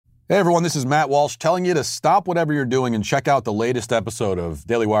Hey everyone, this is Matt Walsh telling you to stop whatever you're doing and check out the latest episode of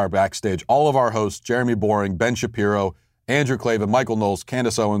Daily Wire Backstage. All of our hosts, Jeremy Boring, Ben Shapiro, Andrew Klavan, Michael Knowles,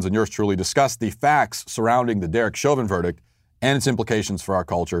 Candace Owens, and yours truly discuss the facts surrounding the Derek Chauvin verdict and its implications for our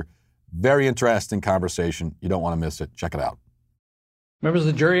culture. Very interesting conversation. You don't want to miss it. Check it out. Members of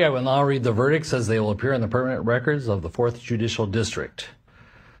the jury, I will now read the verdicts as they will appear in the permanent records of the 4th Judicial District.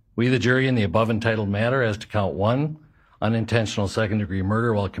 We, the jury, in the above entitled matter as to count 1, unintentional second-degree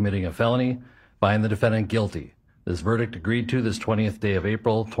murder while committing a felony, find the defendant guilty. This verdict agreed to this 20th day of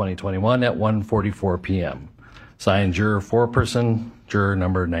April, 2021 at 1:44 p.m. Signed, juror foreperson, juror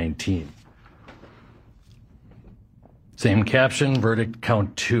number 19. Same caption, verdict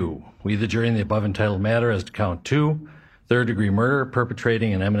count 2. We, the jury, in the above entitled matter as to count 2, third-degree murder,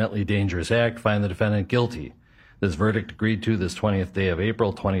 perpetrating an eminently dangerous act, find the defendant guilty. This verdict agreed to this 20th day of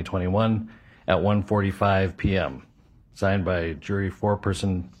April, 2021 at 1:45 p.m. Signed by jury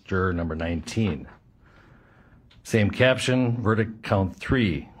foreperson, juror number 19. Same caption, verdict count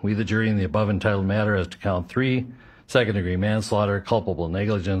 3. We, the jury, in the above entitled matter as to count 3, second-degree manslaughter, culpable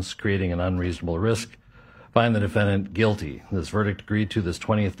negligence, creating an unreasonable risk, find the defendant guilty. This verdict agreed to this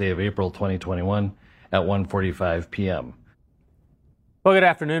 20th day of April, 2021 at 1:45 p.m. Well, good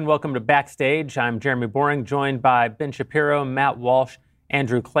afternoon. Welcome to Backstage. I'm Jeremy Boring, joined by Ben Shapiro, Matt Walsh,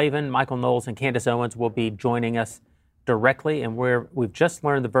 Andrew Klavan, Michael Knowles, and Candace Owens will be joining us directly, and we've just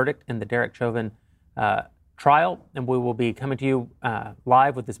learned the verdict in the Derek Chauvin trial, and we will be coming to you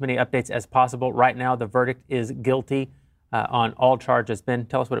live with as many updates as possible. Right now, the verdict is guilty on all charges. Ben,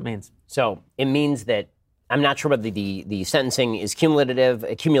 tell us what it means. So it means that I'm not sure whether the sentencing is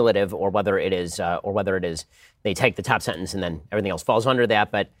cumulative, or whether it is they take the top sentence and then everything else falls under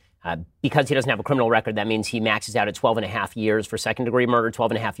that. But because he doesn't have a criminal record, that means he maxes out at 12 and a half years for second-degree murder,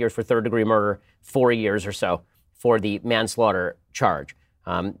 12 and a half years for third-degree murder, 4 years or so for the manslaughter charge.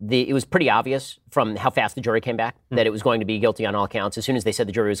 It was pretty obvious from how fast the jury came back that it was going to be guilty on all counts. As soon as they said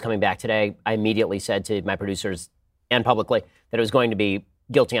the jury was coming back today, I immediately said to my producers and publicly that it was going to be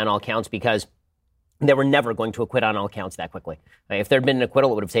guilty on all counts because they were never going to acquit on all counts that quickly. If there had been an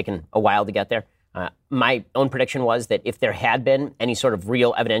acquittal, it would have taken a while to get there. My own prediction was that if there had been any sort of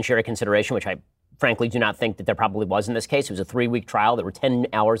real evidentiary consideration, which I frankly do not think that there probably was in this case, it was a 3-week trial. There were 10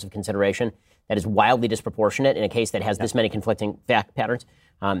 hours of consideration. That is wildly disproportionate in a case that has this many conflicting fact patterns,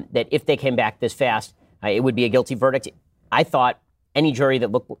 that if they came back this fast, it would be a guilty verdict. I thought any jury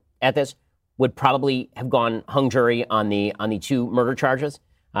that looked at this would probably have gone hung jury on the 2 murder charges,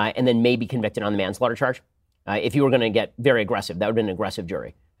 and then maybe convicted on the manslaughter charge. If you were going to get very aggressive, that would have been an aggressive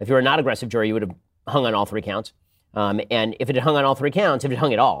jury. If you were a not aggressive jury, you would have hung on all 3 counts. And if it had hung on all 3 counts, if it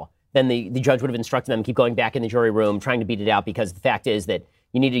hung at all, then the judge would have instructed them to keep going back in the jury room, trying to beat it out, because the fact is that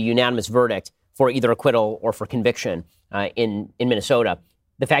you need a unanimous verdict for either acquittal or for conviction in Minnesota.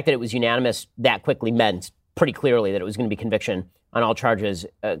 The fact that it was unanimous that quickly meant pretty clearly that it was going to be conviction on all charges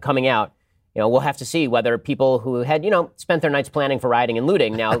coming out. We'll have to see whether people who had, spent their nights planning for rioting and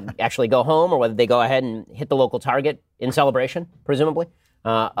looting now actually go home, or whether they go ahead and hit the local Target in celebration, presumably,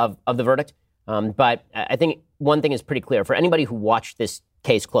 of the verdict. But I think one thing is pretty clear. For anybody who watched this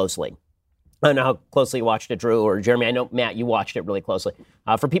case closely, I don't know how closely you watched it, Drew or Jeremy. I know, Matt, you watched it really closely.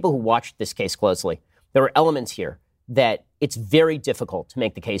 For people who watched this case closely, there are elements here that it's very difficult to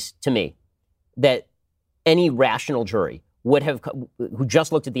make the case, to me, that any rational jury would have, who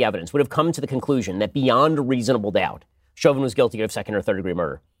just looked at the evidence, would have come to the conclusion that beyond a reasonable doubt, Chauvin was guilty of second or third degree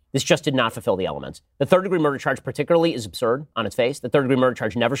murder. This just did not fulfill the elements. The third degree murder charge particularly is absurd on its face. The third degree murder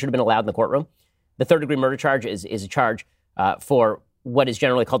charge never should have been allowed in the courtroom. The third degree murder charge is a charge for what is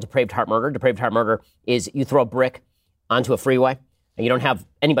generally called depraved heart murder. Depraved heart murder is you throw a brick onto a freeway, and you don't have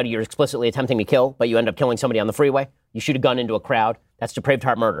anybody you're explicitly attempting to kill, but you end up killing somebody on the freeway. You shoot a gun into a crowd. That's depraved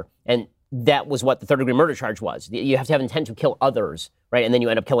heart murder. And that was what the third degree murder charge was. You have to have intent to kill others, right? And then you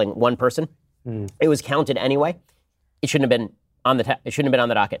end up killing one person. It was counted anyway. It shouldn't have been on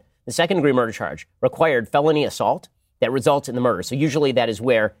the docket. The second degree murder charge required felony assault that results in the murder. So usually that is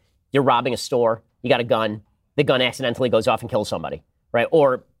where you're robbing a store, you got a gun, the gun accidentally goes off and kills somebody, right?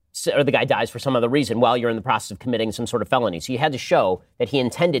 Or the guy dies for some other reason while you're in the process of committing some sort of felony. So you had to show that he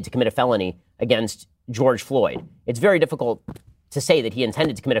intended to commit a felony against George Floyd. It's very difficult to say that he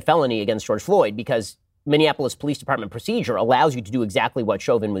intended to commit a felony against George Floyd because Minneapolis Police Department procedure allows you to do exactly what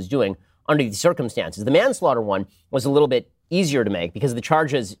Chauvin was doing under these circumstances. The manslaughter one was a little bit easier to make because the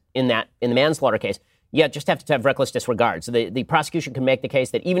charges in the manslaughter case, you just have to have reckless disregard. So the prosecution can make the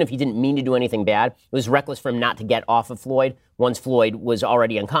case that even if he didn't mean to do anything bad, it was reckless for him not to get off of Floyd. Once Floyd was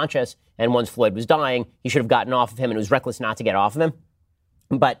already unconscious and once Floyd was dying, he should have gotten off of him, and it was reckless not to get off of him.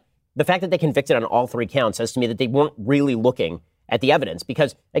 But the fact that they convicted on all 3 counts says to me that they weren't really looking at the evidence.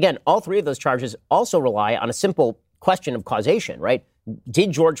 Because, again, all three of those charges also rely on a simple question of causation, right?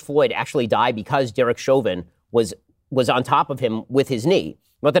 Did George Floyd actually die because Derek Chauvin was on top of him with his knee?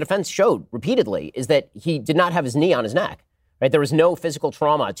 What the defense showed repeatedly is that he did not have his knee on his neck, right? There was no physical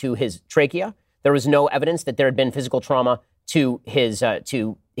trauma to his trachea. There was no evidence that there had been physical trauma to his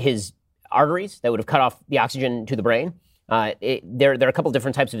arteries that would have cut off the oxygen to the brain. There are a couple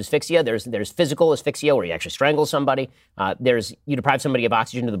different types of asphyxia. There's physical asphyxia where you actually strangle somebody. There's you deprive somebody of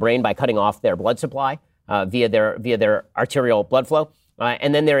oxygen to the brain by cutting off their blood supply via their arterial blood flow.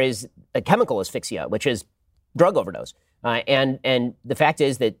 And then there is a chemical asphyxia, which is drug overdose. And the fact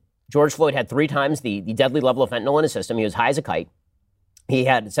is that George Floyd had 3 times the deadly level of fentanyl in his system. He was high as a kite. He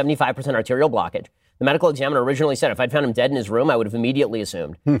had 75% arterial blockage. The medical examiner originally said if I'd found him dead in his room, I would have immediately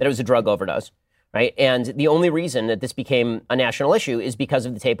assumed that it was a drug overdose. Right. And the only reason that this became a national issue is because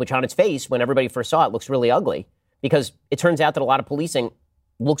of the tape, which on its face, when everybody first saw it, looks really ugly. Because it turns out that a lot of policing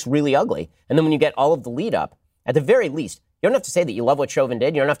looks really ugly. And then when you get all of the lead up, at the very least, you don't have to say that you love what Chauvin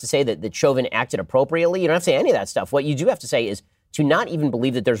did. You don't have to say that Chauvin acted appropriately. You don't have to say any of that stuff. What you do have to say is to not even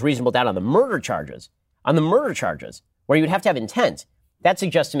believe that there's reasonable doubt on the murder charges. On the murder charges, where you would have to have intent. That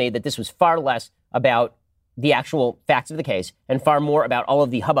suggests to me that this was far less about the actual facts of the case and far more about all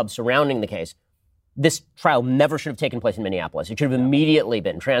of the hubbub surrounding the case. This trial never should have taken place in Minneapolis. It should have immediately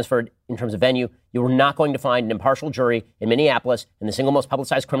been transferred in terms of venue. You were not going to find an impartial jury in Minneapolis in the single most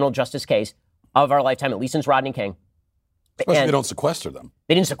publicized criminal justice case of our lifetime, at least since Rodney King. Especially they don't sequester them.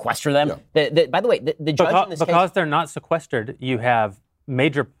 They didn't sequester them. Yeah. By the way, the judge in this case... Because they're not sequestered, you have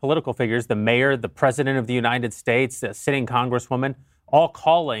major political figures, the mayor, the president of the United States, the sitting congresswoman, all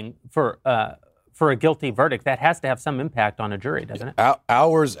calling for a guilty verdict. That has to have some impact on a jury, doesn't it?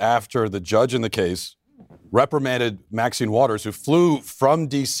 Hours after the judge in the case reprimanded Maxine Waters, who flew from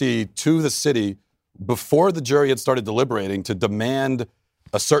D.C. to the city before the jury had started deliberating to demand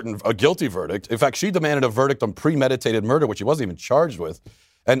a guilty verdict. In fact, she demanded a verdict on premeditated murder, which he wasn't even charged with.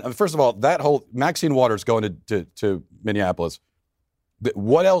 And first of all, that whole Maxine Waters going to Minneapolis,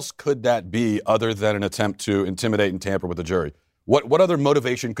 what else could that be other than an attempt to intimidate and tamper with the jury? What other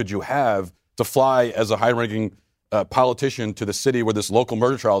motivation could you have to fly as a high-ranking politician to the city where this local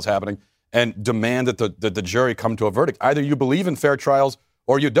murder trial is happening and demand that the jury come to a verdict? Either you believe in fair trials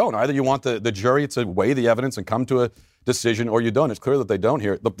or you don't. Either you want the jury to weigh the evidence and come to a decision or you don't. It's clear that they don't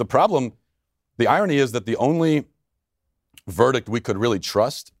here. The problem, the irony is that the only verdict we could really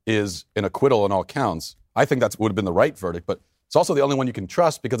trust is an acquittal on all counts. I think that would have been the right verdict, but it's also the only one you can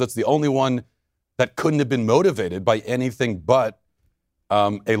trust because it's the only one that couldn't have been motivated by anything but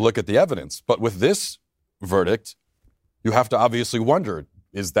a look at the evidence. But with this verdict, you have to obviously wonder,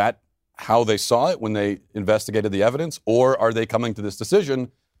 is that how they saw it when they investigated the evidence? Or are they coming to this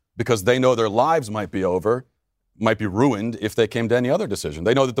decision because they know their lives might be over, might be ruined if they came to any other decision?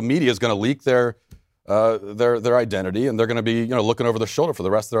 They know that the media is going to leak their identity and they're going to be looking over their shoulder for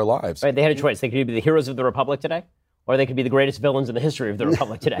the rest of their lives. Right, they had a choice. They could be the heroes of the Republic today, or they could be the greatest villains in the history of the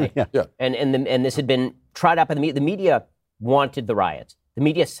Republic today. Yeah. And this had been trot up in the media. The media wanted the riots. The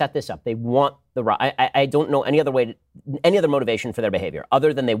media set this up. They want the riot. I don't know any other motivation for their behavior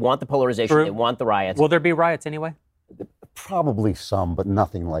other than they want the polarization. True. They want the riots. Will there be riots anyway? Probably some, but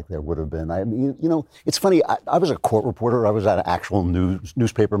nothing like there would have been. I mean, it's funny. I was a court reporter. I was an actual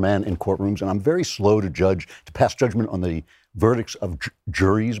newspaper man in courtrooms, and I'm very slow to pass judgment on the verdicts of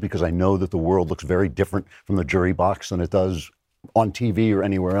juries because I know that the world looks very different from the jury box than it does on TV or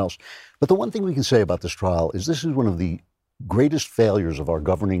anywhere else. But the one thing we can say about this trial is this is one of the greatest failures of our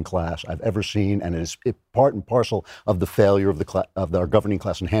governing class I've ever seen, and it is part and parcel of the failure of our governing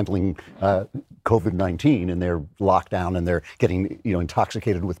class in handling COVID-19 and their lockdown and their getting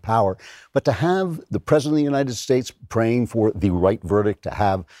intoxicated with power. But to have the President of the United States praying for the right verdict, to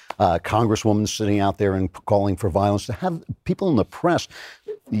have Congresswoman sitting out there and calling for violence, to have people in the press,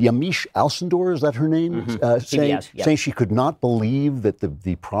 Yamiche Alcindor, is that her name? Saying she could not believe that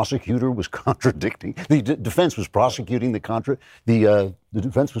the prosecutor was contradicting, the defense was prosecuting the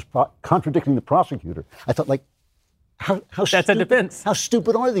defense was contradicting the prosecutor. I thought, that's a defense. How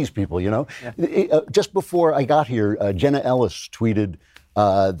stupid are these people, Yeah. Just before I got here, Jenna Ellis tweeted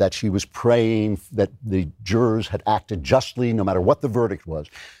that she was praying that the jurors had acted justly no matter what the verdict was.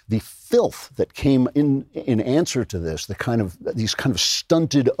 The filth that came in answer to this, these kind of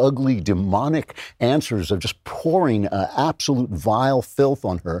stunted, ugly, demonic answers of just pouring absolute vile filth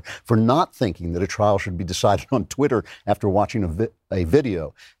on her for not thinking that a trial should be decided on Twitter after watching a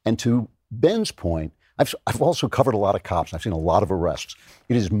video. And to Ben's point, I've also covered a lot of cops. I've seen a lot of arrests.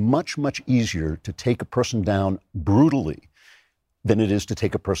 It is much, much easier to take a person down brutally than it is to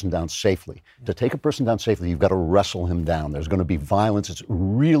take a person down safely. To take a person down safely, you've got to wrestle him down. There's going to be violence. It's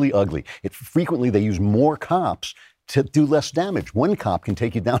really ugly. Frequently, they use more cops to do less damage. One cop can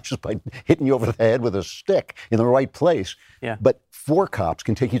take you down just by hitting you over the head with a stick in the right place. Yeah. But 4 cops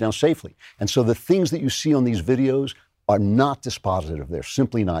can take you down safely. And so the things that you see on these videos are not dispositive. They're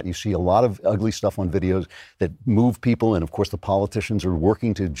simply not. You see a lot of ugly stuff on videos that move people, and of course the politicians are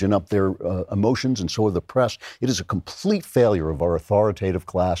working to gin up their emotions, and so are the press. It is a complete failure of our authoritative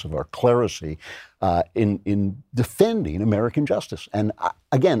class, of our clerisy, in defending American justice. And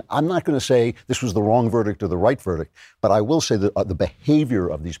again, I'm not going to say this was the wrong verdict or the right verdict, but I will say that the behavior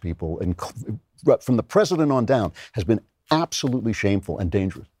of these people, from the president on down, has been absolutely shameful and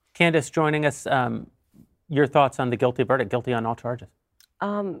dangerous. Candace joining us. Your thoughts on the guilty verdict, guilty on all charges?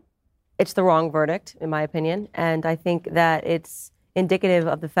 It's the wrong verdict, in my opinion, and I think that it's indicative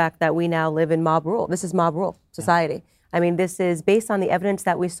of the fact that we now live in mob rule. This is mob rule society. Yeah. I mean, this is based on the evidence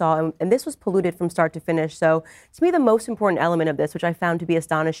that we saw, and this was polluted from start to finish. So, to me, the most important element of this, which I found to be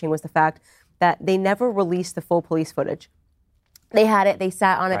astonishing, was the fact that they never released the full police footage. They had it, they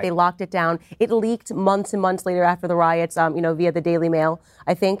sat on it, right. They locked it down. It leaked months and months later after the riots, via the Daily Mail,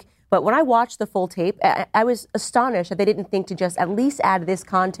 I think. But when I watched the full tape, I was astonished that they didn't think to just at least add this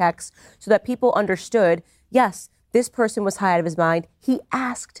context so that people understood, yes, this person was high out of his mind. He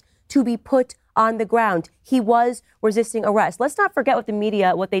asked to be put on the ground. He was resisting arrest. Let's not forget what the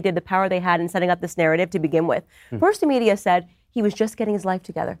media, what they did, the power they had in setting up this narrative to begin with. First, the media said he was just getting his life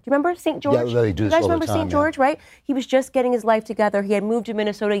together. Do you remember St. George? Yeah, they do. You guys remember St. George, right? He was just getting his life together. He had moved to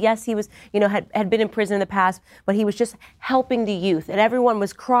Minnesota. Yes, he was, had been in prison in the past, but he was just helping the youth. And everyone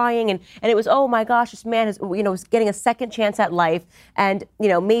was crying, and it was, oh my gosh, this man is, was getting a second chance at life, and,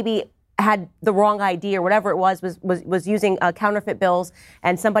 maybe had the wrong ID or whatever it was using counterfeit bills,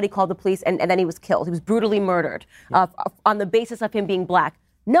 and somebody called the police, and then he was killed. He was brutally murdered on the basis of him being black.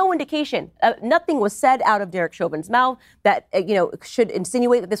 No indication. Nothing was said out of Derek Chauvin's mouth that, should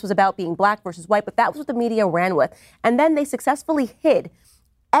insinuate that this was about being black versus white, but that was what the media ran with. And then they successfully hid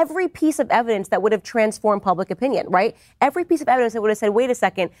every piece of evidence that would have transformed public opinion, right? Every piece of evidence that would have said, wait a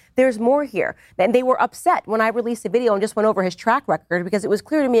second, there's more here. And they were upset when I released the video and just went over his track record, because it was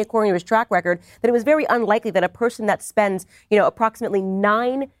clear to me, according to his track record, that it was very unlikely that a person that spends, approximately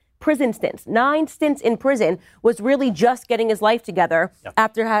 9 stints in prison was really just getting his life together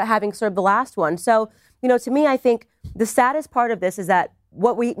after having served the last one. So, to me, I think the saddest part of this is that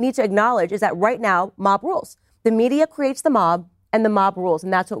what we need to acknowledge is that right now, mob rules. The media creates the mob, and the mob rules,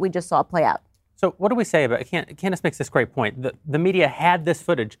 and that's what we just saw play out. So what do we say about it? Candace makes this great point. The media had this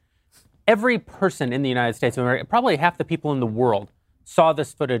footage. Every person in the United States of America, probably half the people in the world, saw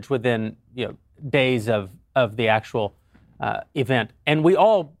this footage within days of the actual event. And we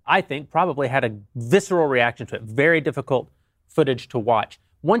all, I think, probably had a visceral reaction to it. Very difficult footage to watch.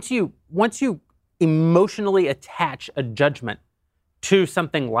 Once you emotionally attach a judgment to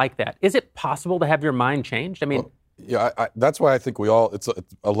something like that, is it possible to have your mind changed? I mean... Well, yeah, that's why I think it's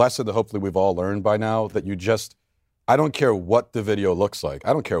a lesson that hopefully we've all learned by now, that I don't care what the video looks like.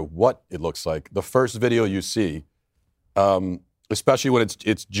 I don't care what it looks like. The first video you see, especially when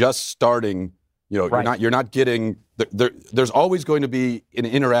it's just starting, right. You're not getting, there's always going to be an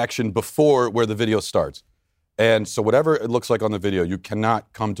interaction before where the video starts. And so whatever it looks like on the video, you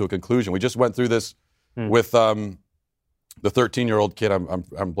cannot come to a conclusion. We just went through this with the 13-year-old kid, I'm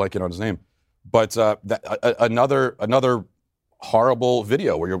blanking on his name. But another horrible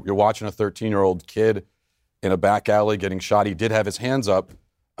video where you're watching a 13-year-old kid in a back alley getting shot. He did have his hands up,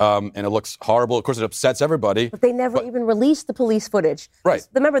 and it looks horrible. Of course, it upsets everybody. But they never even released the police footage. Right.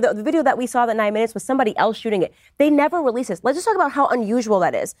 Remember, the video that we saw, that 9 minutes, was somebody else shooting it. They never released this. Let's just talk about how unusual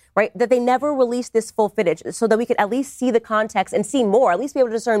that is, right? That they never released this full footage so that we could at least see the context and see more, at least be able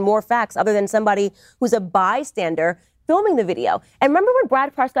to discern more facts other than somebody who's a bystander filming the video. And remember when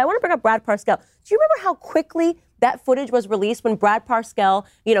Brad Parscale, I want to bring up Brad Parscale. Do you remember how quickly that footage was released when Brad Parscale,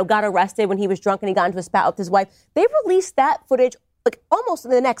 got arrested when he was drunk and he got into a spat with his wife? They released that footage like almost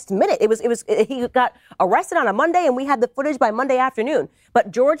in the next minute. He got arrested on a Monday and we had the footage by Monday afternoon.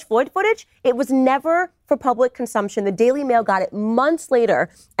 But George Floyd footage, it was never for public consumption. The Daily Mail got it months later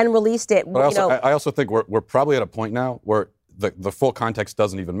and released it. But I also think we're probably at a point now where the full context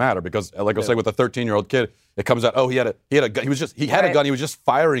doesn't even matter, because like I was saying with a 13-year-old kid, it comes out, he had a gun. He had a gun. He was just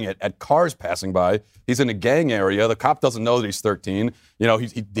firing it at cars passing by. He's in a gang area. The cop doesn't know that he's 13.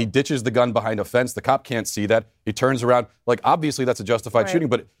 He ditches the gun behind a fence. The cop can't see that. He turns around. Like, obviously that's a justified shooting,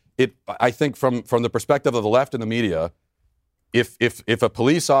 but I think from the perspective of the left and the media, if a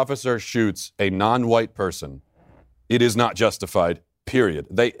police officer shoots a non-white person, it is not justified period.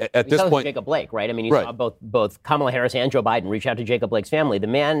 They at We this saw this with point, Jacob Blake, right? I mean, you Right. saw both Kamala Harris and Joe Biden reach out to Jacob Blake's family. The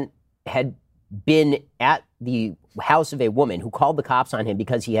man had been at the house of a woman who called the cops on him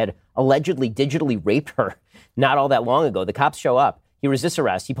because he had allegedly digitally raped her not all that long ago. The cops show up. He resists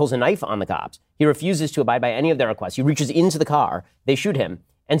arrest. He pulls a knife on the cops. He refuses to abide by any of their requests. He reaches into the car. They shoot him.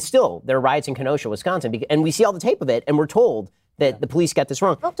 And still, there are riots in Kenosha, Wisconsin. And we see all the tape of it, and we're told that the police got this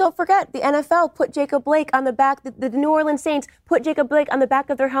wrong. Oh, don't forget, the NFL put Jacob Blake on the back, the New Orleans Saints put Jacob Blake on the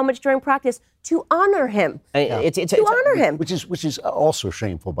back of their helmets during practice to honor him. To honor him. Which is also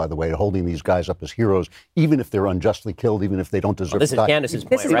shameful, by the way, holding these guys up as heroes, even if they're unjustly killed, even if they don't deserve This to is die. Candace's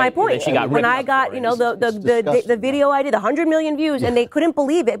point, This is my point. When I got, the video I did, 100 million views, and they couldn't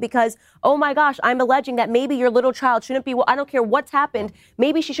believe it because, oh my gosh, I'm alleging that maybe your little child shouldn't be, I don't care what's happened,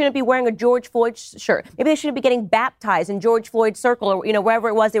 maybe she shouldn't be wearing a George Floyd shirt. Maybe they shouldn't be getting baptized in George Floyd's circle or, wherever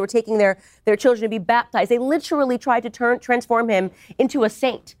it was they were taking their children to be baptized. They literally tried to transform him into a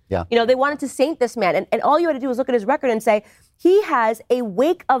saint. Yeah. They wanted to saint this man. And all you had to do was look at his record and say, he has a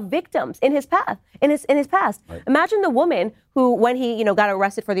wake of victims in his past. Right. Imagine the woman who, when he, got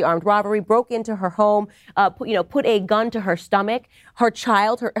arrested for the armed robbery, broke into her home, put a gun to her stomach. Her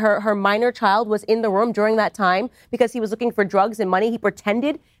child, her minor child, was in the room during that time because he was looking for drugs and money. He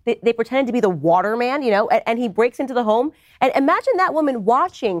pretended, they pretended to be the waterman, and he breaks into the home. And imagine that woman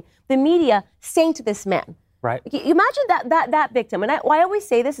watching the media saint this man. Right. Imagine that victim. And why I always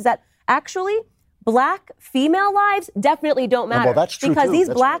say this is that actually black female lives definitely don't matter. Well, that's true because too. these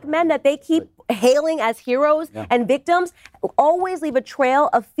That's black men that they keep hailing as heroes and victims always leave a trail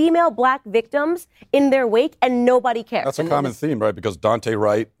of female black victims in their wake, and nobody cares. that's a common theme, right? Because Dante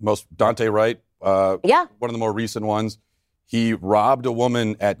Wright, one of the more recent ones, he robbed a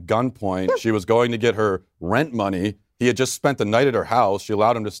woman at gunpoint. Yeah. She was going to get her rent money. He had just spent the night at her house. She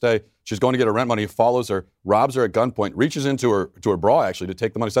allowed him to stay. She's going to get her rent money. He follows her, robs her at gunpoint, reaches into her bra, actually, to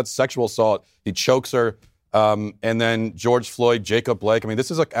take the money. So that's sexual assault. He chokes her. And then George Floyd, Jacob Blake. I mean, this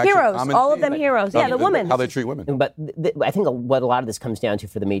is like actually heroes, common all of theme. them heroes. Yeah, the women. How they treat women. But I think what a lot of this comes down to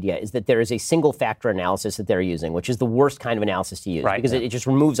for the media is that there is a single factor analysis that they're using, which is the worst kind of analysis to use because it just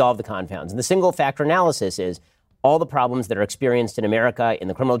removes all of the confounds. And the single factor analysis is all the problems that are experienced in America, in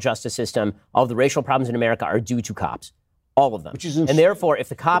the criminal justice system, all of the racial problems in America are due to cops. All of them. And therefore, if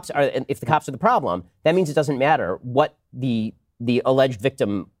the cops are the problem, that means it doesn't matter what the alleged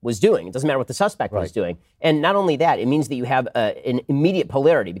victim was doing. It doesn't matter what the suspect was doing. And not only that, it means that you have an immediate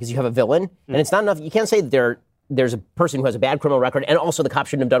polarity because you have a villain, and it's not enough. You can't say that there's a person who has a bad criminal record and also the cop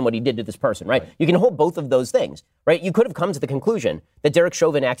shouldn't have done what he did to this person, right? You can hold both of those things, right? You could have come to the conclusion that Derek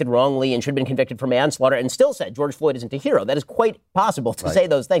Chauvin acted wrongly and should have been convicted for manslaughter and still said George Floyd isn't a hero. That is quite possible to say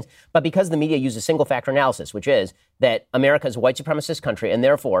those things. But because the media uses single factor analysis, which is that America is a white supremacist country and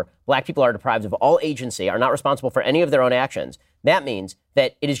therefore black people are deprived of all agency, are not responsible for any of their own actions, that means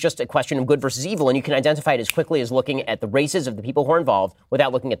that it is just a question of good versus evil, and you can identify it as quickly as looking at the races of the people who are involved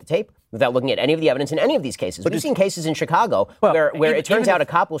without looking at the tape, without looking at any of the evidence in any of these cases. We've seen cases in Chicago where it turns out a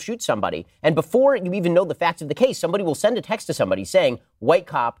cop will shoot somebody, and before you even know the facts of the case, somebody will send a text to somebody saying, white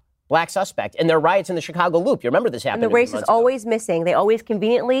cop, black suspect, and there are riots in the Chicago Loop. You remember this happened. And the race is always missing. They always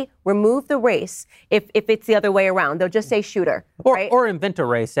conveniently remove the race if it's the other way around. They'll just say shooter. Or invent a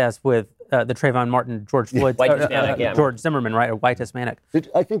race, as with the Trayvon Martin, George Floyd, George Zimmerman, right? Or White Hispanic.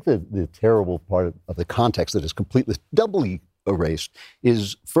 I think the terrible part of the context that is completely, doubly erased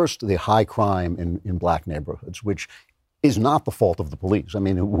is first the high crime in black neighborhoods, which is not the fault of the police. I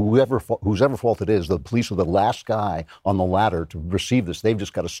mean, whose ever fault it is, the police are the last guy on the ladder to receive this. They've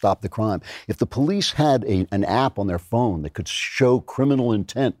just got to stop the crime. If the police had an app on their phone that could show criminal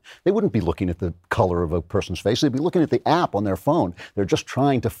intent, they wouldn't be looking at the color of a person's face. They'd be looking at the app on their phone. They're just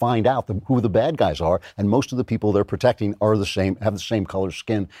trying to find out who the bad guys are, and most of the people they're protecting are have the same color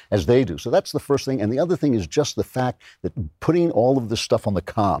skin as they do. So that's the first thing. And the other thing is just the fact that putting all of this stuff on the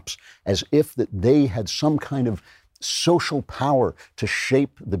cops as if that they had some kind of social power to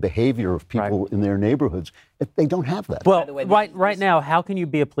shape the behavior of people in their neighborhoods. They don't have that. Well, right now, how can you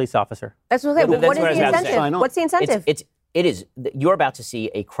be a police officer? That's what I'm saying. What is the incentive? What's the incentive? It is. You're about to see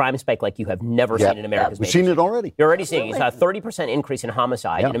a crime spike like you have never seen in America's major cities. We've seen it already. You're already seeing it. You saw a 30% increase in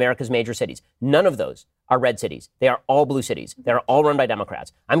homicide in America's major cities. None of those are red cities. They are all blue cities. They're all run by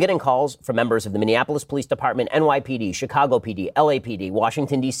Democrats. I'm getting calls from members of the Minneapolis Police Department, NYPD, Chicago PD, LAPD,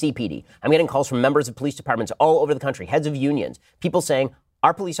 Washington, D.C. PD. I'm getting calls from members of police departments all over the country, heads of unions, people saying,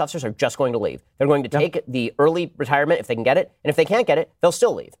 our police officers are just going to leave. They're going to take the early retirement if they can get it, and if they can't get it, they'll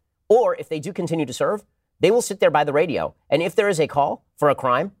still leave. Or if they do continue to serve, they will sit there by the radio, and if there is a call for a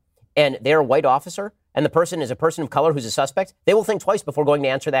crime, and they're a white officer, and the person is a person of color who's a suspect, they will think twice before going to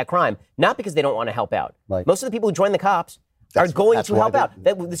answer that crime, not because they don't want to help out. Right. Most of the people who join the cops are going to help why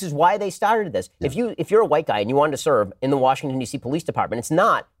out. This is why they started this. Yeah. If you're a white guy and you wanted to serve in the Washington, D.C. Police Department, it's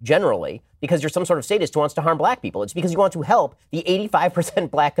not generally because you're some sort of sadist who wants to harm black people. It's because you want to help the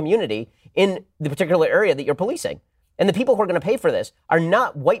 85% black community in the particular area that you're policing. And the people who are going to pay for this are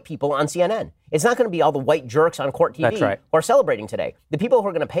not white people on CNN. It's not going to be all the white jerks on Court TV who are celebrating today. The people who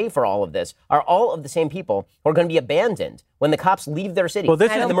are going to pay for all of this are all of the same people who are going to be abandoned when the cops leave their city. Well,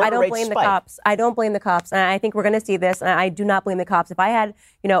 I don't blame the cops. I don't blame the cops. And I think we're going to see this. And I do not blame the cops. If I had,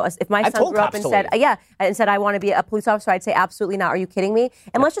 if my son grew up and said, I want to be a police officer, I'd say absolutely not. Are you kidding me?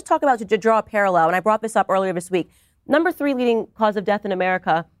 And let's just talk about, to draw a parallel. And I brought this up earlier this week. Number 3 leading cause of death in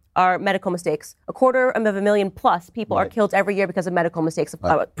America are medical mistakes. 250,000 plus people are killed every year because of medical mistakes.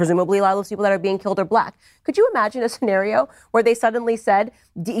 Presumably, a lot of those people that are being killed are black. Could you imagine a scenario where they suddenly said,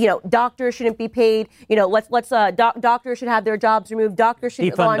 doctors shouldn't be paid, doctors should have their jobs removed, doctors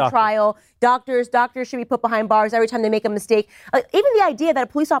should go on trial, doctors should be put behind bars every time they make a mistake. Even the idea that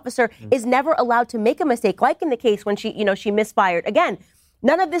a police officer is never allowed to make a mistake, like in the case when she misfired. Again,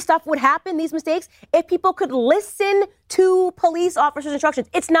 none of this stuff would happen, these mistakes, if people could listen to police officers' instructions.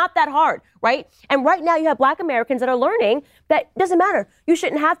 It's not that hard, right? And right now you have black Americans that are learning that it doesn't matter. You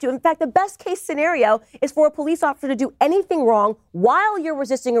shouldn't have to. In fact, the best case scenario is for a police officer to do anything wrong while you're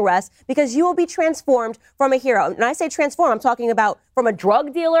resisting arrest because you will be transformed from a hero. And I say transform, I'm talking about from a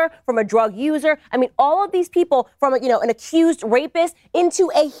drug dealer, from a drug user. I mean, all of these people from, an accused rapist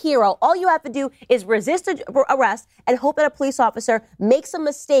into a hero. All you have to do is resist arrest and hope that a police officer makes a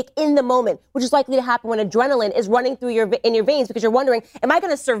mistake in the moment, which is likely to happen when adrenaline is running through in your veins because you're wondering, am I going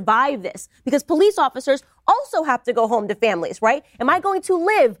to survive this? Because police officers also have to go home to families, right? Am I going to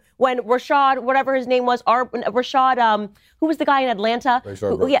live when Rashad, whatever his name was, who was the guy in Atlanta?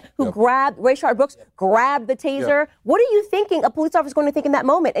 Rayshard Brooks grabbed the taser. Yeah. What are you thinking a police officer is going to think in that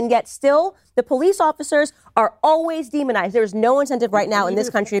moment? And yet still, the police officers are always demonized. There's no incentive right now in this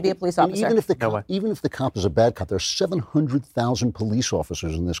country to be a police officer. Even if the cop is a bad cop, there are 700,000 police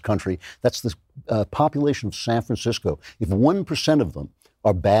officers in this country. That's the population of San Francisco. If 1% of them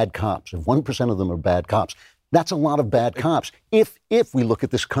are bad cops, that's a lot of bad cops. If we look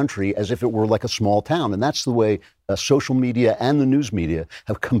at this country as if it were like a small town, and that's the way social media and the news media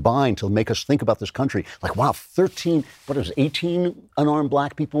have combined to make us think about this country. Like, wow, 18 unarmed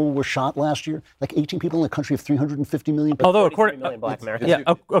black people were shot last year? Like 18 people in a country of 350 million people? Although according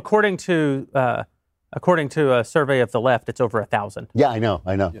to a survey of the left, it's over 1,000. Yeah, I know.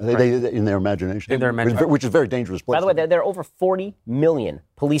 They in their imagination. Which is a very dangerous place. By the way, there are over 40 million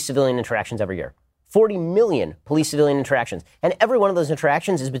police-civilian interactions every year. 40 million police-civilian interactions. And every one of those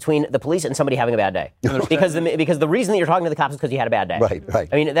interactions is between the police and somebody having a bad day. because the reason that you're talking to the cops is because you had a bad day. Right.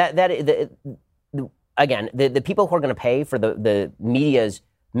 I mean, the people who are going to pay for the media's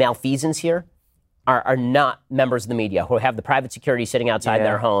malfeasance here are not members of the media who have the private security sitting outside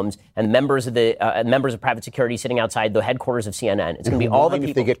their homes and members of private security sitting outside the headquarters of CNN. It's going to be all the people.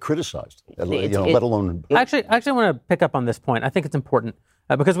 If they get criticized, let alone. Actually, I want to pick up on this point. I think it's important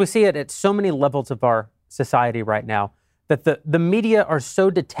because we see it at so many levels of our society right now that the media are so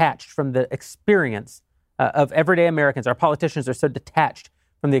detached from the experience of everyday Americans. Our politicians are so detached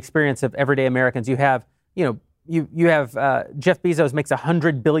from the experience of everyday Americans. You have, you have Jeff Bezos makes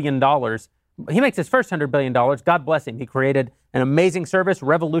 $100 billion. He makes his first $100 billion. God bless him. He created an amazing service,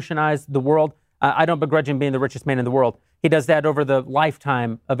 revolutionized the world. I don't begrudge him being the richest man in the world. He does that over the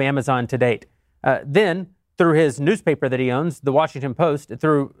lifetime of Amazon to date. Then, through his newspaper that he owns, the Washington Post,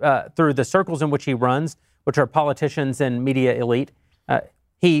 through the circles in which he runs, which are politicians and media elite,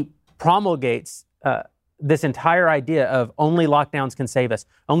 he promulgates this entire idea of only lockdowns can save us,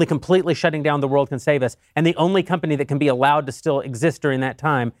 only completely shutting down the world can save us, and the only company that can be allowed to still exist during that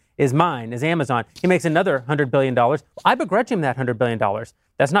time is Amazon. He makes another $100 billion. I begrudge him that $100 billion.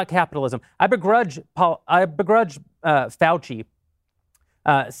 That's not capitalism. I begrudge Fauci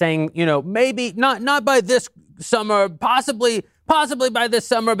saying, maybe not by this summer, possibly by this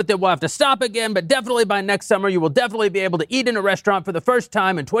summer, but then we'll have to stop again. But definitely by next summer, you will definitely be able to eat in a restaurant for the first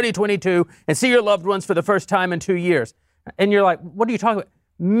time in 2022 and see your loved ones for the first time in 2 years. And you're like, what are you talking about?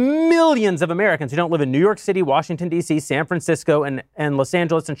 Millions of Americans who don't live in New York City, Washington, D.C., San Francisco, and Los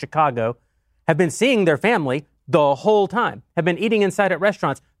Angeles and Chicago have been seeing their family the whole time, have been eating inside at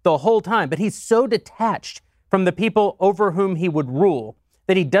restaurants the whole time. But he's so detached from the people over whom he would rule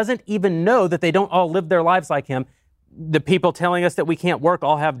that he doesn't even know that they don't all live their lives like him. The people telling us that we can't work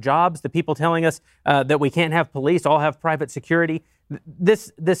all have jobs. The people telling us that we can't have police all have private security.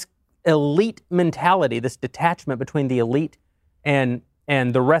 This elite mentality, this detachment between the elite and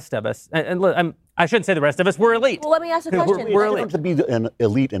the rest of us. And look, I shouldn't say the rest of us. We're elite. Well, let me ask a question. We're elite. To be an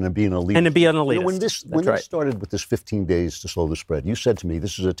elite and to be an elite. And to be an elitist. When they started with this 15 days to slow the spread, you said to me,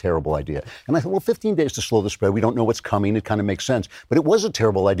 this is a terrible idea. And I thought, well, 15 days to slow the spread, we don't know what's coming. It kind of makes sense. But it was a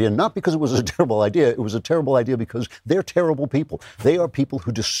terrible idea, not because it was a terrible idea. It was a terrible idea because they're terrible people. They are people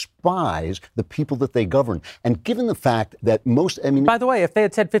who despise the people that they govern. And given the fact that By the way, if they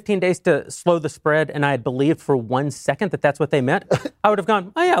had said 15 days to slow the spread and I had believed for 1 second that that's what they meant, I would have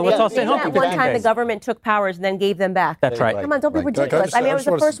gone, oh yeah, let's all stay home for 15 days. One time the government took powers and then gave them back. That's right. Come on, don't be ridiculous. I was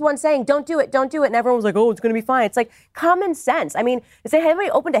the first one saying, don't do it. And everyone was like, oh, it's going to be fine. It's like common sense. I mean, have anybody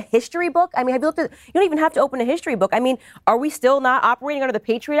opened a history book? I mean, have you looked at, you don't even have to open a history book. I mean, are we still not operating under the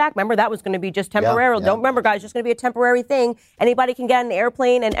Patriot Act? Remember, that was going to be just temporary. Don't remember, guys, just going to be a temporary thing. Anybody can get on the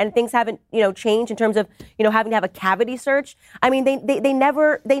airplane and things haven't, changed in terms of, having to have a cavity search. I mean, they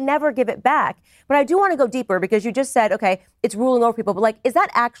never give it back. But I do want to go deeper because you just said, okay, it's ruling over people. But like, is that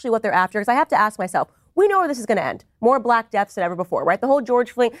actually what they're after? Because I have to ask myself, we know where this is going to end. More black deaths than ever before, right? The whole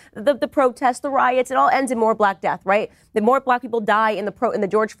George Floyd, the protests, the riots, it all ends in more black death, right? The more black people die in the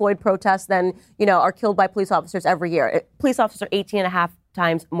George Floyd protests than, are killed by police officers every year. Police officers are 18 and a half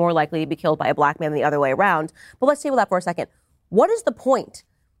times more likely to be killed by a black man than the other way around. But let's table that for a second. What is the point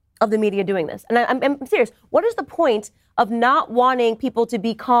of the media doing this? And I'm serious. What is the point of not wanting people to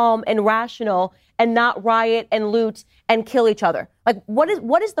be calm and rational and not riot and loot and kill each other? Like, what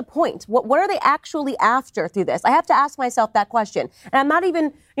is the point? What are they actually after through this? I have to ask myself that question. And I'm not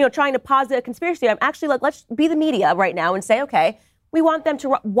even, trying to posit a conspiracy. I'm actually like, let's be the media right now and say, okay, we want them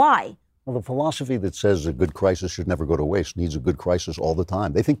to, why? Well, the philosophy that says a good crisis should never go to waste needs a good crisis all the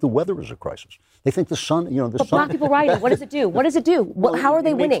time. They think the weather is a crisis. They think the sun, But black people rioting, what does it do? What does it do? Well, how are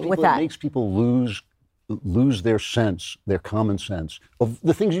they winning with that? It makes people lose their sense, their common sense of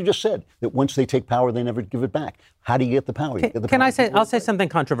the things you just said, that once they take power, they never give it back. How do you get the power? I'll say something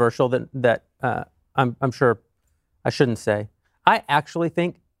controversial that I'm sure I shouldn't say. I actually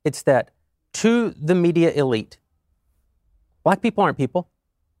think it's that to the media elite, black people aren't people.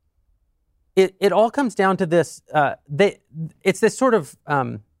 It all comes down to this. It's this sort of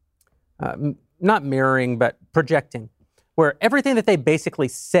not mirroring, but projecting, where everything that they basically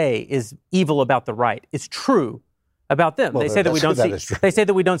say is evil about the right is true about them. Well, they say that we don't see. They say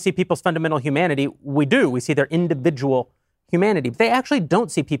that we don't see people's fundamental humanity. We do. We see their individual humanity. But they actually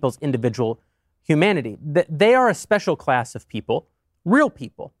don't see people's individual humanity. They are a special class of people, real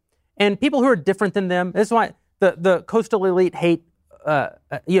people, and people who are different than them. This is why the coastal elite hate.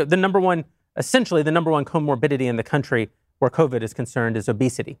 The number one comorbidity in the country where COVID is concerned is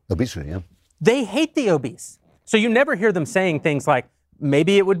obesity. Obesity, yeah. They hate the obese. So you never hear them saying things like,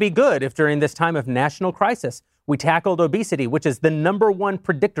 maybe it would be good if during this time of national crisis, we tackled obesity, which is the number one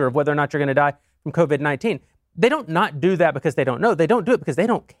predictor of whether or not you're going to die from COVID-19. They don't not do that because they don't know. They don't do it because they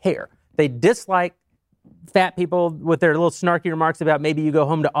don't care. They dislike fat people with their little snarky remarks about maybe you go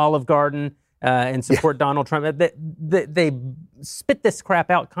home to Olive Garden and support Donald Trump. They spit this crap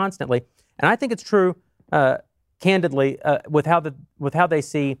out constantly. And I think it's true, candidly, with how they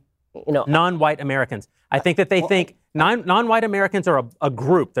see non-white Americans. I think that they think non-white Americans are a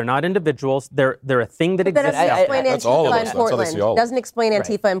group. They're not individuals. They're a thing that exists. That's all of us. That's how they see all of us. Doesn't explain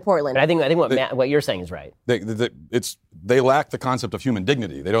Antifa in Portland. But I think what you're saying is right. They lack the concept of human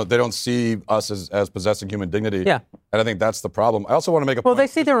dignity. They don't see us as possessing human dignity. Yeah. And I think that's the problem. I also want to make a point. Well, they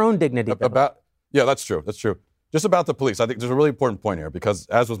see their own dignity. Yeah, that's true. That's true. Just about the police, I think there's a really important point here because,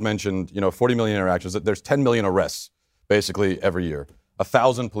 as was mentioned, 40 million interactions. There's 10 million arrests basically every year.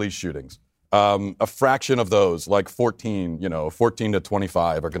 1,000 police shootings. A fraction of those, like 14 to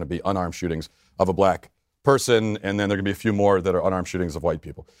 25, are going to be unarmed shootings of a black person, and then there are going to be a few more that are unarmed shootings of white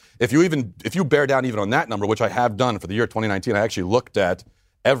people. If you bear down even on that number, which I have done for the year 2019, I actually looked at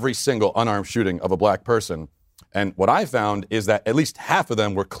every single unarmed shooting of a black person. And what I found is that at least half of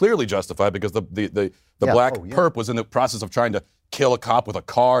them were clearly justified because the black perp was in the process of trying to kill a cop with a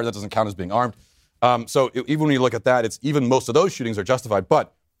car. That doesn't count as being armed. So even when you look at that, it's even most of those shootings are justified.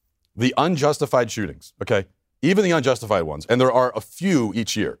 But the unjustified shootings, okay, even the unjustified ones, and there are a few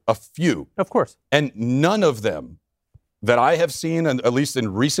each year, a few. Of course. And none of them that I have seen, and at least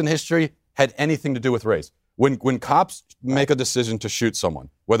in recent history, had anything to do with race. When cops make a decision to shoot someone,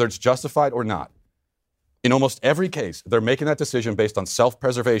 whether it's justified or not, in almost every case, they're making that decision based on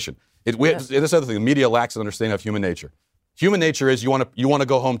self-preservation. This other thing, the media lacks an understanding of human nature. Human nature is you want to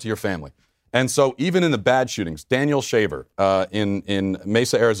go home to your family. And so even in the bad shootings, Daniel Shaver in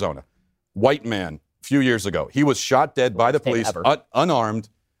Mesa, Arizona, white man, a few years ago, he was shot dead by the police, unarmed,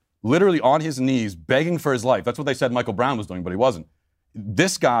 literally on his knees, begging for his life. That's what they said Michael Brown was doing, but he wasn't.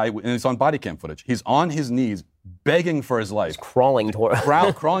 This guy, and it's on body cam footage, he's on his knees begging for his life. He's crawling towards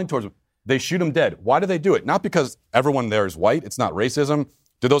crawling towards him. They shoot him dead. Why do they do it? Not because everyone there is white. It's not racism.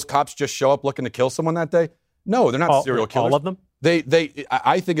 Do those cops just show up looking to kill someone that day? No, they're not serial killers. All of them?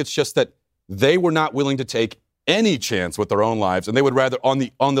 I think it's just that they were not willing to take any chance with their own lives, and they would rather on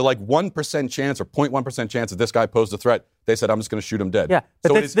the like 1% chance or 0.1% chance that this guy posed a threat, they said, I'm just going to shoot him dead. Yeah, but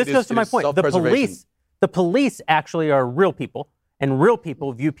so this goes to my point. The police actually are real people, and real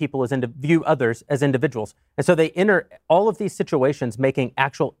people view others as individuals, and so they enter all of these situations making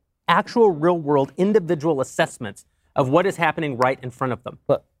actual real world individual assessments of what is happening right in front of them.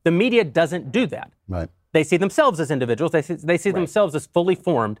 But the media doesn't do that. Right. They see themselves as individuals. They see themselves as fully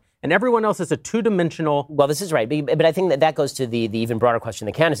formed, and everyone else is a two-dimensional. Well, this is right, but I think that goes to the even broader question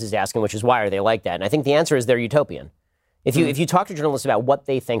that Candace is asking, which is why are they like that? And I think the answer is they're utopian. If you talk to journalists about what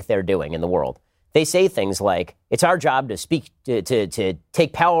they think they're doing in the world, they say things like, it's our job to speak, to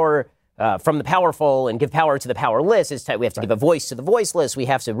take power from the powerful and give power to the powerless. We have to give a voice to the voiceless. We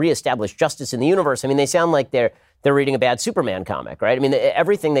have to reestablish justice in the universe. I mean, they sound like they're reading a bad Superman comic, right? I mean,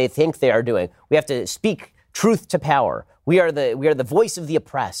 everything they think they are doing. We have to speak truth to power. We are the voice of the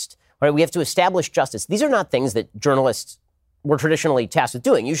oppressed. Right? We have to establish justice. These are not things that journalists were traditionally tasked with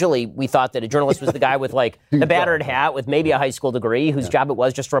doing. Usually we thought that a journalist was the guy with like the battered hat with maybe a high school degree whose job it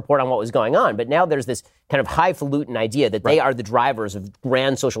was just to report on what was going on. But now there's this kind of highfalutin idea that they are the drivers of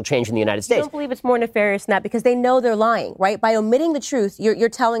grand social change in the United States. I don't believe it's more nefarious than that because they know they're lying, right? By omitting the truth, you're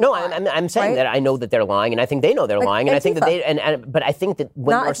telling. No, a lie, I'm saying that I know that they're lying, and I think they know they're lying, and I think that but I think that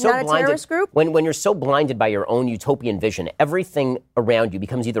when you're so blinded, when you're so blinded by your own utopian vision, everything around you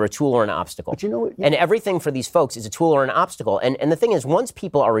becomes either a tool or an obstacle. But you know what? And everything for these folks is a tool or an obstacle. And the thing is, once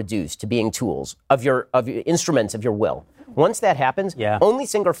people are reduced to being tools of your instruments of your will, once that happens, only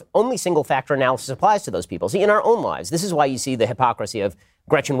single factor analysis applies to those people. See, in our own lives, this is why you see the hypocrisy of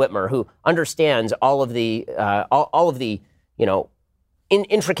Gretchen Whitmer, who understands all of the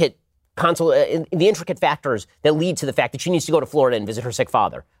intricate factors that lead to the fact that she needs to go to Florida and visit her sick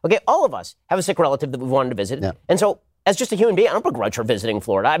father. Okay, all of us have a sick relative that we wanted to visit, and so. As just a human being, I don't begrudge her visiting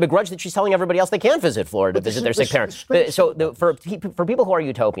Florida. I begrudge that she's telling everybody else they can't visit Florida to visit their sick parents. For people who are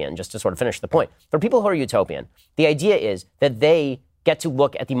utopian, just to sort of finish the point, for people who are utopian, the idea is that they get to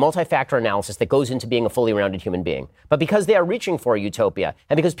look at the multi-factor analysis that goes into being a fully rounded human being. But because they are reaching for a utopia,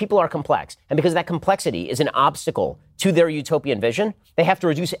 and because people are complex, and because that complexity is an obstacle to their utopian vision, they have to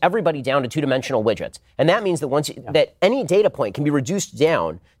reduce everybody down to two-dimensional widgets. And that means that that any data point can be reduced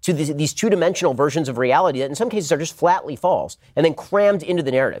down to these two-dimensional versions of reality that in some cases are just flatly false, and then crammed into the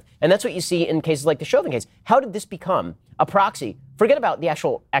narrative. And that's what you see in cases like the Chauvin case. How did this become a proxy? Forget about the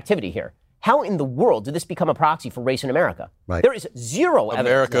actual activity here. How in the world did this become a proxy for race in America? Right. There is zero evidence.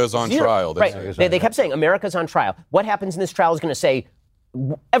 America is on trial. Right. They kept saying America's on trial. What happens in this trial is going to say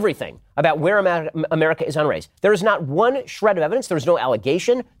everything about where America is on race. There is not one shred of evidence. There is no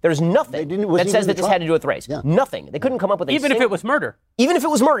allegation. There is nothing that says that this had to do with race. Yeah. Nothing. They couldn't come up with a Even if it was murder. Even if it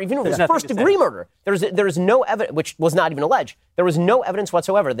was murder. Even if it was first-degree murder. There is no evidence, which was not even alleged. There was no evidence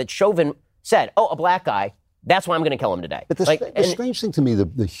whatsoever that Chauvin said, a black guy, that's why I'm going to kill him today. But the strange thing to me,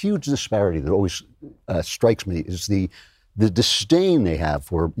 the huge disparity that always strikes me is the disdain they have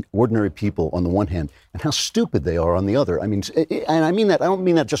for ordinary people on the one hand and how stupid they are on the other. I mean, and I mean that, I don't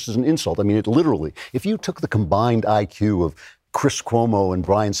mean that just as an insult. I mean it literally. If you took the combined IQ of Chris Cuomo and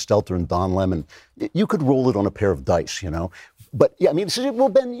Brian Stelter and Don Lemon, you could roll it on a pair of dice, But yeah, I mean, well,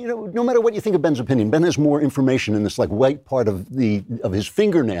 Ben, no matter what you think of Ben's opinion, Ben has more information in this like white part of his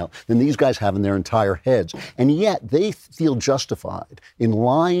fingernail than these guys have in their entire heads, and yet they feel justified in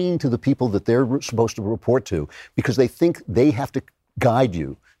lying to the people that they're supposed to report to because they think they have to guide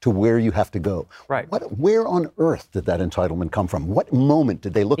you to where you have to go. Right. Where on earth did that entitlement come from? What moment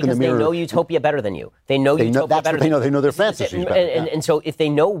did they look in the mirror? Because they know utopia better than you. They know utopia better than you. They know their fantasies better. And so if they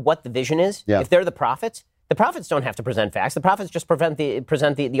know what the vision is, if they're the prophets don't have to present facts. The prophets just present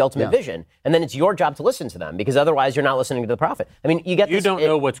the ultimate vision. And then it's your job to listen to them because otherwise you're not listening to the prophet. I mean, you don't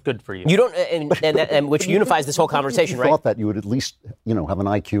know what's good for you. You don't, and which unifies this whole conversation, right? I thought that you would at least, have an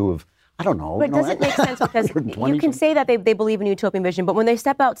IQ of, I don't know. But does it make sense? Because you can say that they believe in utopian vision, but when they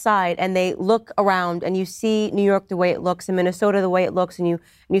step outside and they look around and you see New York the way it looks and Minnesota the way it looks and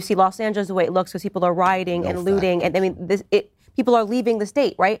you see Los Angeles the way it looks because people are rioting and looting and people are leaving the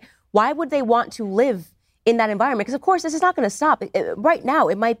state, right? Why would they want to live in that environment? Because, of course, this is not going to stop. Right now,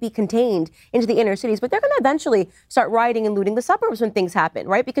 it might be contained into the inner cities, but they're going to eventually start rioting and looting the suburbs when things happen,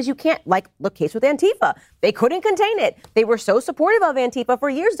 right? Because you can't, like the case with Antifa. They couldn't contain it. They were so supportive of Antifa for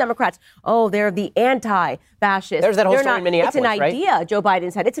years, Democrats. Oh, they're the anti-fascist. There's that whole story in Minneapolis, It's an idea, right? Joe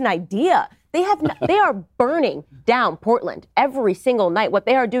Biden said. It's an idea. They are burning down Portland every single night. What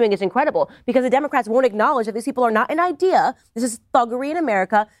they are doing is incredible because the Democrats won't acknowledge that these people are not an idea. This is thuggery in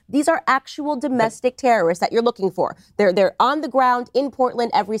America. These are actual domestic terrorists that you're looking for. They're on the ground in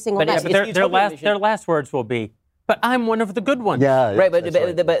Portland every single night. But their last words will be, "But I'm one of the good ones." Yeah, right. But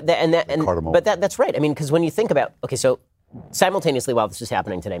that's right. I mean, because when you think about, okay, so simultaneously while this is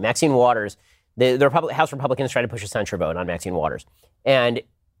happening today, Maxine Waters, the House Republicans tried to push a censure vote on Maxine Waters, and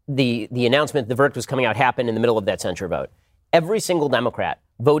the announcement, the verdict was coming out, happened in the middle of that censure vote. Every single Democrat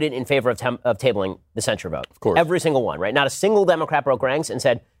voted in favor of tabling the censure vote. Of course. Every single one, right? Not a single Democrat broke ranks and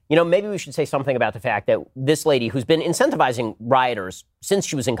said, maybe we should say something about the fact that this lady who's been incentivizing rioters since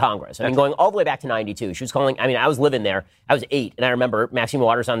she was in Congress, I mean, going all the way back to 92, she was calling, I was living there, I was 8, and I remember Maxine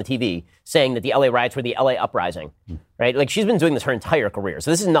Waters on the TV saying that the LA riots were the LA uprising, right? Like, she's been doing this her entire career.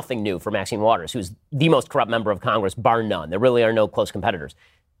 So this is nothing new for Maxine Waters, who's the most corrupt member of Congress, bar none. There really are no close competitors.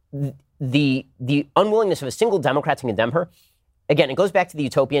 The unwillingness of a single Democrat to condemn her, again, it goes back to the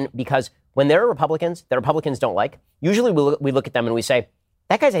utopian, because when there are Republicans that Republicans don't like, usually we look at them and we say,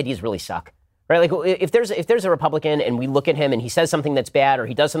 that guy's ideas really suck, right? Like, if there's a Republican and we look at him and he says something that's bad or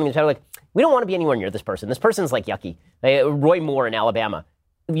he does something that's bad, like, we don't want to be anywhere near this person. This person's like yucky. Roy Moore in Alabama.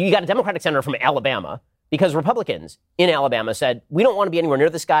 You got a Democratic senator from Alabama because Republicans in Alabama said, we don't want to be anywhere near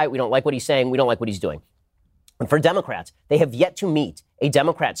this guy. We don't like what he's saying. We don't like what he's doing. And for Democrats, they have yet to meet a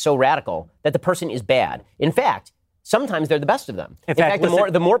Democrat so radical that the person is bad. In fact, sometimes they're the best of them. In fact,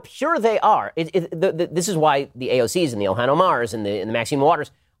 the more pure they are, this is why the AOCs and the Ilhan Omars and the Maxine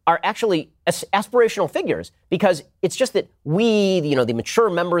Waters are actually aspirational figures, because it's just that we, the mature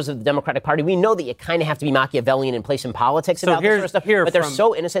members of the Democratic Party, we know that you kind of have to be Machiavellian and play some politics about this sort of stuff, but they're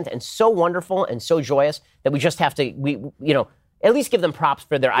so innocent and so wonderful and so joyous that we just have to, at least give them props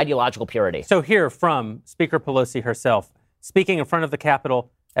for their ideological purity. So hear from Speaker Pelosi herself, speaking in front of the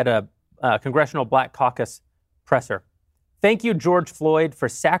Capitol at a Congressional Black Caucus presser. Thank you, George Floyd, for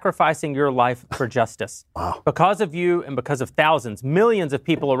sacrificing your life for justice. Wow. Because of you and because of thousands, millions of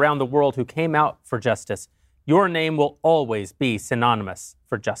people around the world who came out for justice, your name will always be synonymous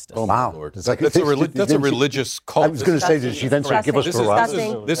for justice. Oh, my Lord. That's a religious cult. I was going to say, did she then say, give us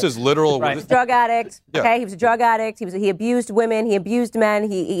Quran? This is literal. He was a drug addict. Yeah. Okay, he was a drug addict. He abused women. He abused men.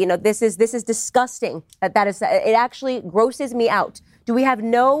 This is disgusting. It actually grosses me out. Do we have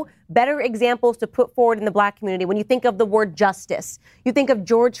no better examples to put forward in the black community when you think of the word justice? You think of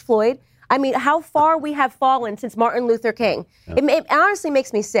George Floyd. I mean, how far we have fallen since Martin Luther King. Yeah. It honestly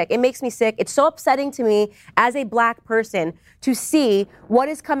makes me sick. It makes me sick. It's so upsetting to me as a black person to see what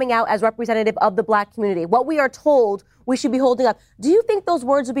is coming out as representative of the black community, what we are told we should be holding up. Do you think those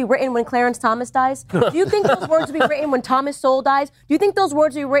words would be written when Clarence Thomas dies? Do you think those words would be written when Thomas Sowell dies? Do you think those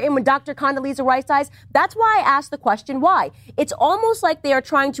words would be written when Dr. Condoleezza Rice dies? That's why I asked the question, why? It's almost like they are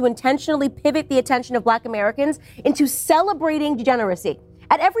trying to intentionally pivot the attention of black Americans into celebrating degeneracy.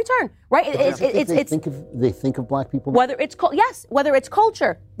 At every turn, right? They think of black people. Whether it's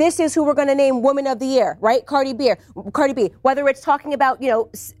culture. This is who we're going to name Woman of the Year, right? Cardi B. Whether it's talking about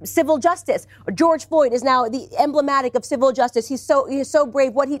civil justice. George Floyd is now the emblematic of civil justice. He's so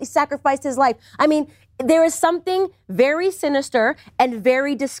brave. What he sacrificed his life. I mean, there is something very sinister and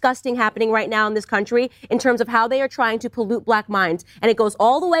very disgusting happening right now in this country in terms of how they are trying to pollute black minds. And it goes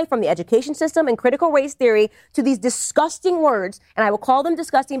all the way from the education system and critical race theory to these disgusting words. And I will call them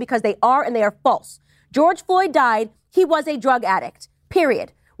disgusting because they are, and they are false. George Floyd died. He was a drug addict,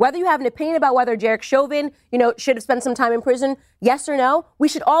 period. Whether you have an opinion about whether Derek Chauvin, should have spent some time in prison, yes or no, we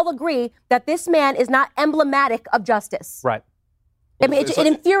should all agree that this man is not emblematic of justice. Right. I mean, it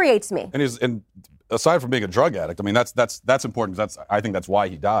infuriates me. And aside from being a drug addict, I mean, that's important because I think that's why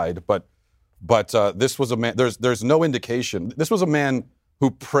he died. But this was a man. There's no indication. This was a man who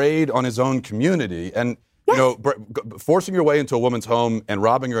preyed on his own community, and yes. Forcing your way into a woman's home and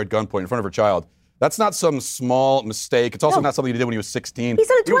robbing her at gunpoint in front of her child. That's not some small mistake. It's also not something he did when he was 16. He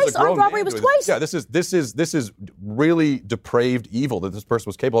said it twice. Armed robbery was twice. Yeah, this is really depraved evil that this person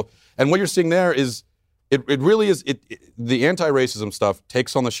was capable of. And what you're seeing there is it really is the anti-racism stuff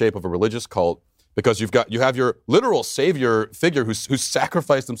takes on the shape of a religious cult. Because you have your literal savior figure who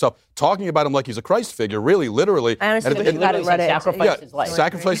sacrificed himself, talking about him like he's a Christ figure, really, literally. I honestly wish you got it right. Sacrificed his life.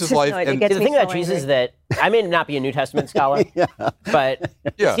 Sacrificed his life. And the thing about Jesus is that, I may not be a New Testament scholar, but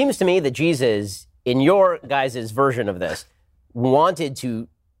it seems to me that Jesus, in your guys' version of this, wanted to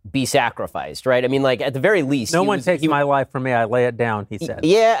be sacrificed, right? I mean, like, at the very least... No one takes my life from me, I lay it down, he said.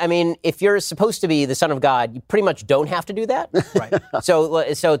 Yeah, I mean, if you're supposed to be the Son of God, you pretty much don't have to do that. Right.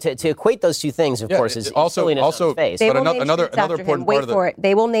 So to equate those two things, of course, is silliness on its face. They will name streets after him. Wait for it.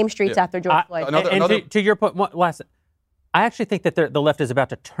 They will name streets after George Floyd. To your point, last... I actually think that the left is about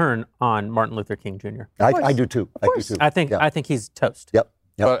to turn on Martin Luther King Jr. I do too. Of course. I think he's toast. Yep.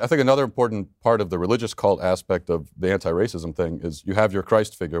 But I think another important part of the religious cult aspect of the anti-racism thing is you have your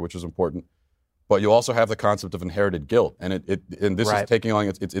Christ figure, which is important, but you also have the concept of inherited guilt, and this is taking on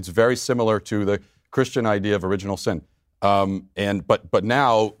it's very similar to the Christian idea of original sin, but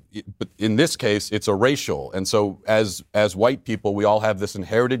now in this case it's a racial, and so as white people we all have this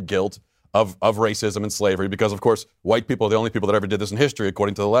inherited guilt of racism and slavery, because of course white people are the only people that ever did this in history,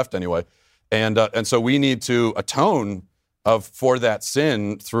 according to the left anyway, and so we need to atone for that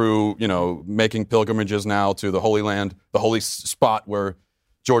sin through making pilgrimages now to the Holy Land, the holy spot where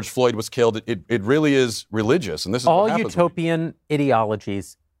George Floyd was killed. It really is religious, and this is all what happens utopian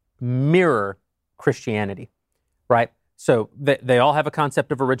ideologies mirror Christianity, right? So they all have a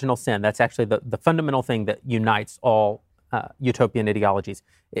concept of original sin. That's actually the fundamental thing that unites all utopian ideologies,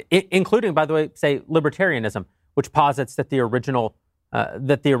 including, by the way, say libertarianism, which posits that the original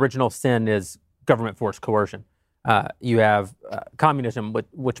sin is government force coercion. You have communism,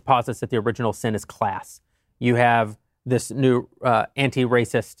 which posits that the original sin is class. You have this new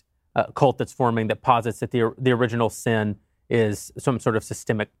anti-racist cult that's forming that posits that the original sin is some sort of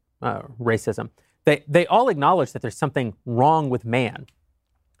systemic racism. They all acknowledge that there's something wrong with man.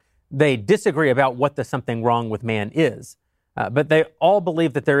 They disagree about what the something wrong with man is, but they all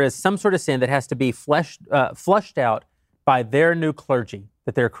believe that there is some sort of sin that has to be flushed out by their new clergy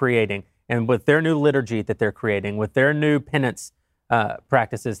that they're creating, and with their new liturgy that they're creating, with their new penance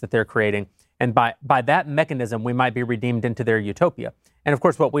practices that they're creating. And by that mechanism, we might be redeemed into their utopia. And of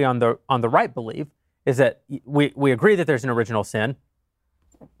course, what we on the right believe is that we agree that there's an original sin,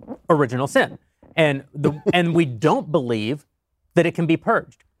 and we don't believe that it can be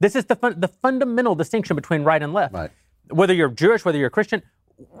purged. This is the fundamental distinction between right and left. Right. Whether you're Jewish, whether you're Christian,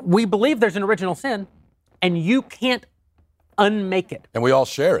 we believe there's an original sin, and you can't unmake it. And we all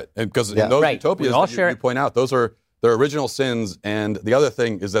share it. And because in those utopias that you point out, those are their original sins. And the other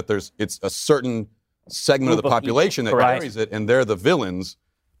thing is that it's a certain segment of the population that carries it, and they're the villains.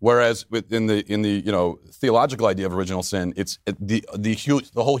 Whereas in the theological idea of original sin, it's the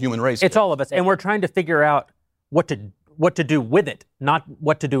whole human race. It's all of us, and we're trying to figure out what to do with it, not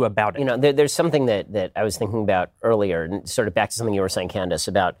what to do about it. There's something that I was thinking about earlier, and sort of back to something you were saying, Candace,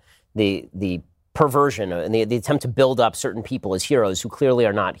 about the perversion and the attempt to build up certain people as heroes who clearly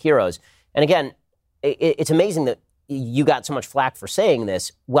are not heroes. And again, it's amazing that you got so much flack for saying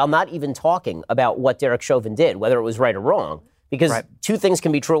this while not even talking about what Derek Chauvin did, whether it was right or wrong. Because two things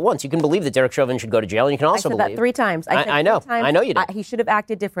can be true at once. You can believe that Derek Chauvin should go to jail, and you can also believe... I said that 3 times. I know. I know you did. He should have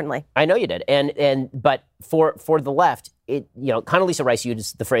acted differently. I know you did. But for the left, Condoleezza Rice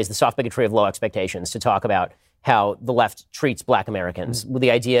used the phrase "the soft bigotry of low expectations" to talk about how the left treats Black Americans, with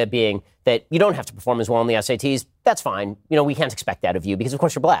the idea being that you don't have to perform as well on the SATs. That's fine. We can't expect that of you because, of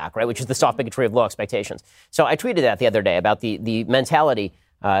course, you're Black, right? Which is the soft bigotry of low expectations. So I tweeted that the other day about the mentality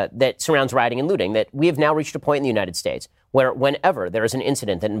that surrounds rioting and looting, that we have now reached a point in the United States where whenever there is an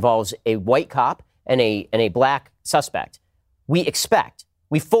incident that involves a white cop and a Black suspect, we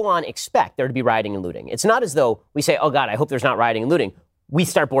full-on expect there to be rioting and looting. It's not as though we say, oh, God, I hope there's not rioting and looting. We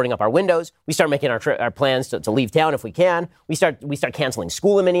start boarding up our windows. We start making our plans to leave town if we can. We start canceling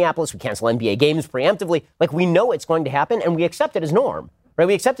school in Minneapolis. We cancel NBA games preemptively. Like, we know it's going to happen, and we accept it as norm. Right?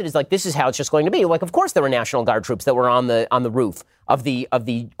 We accept it as like, this is how it's just going to be. Like, of course there were National Guard troops that were on the roof of the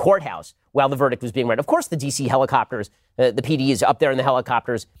courthouse while the verdict was being read. Of course the D.C. helicopters, the PD is up there in the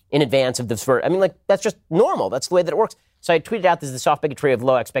helicopters in advance of this verdict. I mean, like, that's just normal. That's the way that it works. So I tweeted out, this is the soft bigotry of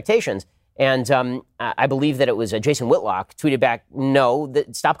low expectations. And I believe that it was Jason Whitlock tweeted back, no,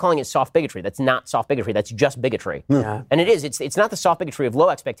 stop calling it soft bigotry. That's not soft bigotry. That's just bigotry. Yeah. And it is. It's not the soft bigotry of low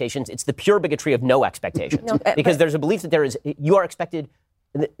expectations. It's the pure bigotry of no expectations. Because there's a belief that you are expected,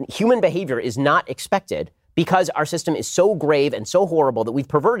 human behavior is not expected because our system is so grave and so horrible that we've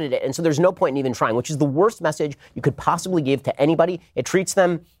perverted it. And so there's no point in even trying, which is the worst message you could possibly give to anybody. It treats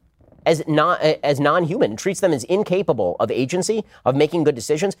them as non-human. It treats them as incapable of agency, of making good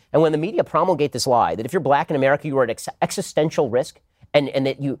decisions. And when the media promulgate this lie that if you're Black in America, you are at existential risk, and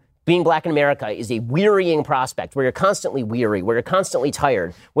that being Black in America is a wearying prospect, where you're constantly weary, where you're constantly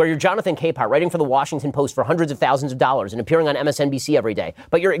tired, where you're Jonathan Capehart writing for the Washington Post for hundreds of thousands of dollars and appearing on MSNBC every day,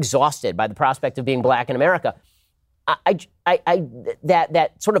 but you're exhausted by the prospect of being Black in America.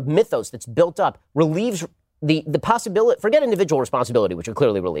 That sort of mythos that's built up relieves the possibility, forget individual responsibility, which it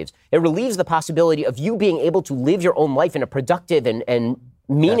clearly relieves. It relieves the possibility of you being able to live your own life in a productive and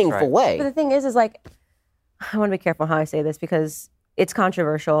meaningful way. But the thing is like, I want to be careful how I say this because it's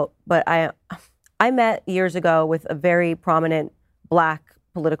controversial, but I met years ago with a very prominent Black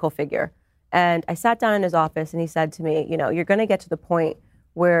political figure. And I sat down in his office, and he said to me, you're going to get to the point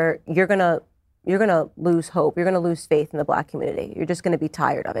where you're going to lose hope. You're going to lose faith in the Black community. You're just going to be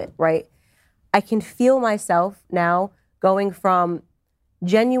tired of it, right? I can feel myself now going from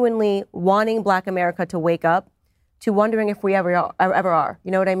genuinely wanting Black America to wake up to wondering if we ever are.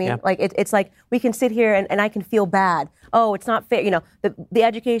 You know what I mean? Like it's like we can sit here and I can feel bad. Oh, it's not fair. The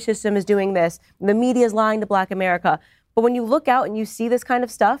education system is doing this. The media is lying to Black America. But when you look out and you see this kind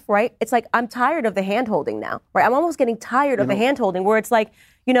of stuff, right? It's like I'm tired of the hand-holding now, right? I'm almost getting tired of the hand-holding where it's like,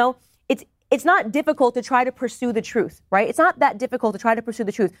 it's not difficult to try to pursue the truth, right? It's not that difficult to try to pursue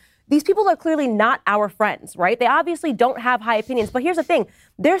the truth. These people are clearly not our friends, right? They obviously don't have high opinions. But here's the thing.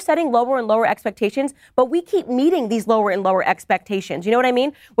 They're setting lower and lower expectations, but we keep meeting these lower and lower expectations. You know what I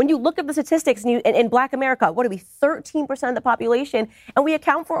mean? When you look at the statistics in Black America, what are we, 13% of the population, and we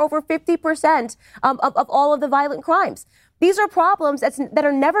account for over 50% of all of the violent crimes. These are problems that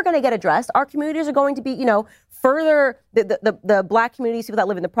are never going to get addressed. Our communities are going to be, further, the Black communities, people that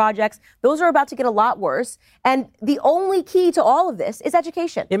live in the projects, those are about to get a lot worse. And the only key to all of this is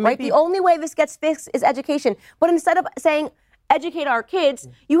education, right? The only way this gets fixed is education. But instead of saying, educate our kids,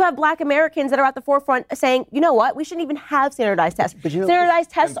 you have Black Americans that are at the forefront saying, you know what, we shouldn't even have standardized tests. Standardized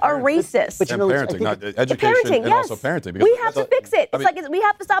tests are racist. But parenting, not education, parenting, and also parenting. We have to fix it. It's like we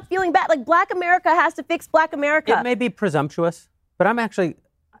have to stop feeling bad. Like Black America has to fix Black America. It may be presumptuous, but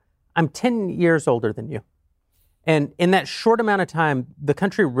I'm 10 years older than you. And in that short amount of time, the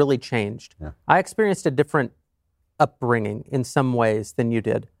country really changed. Yeah. I experienced a different upbringing in some ways than you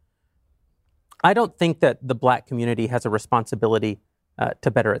did. I don't think that the Black community has a responsibility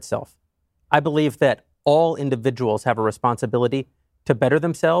to better itself. I believe that all individuals have a responsibility to better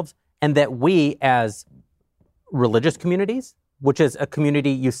themselves, and that we as religious communities, which is a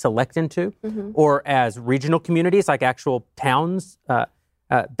community you select into, or as regional communities like actual towns,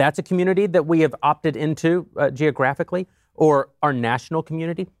 that's a community that we have opted into geographically, or our national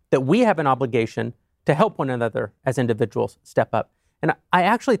community, that we have an obligation to help one another as individuals step up. And I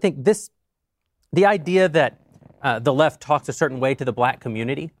actually think the idea that the left talks a certain way to the Black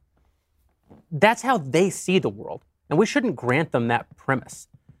community, that's how they see the world. And we shouldn't grant them that premise.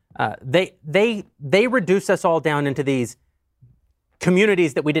 They reduce us all down into these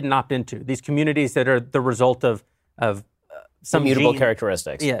communities that we didn't opt into, these communities that are the result of some immutable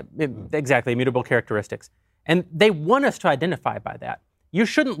characteristics. Yeah, exactly, immutable characteristics. And they want us to identify by that. You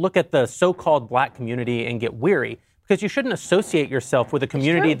shouldn't look at the so-called Black community and get weary, because you shouldn't associate yourself with a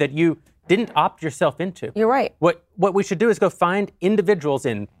community that you didn't opt yourself into. You're right. What we should do is go find individuals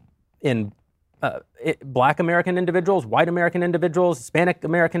in Black American individuals, white American individuals, Hispanic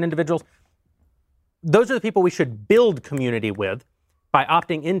American individuals. Those are the people we should build community with by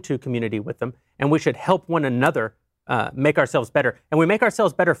opting into community with them, and we should help one another make ourselves better. And we make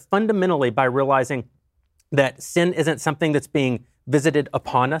ourselves better fundamentally by realizing that sin isn't something that's being visited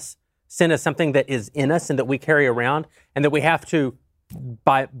upon us. Sin is something that is in us and that we carry around, and that we have to,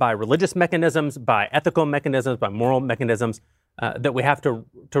 by religious mechanisms, by ethical mechanisms, by moral mechanisms, that we have to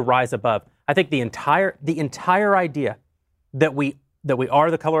rise above. I think the entire idea that we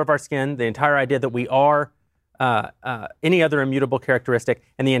are the color of our skin, the entire idea that we are any other immutable characteristic,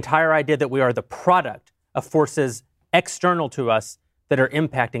 and the entire idea that we are the product of forces external to us that are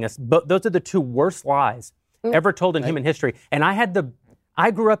impacting us. But those are the two worst lies ever told in human history. And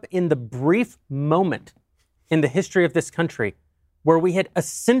I grew up in the brief moment in the history of this country where we had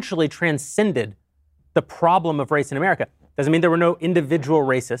essentially transcended the problem of race in America. Doesn't mean there were no individual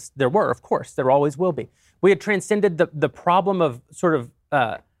racists. There were, of course. There always will be. We had transcended the problem of sort of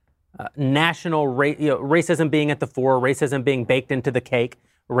national racism being at the fore, racism being baked into the cake,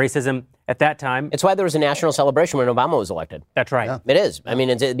 racism at that time. It's why there was a national celebration when Obama was elected. That's right. Yeah. It is. I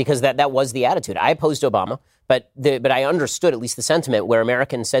mean, because that was the attitude. I opposed Obama, but I understood at least the sentiment where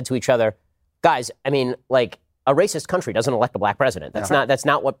Americans said to each other, guys, I mean, like, a racist country doesn't elect a Black president. That's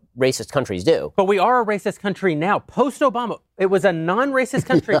not what racist countries do. But we are a racist country now. Post-Obama, it was a non-racist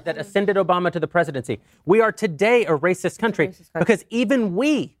country that ascended Obama to the presidency. We are today a racist country because even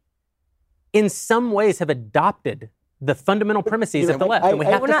we, in some ways, have adopted the fundamental premises of the left. And we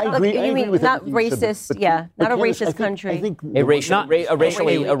have not racist, not a racist country. I think a racially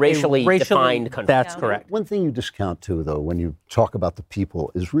defined country. That's correct. One thing you discount, too, though, when you talk about the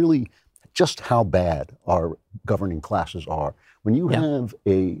people is really just how bad our governing classes are. When you have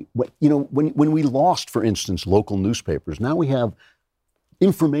when we lost, for instance, local newspapers, now we have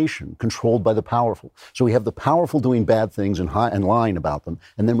information controlled by the powerful. So we have the powerful doing bad things and lying about them,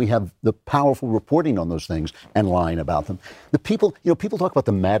 and then we have the powerful reporting on those things and lying about them. The people, people talk about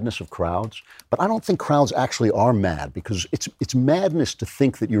the madness of crowds, but I don't think crowds actually are mad, because it's madness to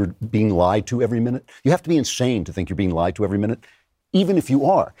think that you're being lied to every minute. You have to be insane to think you're being lied to every minute, even if you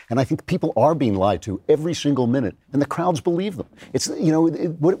are. And I think people are being lied to every single minute, and the crowds believe them. It's,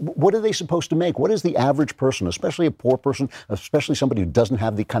 what are they supposed to make? What is the average person, especially a poor person, especially somebody who doesn't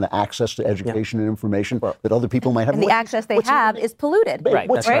have the kind of access to education and information that other people might have? And the access they have is polluted. Right,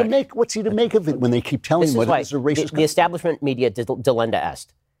 what's he to make of it when they keep telling him what is a racist? The establishment media delenda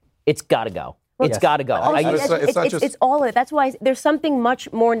est. It's got to go. It's got to go. It's all of it. That's why there's something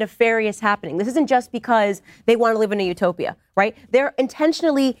much more nefarious happening. This isn't just because they want to live in a utopia, right? They're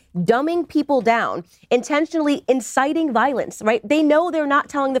intentionally dumbing people down, intentionally inciting violence, right? They know they're not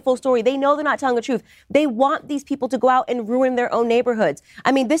telling the full story. They know they're not telling the truth. They want these people to go out and ruin their own neighborhoods.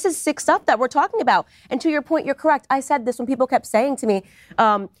 I mean, this is sick stuff that we're talking about. And to your point, you're correct. I said this when people kept saying to me,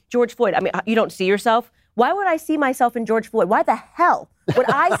 George Floyd, I mean, you don't see yourself? Why would I see myself in George Floyd? Why the hell would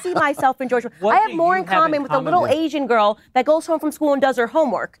I see myself in George Floyd? I have more in common with a little Asian girl that goes home from school and does her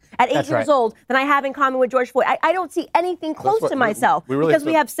homework at 8 years old than I have in common with George Floyd. I don't see anything close to myself because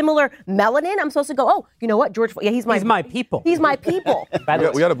we have similar melanin. I'm supposed to go, oh, you know what, George Floyd, he's my people. He's my people. we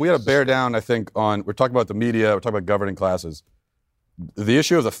got to bear down, I think, on, we're talking about the media, we're talking about governing classes. The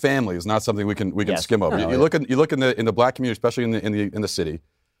issue of the family is not something we can skim over. You look in the black community, especially in the city.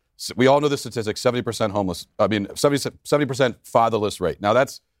 We all know the statistics, 70% homeless. I mean, 70% fatherless rate. Now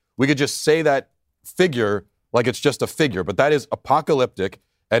we could just say that figure like it's just a figure, but that is apocalyptic.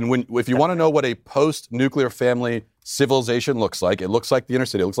 And if you want to know what a post-nuclear family civilization looks like, it looks like the inner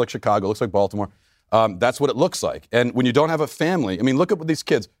city, it looks like Chicago, it looks like Baltimore. That's what it looks like. And when you don't have a family, I mean, look at these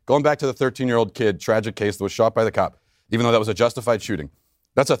kids. Going back to the 13-year-old kid, tragic case that was shot by the cop, even though that was a justified shooting.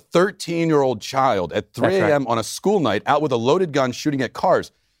 That's a 13-year-old child at 3 a.m. on a school night out with a loaded gun shooting at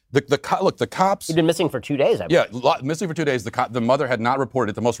cars. The cops. He'd been missing for 2 days. Missing for 2 days. The mother had not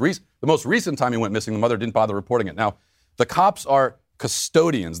reported it. The most recent time he went missing, the mother didn't bother reporting it. Now, the cops are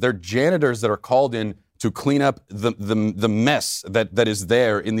custodians. They're janitors that are called in to clean up the mess that is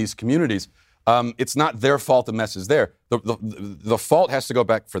there in these communities. It's not their fault the mess is there. The fault has to go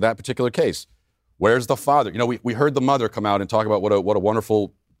back for that particular case. Where's the father? We heard the mother come out and talk about what a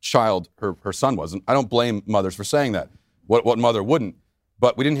wonderful child her son was, and I don't blame mothers for saying that. What mother wouldn't?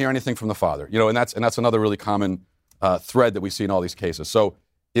 But we didn't hear anything from the father, and that's another really common thread that we see in all these cases. So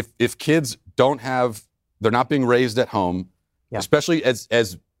if kids they're not being raised at home, especially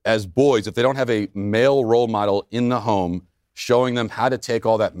as boys, if they don't have a male role model in the home showing them how to take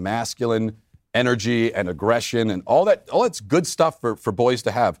all that masculine energy and aggression and all that's good stuff for boys to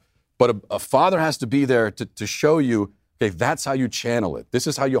have. But a father has to be there to show you, okay, that's how you channel it. This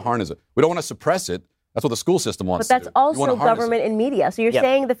is how you harness it. We don't want to suppress it. That's what the school system wants to do. But that's also government and media. So you're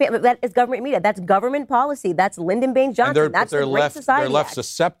saying that is government media. That's government policy. That's Lyndon Baines Johnson. That's the Great Society. They're left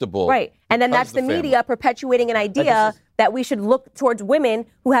susceptible. Right. And then that's the media perpetuating an idea that we should look towards women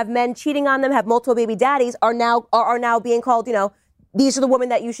who have men cheating on them, have multiple baby daddies, are now being called, these are the women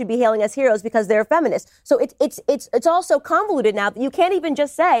that you should be hailing as heroes because they're feminists. So it's also convoluted now. You can't even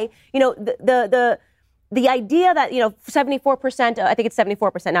just say, the idea that, 74%, I think it's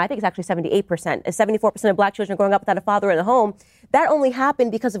 74%, now I think it's actually 78%, 74% of black children growing up without a father in the home, that only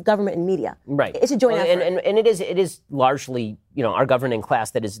happened because of government and media. Right. It's a joint effort. And it is largely, our governing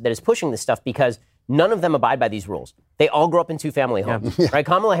class that is pushing this stuff because none of them abide by these rules. They all grew up in two-family homes, right?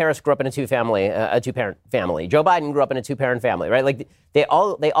 Kamala Harris grew up in a two-parent family. Joe Biden grew up in a two-parent family, right? Like they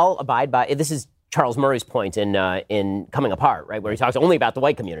all abide by, this is Charles Murray's point in Coming Apart, right? Where he talks only about the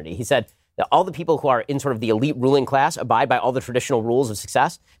white community. He said, all the people who are in sort of the elite ruling class abide by all the traditional rules of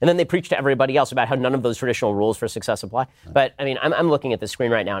success, and then they preach to everybody else about how none of those traditional rules for success apply. But, I mean, I'm looking at the screen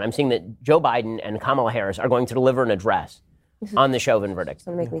right now, and I'm seeing that Joe Biden and Kamala Harris are going to deliver an address on the Chauvin verdict.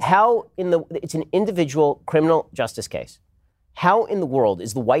 It's an individual criminal justice case. How in the world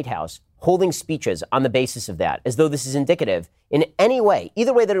is the White House holding speeches on the basis of that, as though this is indicative in any way,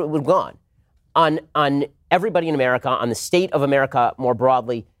 either way that it would have gone, on everybody in America, on the state of America more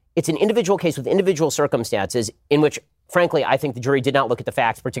broadly? It's an individual case with individual circumstances in which, frankly, I think the jury did not look at the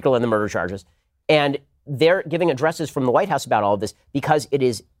facts, particularly in the murder charges. And they're giving addresses from the White House about all of this because it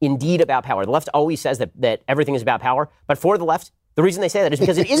is indeed about power. The left always says that everything is about power. But for the left, the reason they say that is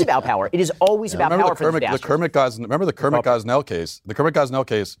because it is about power. It is always about power for the Kermit Gosnell case? The Kermit Gosnell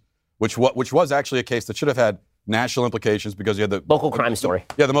case, which was actually a case that should have had national implications because you had the local crime story.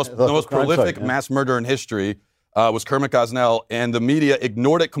 Yeah, the most prolific mass murder in history. was Kermit Gosnell, and the media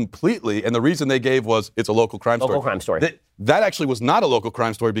ignored it completely. And the reason they gave was it's a local crime story. Local crime story. That actually was not a local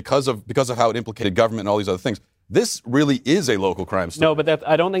crime story because of how it implicated government and all these other things. This really is a local crime story. No, but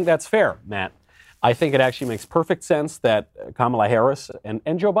I don't think that's fair, Matt. I think it actually makes perfect sense that Kamala Harris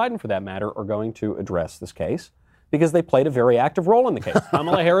and Joe Biden, for that matter, are going to address this case because they played a very active role in the case.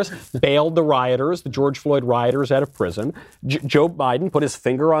 Kamala Harris bailed the rioters, the George Floyd rioters, out of prison. Joe Biden put his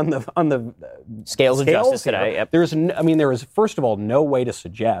finger on the scales of justice today. Yep. There is first of all no way to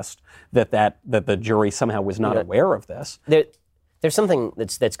suggest that the jury somehow was not aware of this. There's something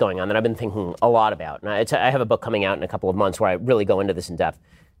that's going on that I've been thinking a lot about. And I have a book coming out in a couple of months where I really go into this in depth.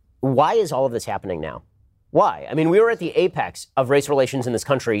 Why is all of this happening now? Why? I mean, we were at the apex of race relations in this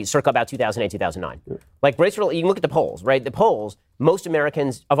country circa about 2008, 2009. Like you can look at the polls, right? The polls, most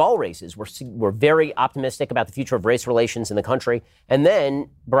Americans of all races were very optimistic about the future of race relations in the country. And then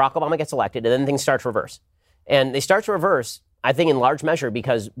Barack Obama gets elected, and then things start to reverse. And they start to reverse, I think, in large measure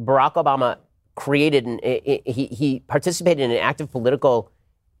because Barack Obama he participated in an active political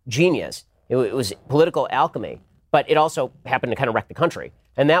genius. It was political alchemy, but it also happened to kind of wreck the country.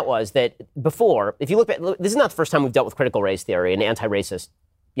 And that was that before, if you look at, this is not the first time we've dealt with critical race theory and anti-racist,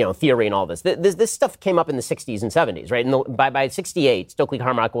 theory and all this. This stuff came up in the 60s and 70s, right? And by 68, Stokely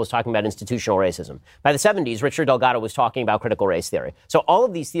Carmichael was talking about institutional racism. By the 70s, Richard Delgado was talking about critical race theory. So all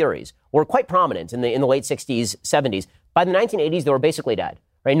of these theories were quite prominent in the late 60s, 70s. By the 1980s, they were basically dead.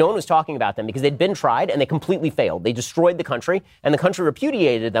 Right? No one was talking about them because they'd been tried and they completely failed. They destroyed the country, and the country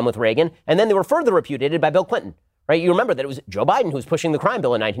repudiated them with Reagan, and then they were further repudiated by Bill Clinton. Right? You remember that it was Joe Biden who was pushing the crime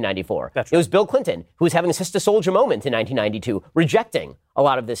bill in 1994. That's right. It was Bill Clinton who was having a Sister Soldier moment in 1992, rejecting a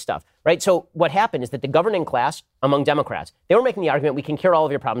lot of this stuff. Right? So what happened is that the governing class among Democrats, they were making the argument we can cure all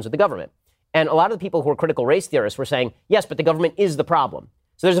of your problems with the government. And a lot of the people who were critical race theorists were saying, yes, but the government is the problem.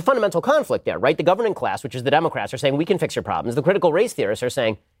 So there's a fundamental conflict there, right? The governing class, which is the Democrats, are saying we can fix your problems. The critical race theorists are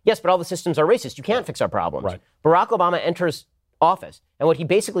saying, yes, but all the systems are racist. You can't fix our problems. Right. Barack Obama enters office, and what he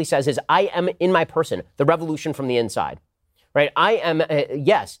basically says is, I am in my person the revolution from the inside. Right? I am,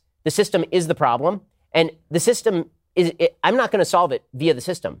 yes, the system is the problem, and the system I'm not going to solve it via the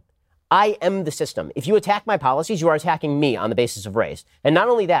system. I am the system. If you attack my policies, you are attacking me on the basis of race. And not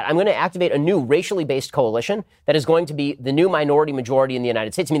only that, I'm going to activate a new racially based coalition that is going to be the new minority majority in the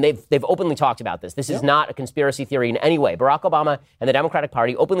United States. I mean, they've openly talked about this. This is not a conspiracy theory in any way. Barack Obama and the Democratic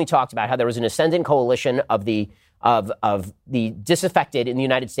Party openly talked about how there was an ascendant coalition of the disaffected in the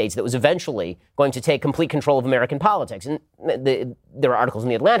United States that was eventually going to take complete control of American politics. And there are articles in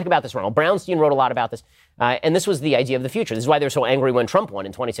The Atlantic about this. Ronald Brownstein wrote a lot about this. And this was the idea of the future. This is why they were so angry when Trump won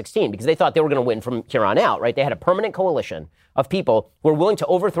in 2016, because they thought they were going to win from here on out, right? They had a permanent coalition of people who were willing to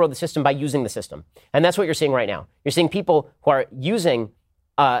overthrow the system by using the system. And that's what you're seeing right now. You're seeing people who are using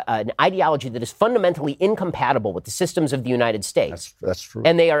an ideology that is fundamentally incompatible with the systems of the United States. That's true.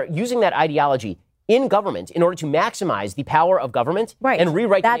 And they are using that ideology in government in order to maximize the power of government and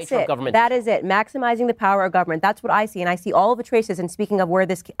rewrite the nature of government. That is it. Maximizing the power of government. That's what I see. And I see all of the traces. And speaking of where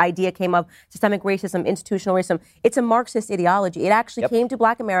this idea came of systemic racism, institutional racism, it's a Marxist ideology. It actually came to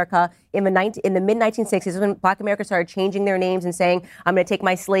Black America in the mid-1960s when Black America started changing their names and saying, I'm going to take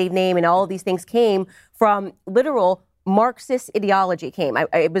my slave name. And all of these things came from literal Marxist ideology came.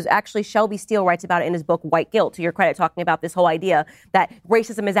 It was actually Shelby Steele writes about it in his book, White Guilt, to your credit, talking about this whole idea that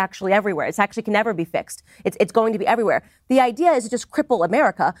racism is actually everywhere. It's actually can never be fixed. It's going to be everywhere. The idea is to just cripple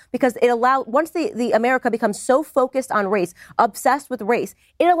America because it allows, once the America becomes so focused on race, obsessed with race,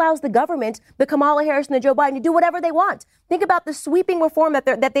 it allows the government, the Kamala Harris and the Joe Biden to do whatever they want. Think about the sweeping reform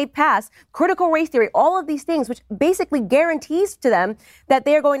that they've passed, critical race theory, all of these things, which basically guarantees to them that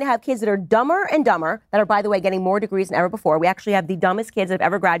they are going to have kids that are dumber and dumber, that are, by the way, getting more degrees than ever before. We actually have the dumbest kids that have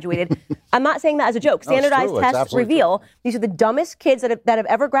ever graduated. I'm not saying that as a joke. Standardized tests reveal these are the dumbest kids that have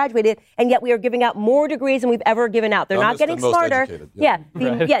ever graduated, and yet we are giving out more degrees than we've ever given out. They're not getting smarter.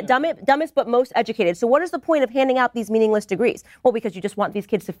 Dumbest but most educated. So what is the point of handing out these meaningless degrees? Well, because you just want these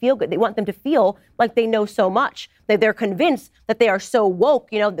kids to feel good. They want them to feel like they know so much, that they're convinced that they are so woke,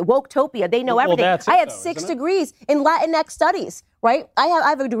 the woke-topia. They know everything. I have 6 degrees in Latinx studies. Right? I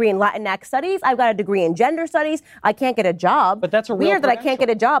have a degree in Latinx studies. I've got a degree in gender studies. I can't get a job. But that's a real weird that I can't get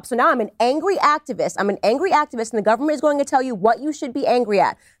a job. So now I'm an angry activist. And the government is going to tell you what you should be angry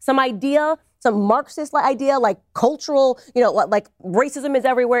at. Some idea, some Marxist idea, like cultural, like racism is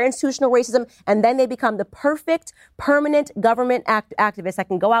everywhere, institutional racism, and then they become the perfect, permanent government activists that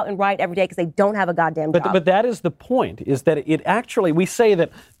can go out and riot every day because they don't have a goddamn job. But that is the point, is that it actually, we say that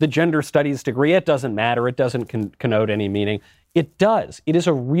the gender studies degree, it doesn't matter, it doesn't connote any meaning. It does. It is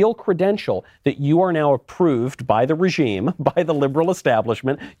a real credential that you are now approved by the regime, by the liberal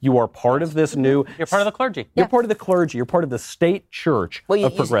establishment. You are part of this new... You're part of the clergy. You're part of the clergy. You're part of the state church of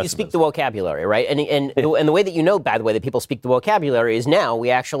progressivism. You speak the vocabulary, right? And the way that you know, by the way, that people speak the vocabulary is now we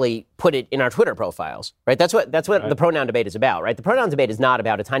actually put it in our Twitter profiles, right? That's what right. The pronoun debate is about, right? The pronoun debate is not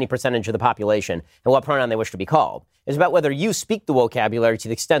about a tiny percentage of the population and what pronoun they wish to be called. It's about whether you speak the vocabulary to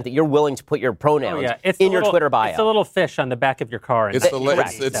the extent that you're willing to put your pronouns in your Twitter bio. It's a little fish on the back of your car. It's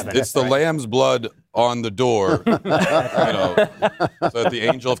the lamb's blood on the door, so that the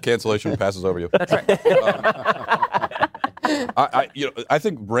angel of cancellation passes over you. That's right. I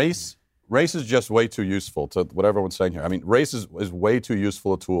think race is just way too useful to what everyone's saying here. I mean, race is way too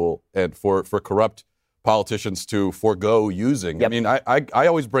useful a tool and for corrupt politicians to forego using. Yep. I mean, I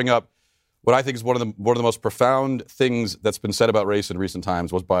always bring up what I think is one of the most profound things that's been said about race in recent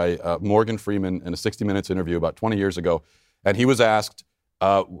times was by Morgan Freeman in a 60 Minutes interview about 20 years ago. And he was asked,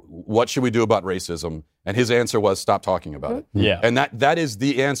 what should we do about racism? And his answer was, stop talking about it. Yeah. And that is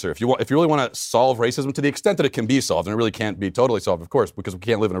the answer. If you really want to solve racism to the extent that it can be solved, and it really can't be totally solved, of course, because we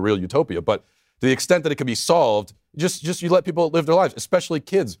can't live in a real utopia, but to the extent that it can be solved, just you let people live their lives, especially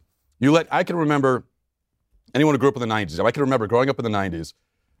kids. I can remember anyone who grew up in the 90s. I can remember growing up in the 90s.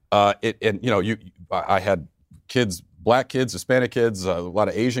 I had kids, black kids, Hispanic kids, a lot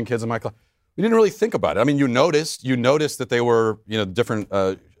of Asian kids in my class. We didn't really think about it. I mean, you noticed that they were, different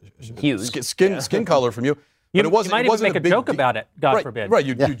skin color from you. But you might even make a joke about it, God forbid. Right,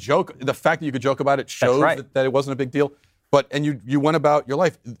 you joke. The fact that you could joke about it shows that it wasn't a big deal. And you went about your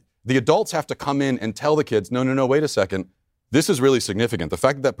life. The adults have to come in and tell the kids, no, wait a second. This is really significant. The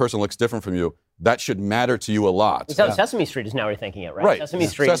fact that person looks different from you, that should matter to you a lot. So Sesame Street is now rethinking it, right? Sesame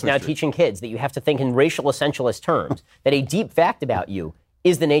Street is now teaching kids that you have to think in racial essentialist terms, that a deep fact about you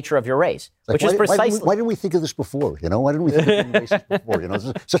is the nature of your race, which is precisely... Why didn't we think of this before? Why didn't we think of being racist before? This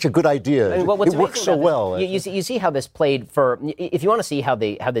is such a good idea. It works so well. You see how this played for... If you want to see how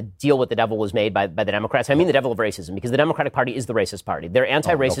the deal with the devil was made by the Democrats, I mean the devil of racism, because the Democratic Party is the racist party. Their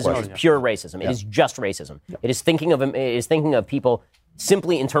anti-racism is pure racism. It is just racism. It is thinking of people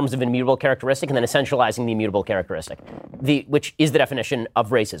simply in terms of an immutable characteristic and then essentializing the immutable characteristic, which is the definition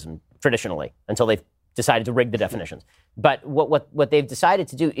of racism traditionally, until they've decided to rig the definitions. But what they've decided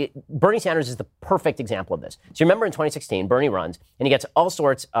to do, Bernie Sanders is the perfect example of this. So you remember in 2016, Bernie runs, and he gets all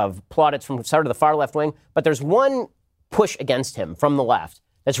sorts of plaudits from sort of the far left wing, but there's one push against him from the left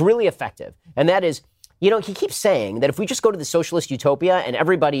that's really effective, and that is, he keeps saying that if we just go to the socialist utopia and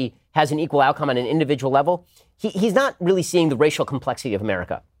everybody has an equal outcome on an individual level, he's not really seeing the racial complexity of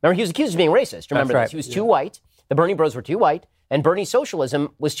America. Remember, he was accused of being racist. Remember this? He was too white. The Bernie bros were too white. And Bernie's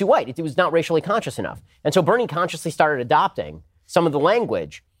socialism was too white. It was not racially conscious enough. And so Bernie consciously started adopting some of the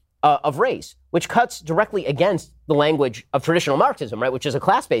language of race, which cuts directly against the language of traditional Marxism, right, which is a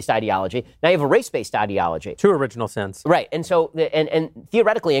class-based ideology. Now you have a race-based ideology. Two original sins. Right. And so, and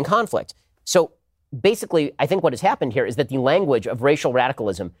theoretically in conflict. So basically, I think what has happened here is that the language of racial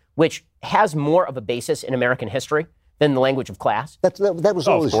radicalism, which has more of a basis in American history than the language of class. That was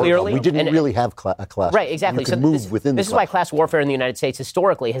always clearly. We didn't really have a class. Right, exactly. You could move within this is why class warfare in the United States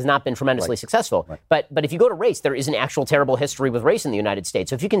historically has not been tremendously successful. Right. But if you go to race, there is an actual terrible history with race in the United States.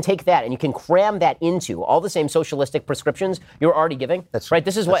 So if you can take that and you can cram that into all the same socialistic prescriptions you're already giving, right?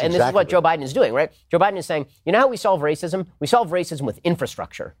 This is what Joe Biden is doing, right? Joe Biden is saying, you know how we solve racism? We solve racism with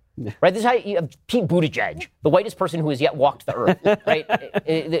infrastructure. Right? This is how you have Pete Buttigieg, the whitest person who has yet walked the earth,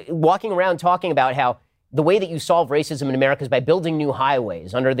 right? Walking around talking about how the way that you solve racism in America is by building new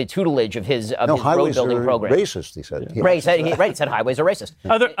highways under the tutelage of his road building program. Racist, he said. Right, he said highways are racist.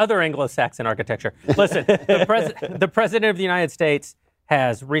 Other Anglo-Saxon architecture. Listen, the president of the United States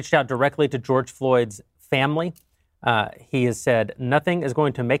has reached out directly to George Floyd's family. He has said, nothing is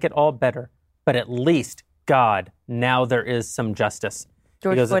going to make it all better, but at least, God, now there is some justice.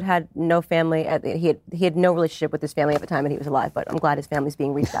 George Floyd had no family. He had no relationship with his family at the time that he was alive, but I'm glad his family's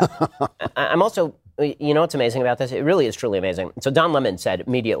being reached out. I'm also, what's amazing about this? It really is truly amazing. So Don Lemon said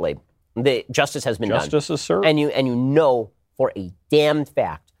immediately, the justice has been done. Justice is served. And you know for a damned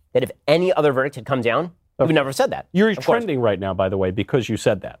fact that if any other verdict had come down, we would never have said that. You're trending right now, by the way, because you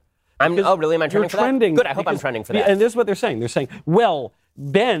said that. Really? Am I trending for that? Good, I hope I'm trending for that. And this is what they're saying. They're saying, well,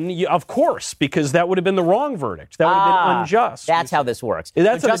 Ben, of course, because that would have been the wrong verdict. That would have been unjust. That's how this works.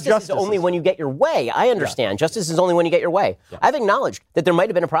 That's justice is only when you get your way. I understand. Yeah. Justice is only when you get your way. Yeah. I've acknowledged that there might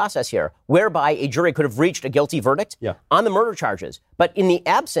have been a process here whereby a jury could have reached a guilty verdict on the murder charges. But in the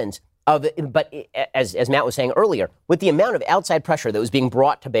absence of, as Matt was saying earlier, with the amount of outside pressure that was being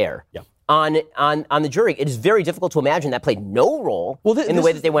brought to bear on the jury. It is very difficult to imagine that played no role in the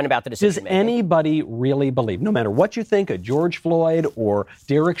way that they went about the decision making. Does anybody really believe, no matter what you think of George Floyd or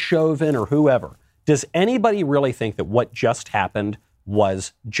Derek Chauvin or whoever, does anybody really think that what just happened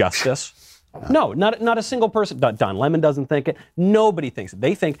was justice? No, not a single person. Don Lemon doesn't think it. Nobody thinks it.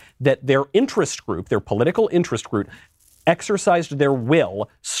 They think that their interest group, their political interest group, exercised their will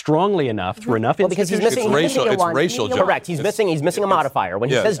strongly enough through enough institutions. It's racial. Correct. He's missing a modifier. When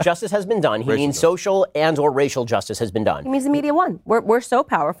he says justice has been done, he means social and or racial justice has been done. He means the media won. We're so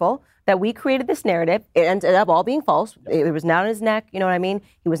powerful that we created this narrative. It ended up all being false. It was not on his neck. You know what I mean?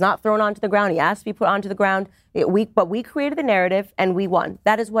 He was not thrown onto the ground. He asked to be put onto the ground. But we created the narrative and we won.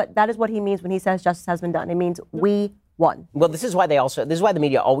 That is what he means when he says justice has been done. It means we won. Well, this is why the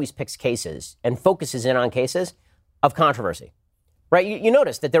media always picks cases and focuses in on cases of controversy, right? You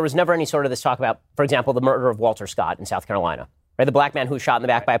notice that there was never any sort of this talk about, for example, the murder of Walter Scott in South Carolina, right? The black man who was shot in the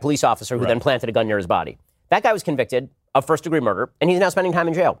back by a police officer who then planted a gun near his body. That guy was convicted of first-degree murder, and he's now spending time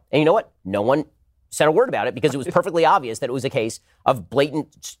in jail. And you know what? No one said a word about it because it was perfectly obvious that it was a case of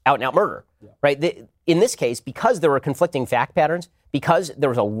blatant out-and-out murder, right? In this case, because there were conflicting fact patterns, because there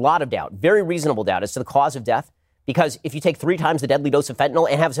was a lot of doubt, very reasonable doubt as to the cause of death, because if you take 3 times the deadly dose of fentanyl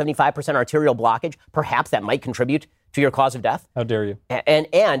and have 75% arterial blockage, perhaps that might contribute to your cause of death. How dare you? And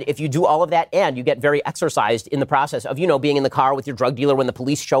if you do all of that and you get very exercised in the process of, being in the car with your drug dealer when the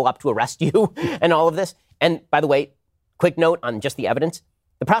police show up to arrest you and all of this. And by the way, quick note on just the evidence.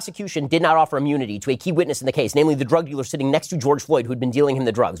 The prosecution did not offer immunity to a key witness in the case, namely the drug dealer sitting next to George Floyd who had been dealing him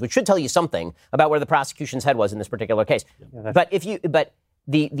the drugs, which should tell you something about where the prosecution's head was in this particular case.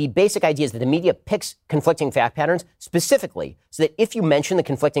 The basic idea is that the media picks conflicting fact patterns specifically so that if you mention the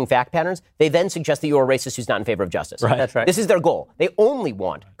conflicting fact patterns, they then suggest that you're a racist who's not in favor of justice. Right. That's right. This is their goal. They only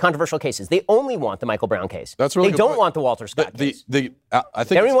want controversial cases. They only want the Michael Brown case. That's really They don't want the Walter Scott case. I think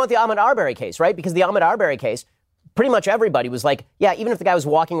they don't even want the Ahmaud Arbery case, right? Because the Ahmaud Arbery case, pretty much everybody was like, yeah, even if the guy was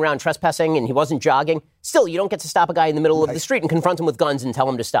walking around trespassing and he wasn't jogging, still, you don't get to stop a guy in the middle of the street and confront him with guns and tell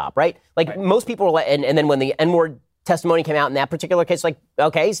him to stop, right? Most people were, and then when the N-word testimony came out in that particular case, like,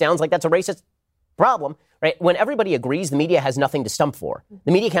 okay, sounds like that's a racist problem, right? When everybody agrees, the media has nothing to stump for.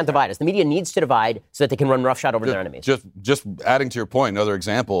 The media can't divide us. The media needs to divide so that they can run roughshod over their enemies. Just adding to your point, another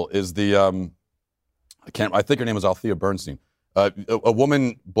example is the, I think her name was Althea Bernstein. A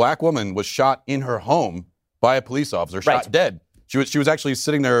black woman was shot in her home by a police officer, shot dead. She was actually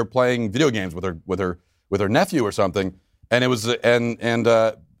sitting there playing video games with her nephew or something, and it was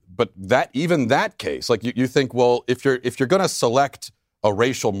but that case, like you think, well, if you're going to select a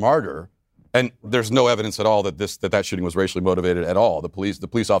racial martyr, and there's no evidence at all that that shooting was racially motivated at all. The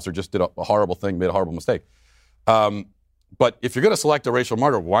police officer just did a horrible thing, made a horrible mistake. But if you're going to select a racial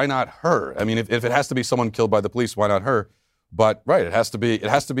martyr, why not her? I mean, if it has to be someone killed by the police, why not her? But there has to be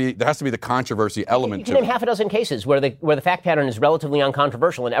the controversy element to it. You can name half a dozen cases where the fact pattern is relatively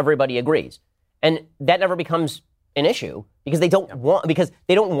uncontroversial and everybody agrees, and that never becomes an issue because they don't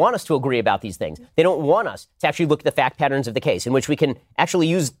want us to agree about these things. They don't want us to actually look at the fact patterns of the case in which we can actually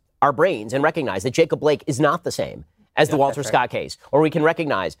use our brains and recognize that Jacob Blake is not the same as the Walter Scott case, or we can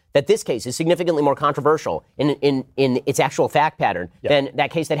recognize that this case is significantly more controversial in its actual fact pattern than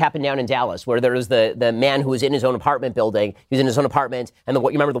that case that happened down in Dallas, where there was the man who was in his own apartment building. He was in his own apartment, and you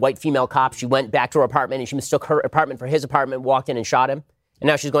remember the white female cop? She went back to her apartment, and she mistook her apartment for his apartment, walked in and shot him, and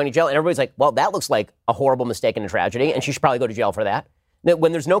now she's going to jail. And everybody's like, well, that looks like a horrible mistake and a tragedy, and she should probably go to jail for that.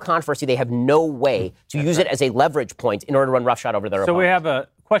 When there's no controversy, they have no way to use it as a leverage point in order to run roughshod over their opponent. So we have a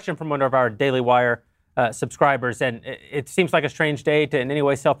question from one of our Daily Wire subscribers, and it seems like a strange day to in any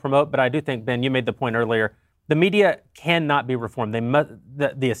way self-promote, but I do think, Ben, you made the point earlier, the media cannot be reformed.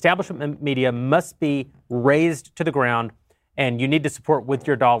 The establishment media must be razed to the ground, and you need to support with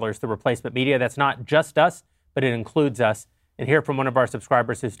your dollars the replacement media. That's not just us, but it includes us. And hear from one of our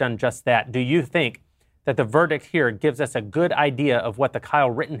subscribers who's done just that. Do you think that the verdict here gives us a good idea of what the Kyle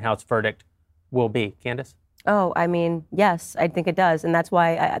Rittenhouse verdict will be? Candace? Oh, I mean, yes, I think it does. And that's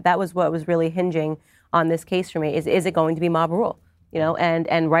why that was what was really hinging on this case for me, is it going to be mob rule?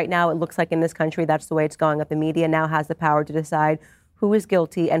 And right now it looks like in this country that's the way it's going. That the media now has the power to decide who is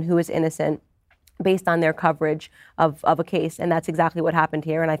guilty and who is innocent based on their coverage of a case. And that's exactly what happened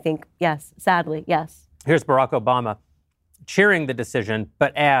here. And I think, yes, sadly, yes. Here's Barack Obama cheering the decision,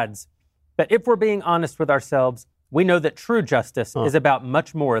 but adds that if we're being honest with ourselves, we know that true justice is about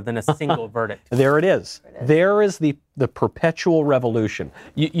much more than a single verdict. There it is. There is the perpetual revolution.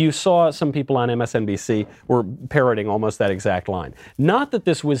 You saw some people on MSNBC were parroting almost that exact line. Not that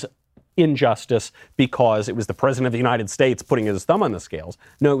this was injustice because it was the President of the United States putting his thumb on the scales.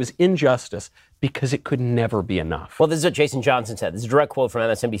 No, it was injustice because it could never be enough. Well, this is what Jason Johnson said. This is a direct quote from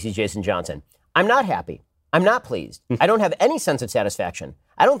MSNBC's Jason Johnson. I'm not happy. I'm not pleased. I don't have any sense of satisfaction.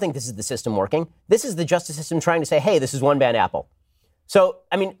 I don't think this is the system working. This is the justice system trying to say, hey, this is one bad apple. So,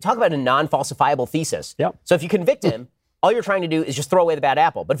 I mean, talk about a non-falsifiable thesis. Yep. So if you convict him, all you're trying to do is just throw away the bad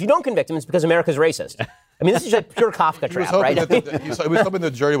apple. But if you don't convict him, it's because America's racist. I mean, this is just pure Kafka trap, right? He was hoping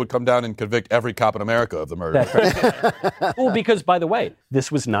the jury would come down and convict every cop in America of the murder. That's right. Well, because, by the way,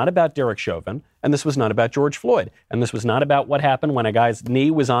 this was not about Derek Chauvin, and this was not about George Floyd, and this was not about what happened when a guy's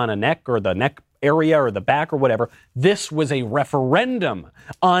knee was on a neck or the neck area or the back or whatever. This was a referendum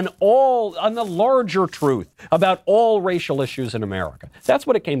on the larger truth about all racial issues in America. That's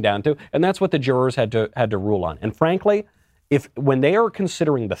what it came down to, and that's what the jurors had to rule on. And frankly, when they are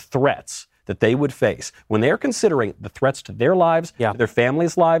considering the threats that they would face, when they are considering the threats to their lives, to their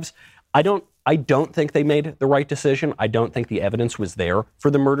families' lives, I don't think they made the right decision. I don't think the evidence was there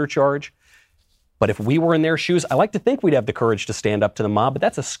for the murder charge. But if we were in their shoes, I like to think we'd have the courage to stand up to the mob, but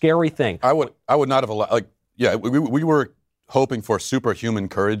that's a scary thing. I would not have allowed, we were hoping for superhuman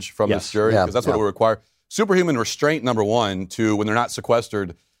courage from this jury, because that's what it would require. Superhuman restraint, number one, to when they're not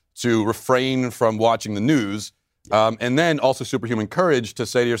sequestered, to refrain from watching the news. And then also superhuman courage to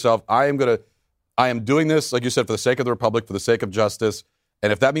say to yourself, I am doing this, like you said, for the sake of the republic, for the sake of justice.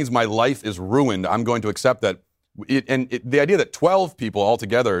 And if that means my life is ruined, I'm going to accept that. The idea that 12 people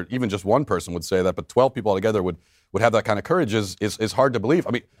altogether, even just one person would say that, but 12 people altogether would have that kind of courage is hard to believe.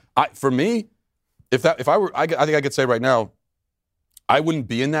 I mean, for me, I think I could say right now, I wouldn't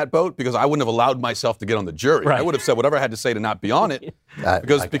be in that boat because I wouldn't have allowed myself to get on the jury. Right. I would have said whatever I had to say to not be on it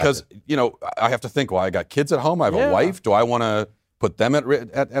because I have to think, well, I got kids at home. I have a wife. Do I want to put them at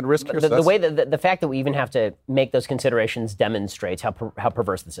risk here? The way that the fact that we even have to make those considerations demonstrates how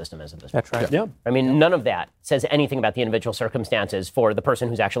perverse the system is at this point. That's right. Yeah. I mean, none of that says anything about the individual circumstances for the person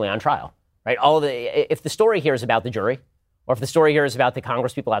who's actually on trial, right? If the story here is about the jury, or if the story here is about the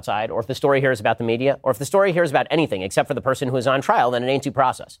Congress people outside, or if the story here is about the media, or if the story here is about anything except for the person who is on trial, then it ain't due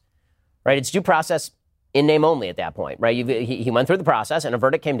process, right? It's due process in name only at that point, right? He went through the process and a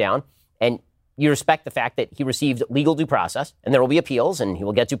verdict came down, and you respect the fact that he received legal due process, and there will be appeals, and he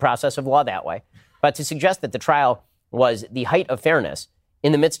will get due process of law that way. But to suggest that the trial was the height of fairness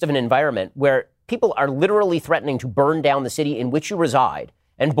in the midst of an environment where people are literally threatening to burn down the city in which you reside,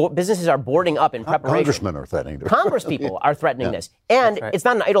 and businesses are boarding up in preparation. Congressmen are threatening to. Congress people are threatening this. And it's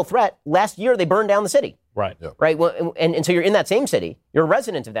not an idle threat. Last year, they burned down the city. Right. Yeah. Right? Well, and so you're in that same city. You're a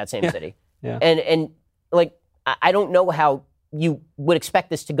resident of that same city. Yeah. And I don't know how you would expect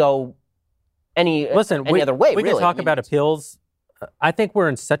this to go any other way, we really. can talk about appeals. I think we're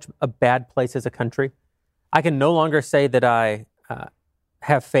in such a bad place as a country. I can no longer say that I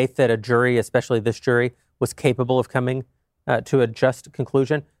have faith that a jury, especially this jury, was capable of coming to a just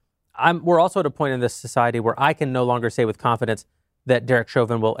conclusion. We're also at a point in this society where I can no longer say with confidence that Derek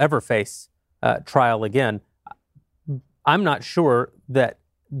Chauvin will ever face trial again. I'm not sure that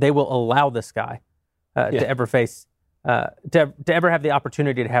they will allow this guy to ever face, to ever have the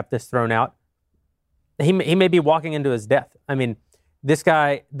opportunity to have this thrown out. He may be walking into his death. I mean, this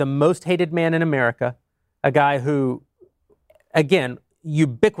guy, the most hated man in America, a guy who, again,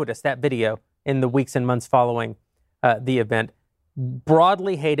 ubiquitous, that video in the weeks and months following the event,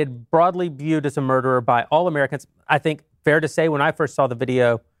 broadly hated, broadly viewed as a murderer by all Americans. I think fair to say when I first saw the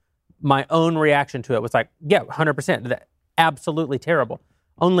video, my own reaction to it was like, yeah, 100%, absolutely terrible.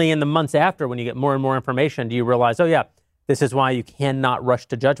 Only in the months after, when you get more and more information, do you realize, oh yeah, this is why you cannot rush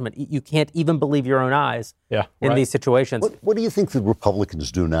to judgment. You can't even believe your own eyes in these situations. What do you think the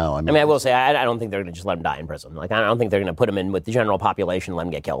Republicans do now? I mean, I will say, I don't think they're going to just let him die in prison. Like, I don't think they're going to put him in with the general population and let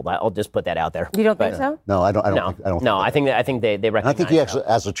him get killed. I'll just put that out there. You don't think so? No, I don't. I think they recognize. I think he actually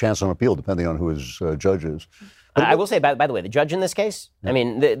has a chance on appeal, depending on who his judge is. I will say, by the way, the judge in this case, I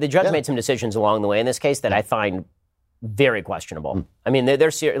mean, the judge made some decisions along the way in this case that I find very questionable. I mean,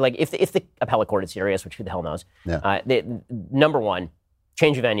 they're like if the appellate court is serious, which who the hell knows? Number one,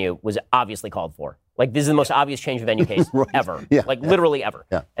 change of venue was obviously called for. Like, this is the most obvious change of venue case ever. Literally ever.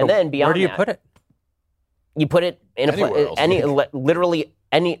 Yeah. And then beyond where do you that, put it? You put it in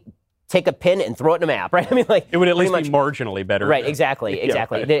any. Take a pin and throw it in a map, right? I mean, like, it would at least be marginally better. Right? Exactly.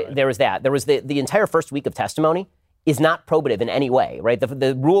 Right. There was that. There was the entire first week of testimony is not probative in any way, right?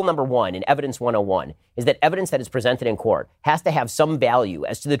 The rule number one in Evidence 101 is that evidence that is presented in court has to have some value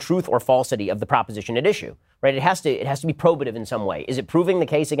as to the truth or falsity of the proposition at issue, right? It has to be probative in some way. Is it proving the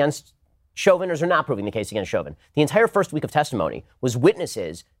case against Chauvin or is it not proving the case against Chauvin? The entire first week of testimony was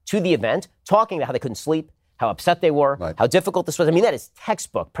witnesses to the event talking about how they couldn't sleep, how upset they were, how difficult this was. I mean, that is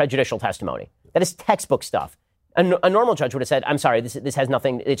textbook prejudicial testimony. That is textbook stuff. A normal judge would have said, I'm sorry, this has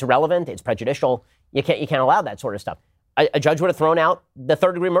nothing, it's irrelevant, it's prejudicial, you can't allow that sort of stuff. A judge would have thrown out the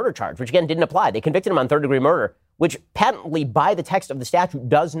third-degree murder charge, which again didn't apply. They convicted him on third-degree murder, which patently by the text of the statute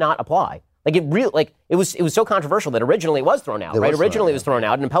does not apply. It was so controversial that originally it was thrown out, right? Originally it was thrown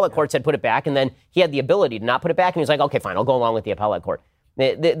out, and appellate court said put it back, and then he had the ability to not put it back, and he was like, okay, fine, I'll go along with the appellate court.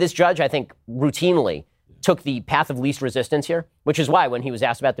 This judge, I think, routinely took the path of least resistance here, which is why when he was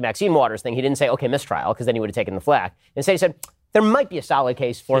asked about the Maxine Waters thing, he didn't say, okay, mistrial, because then he would have taken the flak. Instead, he said, there might be a solid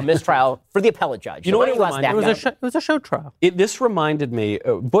case for mistrial for the appellate judge. You know what it reminded me? It was a show trial. This reminded me,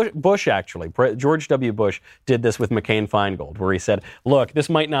 Bush actually, George W. Bush did this with McCain-Feingold, where he said, look, this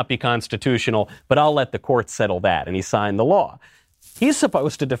might not be constitutional, but I'll let the courts settle that. And he signed the law. He's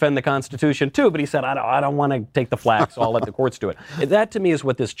supposed to defend the Constitution, too, but he said, I don't want to take the flak, so I'll let the courts do it. That, to me, is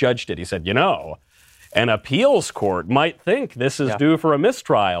what this judge did. He said, an appeals court might think this is due for a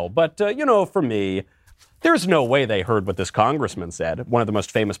mistrial, but, for me, there's no way they heard what this congressman said, one of the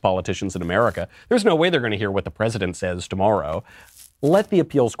most famous politicians in America. There's no way they're going to hear what the president says tomorrow. Let the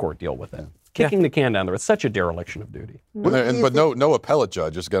appeals court deal with it. Kicking the can down there, it's such a dereliction of duty. But no appellate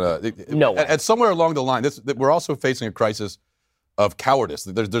judge is going to... No. And somewhere along the line, we're also facing a crisis of cowardice.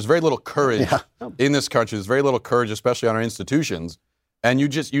 There's very little courage in this country. There's very little courage, especially on our institutions. And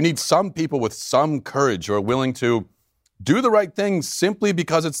you need some people with some courage who are willing to do the right thing simply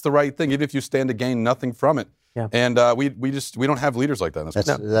because it's the right thing, even if you stand to gain nothing from it. Yeah. And we don't have leaders like that in this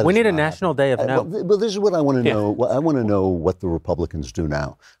country. We need a national day of no. Well, this is what I want to know. I want to know what the Republicans do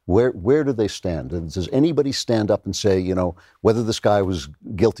now. Where do they stand? Does anybody stand up and say, whether this guy was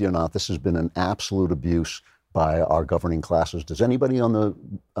guilty or not, this has been an absolute abuse by our governing classes? Does anybody on the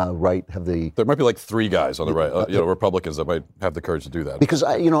right have the... There might be like three guys on the right, Republicans that might have the courage to do that. Because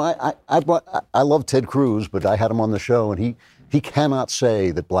I love Ted Cruz, but I had him on the show, and he cannot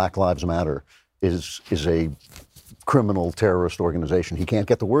say that Black Lives Matter is a criminal terrorist organization. He can't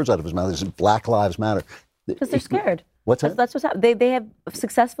get the words out of his mouth. It's Black Lives Matter. Because they're scared. What's that? That's what's happening. They have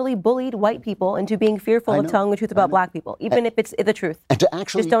successfully bullied white people into being fearful of telling the truth about black people, even if it's the truth. And to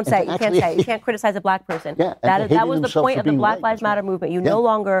actually... Just don't say it. You can't say it. You can't criticize a black person. Yeah, that was the point of the Black Lives Matter movement. You no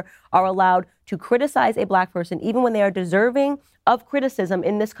longer are allowed to criticize a black person, even when they are deserving of criticism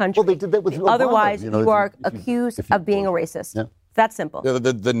in this country. Well, they did that with Obama. Otherwise, you are accused of being a racist. Yeah. That's simple. Yeah,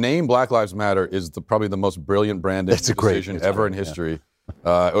 the name Black Lives Matter is probably the most brilliant branding decision ever in history.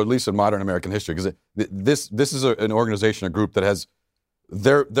 Or at least in modern American history, because this is an organization, a group that has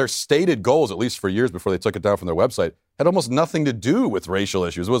their stated goals, at least for years before they took it down from their website, had almost nothing to do with racial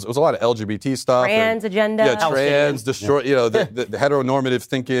issues. It was a lot of LGBT stuff. Trans agenda. Yeah, trans, destroy, the heteronormative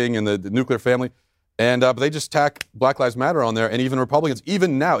thinking and the nuclear family. And but they just tack Black Lives Matter on there, and even Republicans,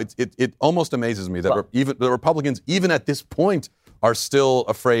 even now, it almost amazes me that even the Republicans, even at this point, are still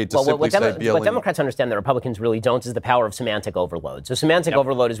afraid to simply say BLM. What Democrats understand that Republicans really don't is the power of semantic overload. So semantic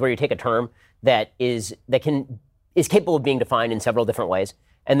overload is where you take a term that is capable of being defined in several different ways,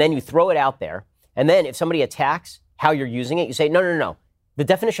 and then you throw it out there, and then if somebody attacks how you're using it, you say, no. The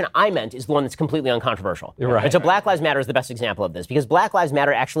definition I meant is the one that's completely uncontroversial. Right. And so Black Lives Matter is the best example of this, because Black Lives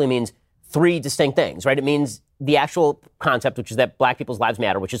Matter actually means three distinct things, right? It means the actual concept, which is that black people's lives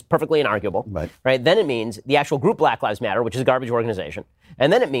matter, which is perfectly inarguable, right? Then it means the actual group Black Lives Matter, which is a garbage organization.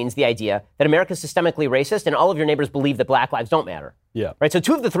 And then it means the idea that America is systemically racist and all of your neighbors believe that black lives don't matter. Yeah. Right? So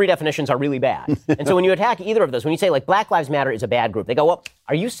two of the three definitions are really bad. And so when you attack either of those, when you say like Black Lives Matter is a bad group, they go, well,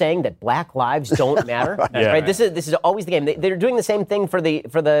 are you saying that black lives don't matter? Right? This is always the game. They're doing the same thing for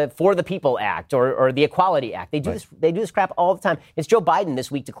the People Act or the Equality Act. They do this crap all the time. It's Joe Biden this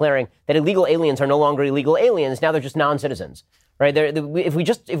week declaring that illegal aliens are no longer illegal aliens. Now they're just non-citizens. Right? If we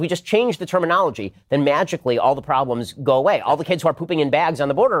just change the terminology, then magically all the problems go away. All the kids who are pooping in bags on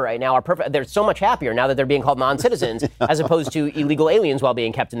the border right now are perfect. They're so much happier now that they're being called non-citizens as opposed to illegal aliens while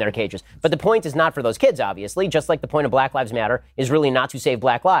being kept in their cages. But the point is not for those kids, obviously, just like the point of Black Lives Matter is really not to save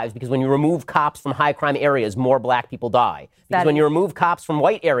black lives, because when you remove cops from high crime areas, more black people die. Because when you remove cops from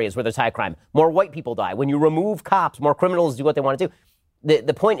white areas where there's high crime, more white people die. When you remove cops, more criminals do what they want to do.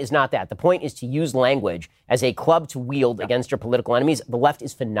 The point is not that. The point is to use language as a club to wield against your political enemies. The left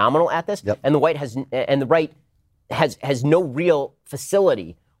is phenomenal at this, and the right has no real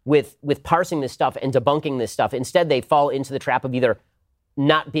facility with parsing this stuff and debunking this stuff. Instead, they fall into the trap of either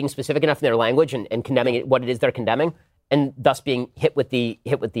not being specific enough in their language and condemning what it is they're condemning, and thus being hit with the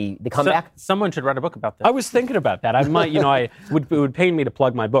comeback. Someone should write a book about this. I was thinking about that. I might, it would pain me to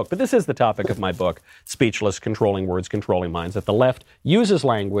plug my book, but this is the topic of my book, Speechless, Controlling Words, Controlling Minds, that the left uses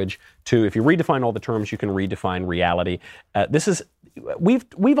language to, if you redefine all the terms, you can redefine reality. This is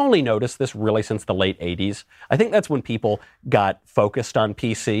we've only noticed this really since the late 80s. I think that's when people got focused on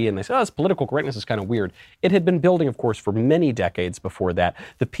PC and they said, oh, this political correctness is kind of weird. It had been building, of course, for many decades before that.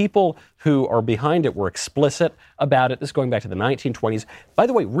 The people who are behind it were explicit about it. This is going back to the 1920s. By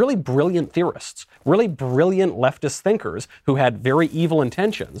the way, really brilliant theorists, really brilliant leftist thinkers who had very evil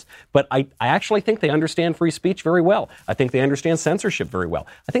intentions. But I actually think they understand free speech very well. I think they understand censorship very well.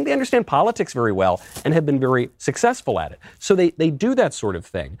 I think they understand politics very well and have been very successful at it. So they do that sort of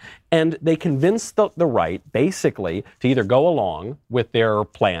thing. And they convince the right, basically, to either go along with their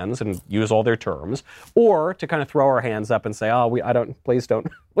plans and use all their terms, or to kind of throw our hands up and say, oh, please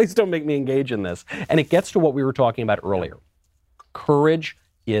don't make me engage in this. And it gets to what we were talking about earlier. Courage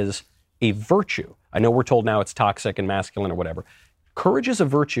is a virtue. I know we're told now it's toxic and masculine or whatever. Courage is a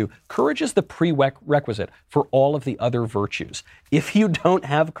virtue. Courage is the prerequisite for all of the other virtues. If you don't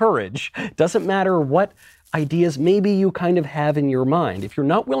have courage, doesn't matter what ideas maybe you kind of have in your mind. If you're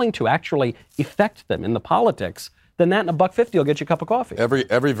not willing to actually effect them in the politics, then that and $1.50 will get you a cup of coffee.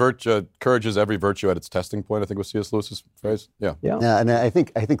 Every virtue, courage is every virtue at its testing point, I think was C.S. Lewis's phrase. Yeah. And I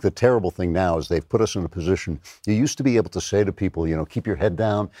think the terrible thing now is they've put us in a position. You used to be able to say to people, keep your head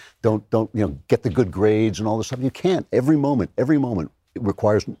down, don't get the good grades and all this stuff. You can't. Every moment. It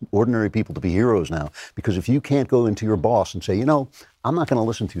requires ordinary people to be heroes now, because if you can't go into your boss and say, I'm not going to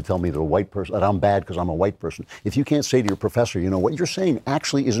listen to you tell me that I'm bad because I'm a white person. If you can't say to your professor, what you're saying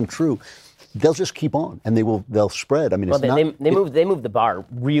actually isn't true, they'll just keep on and they'll spread. I mean, they moved the bar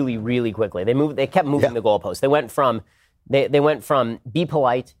really, really quickly. They kept moving the goalposts. They went from be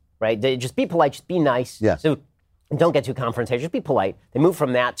polite, right? Just be polite, just be nice. Yeah. So don't get too confrontational. Just be polite. They moved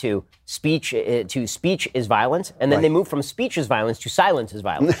from that to speech is violence, and then they moved from speech is violence to silence is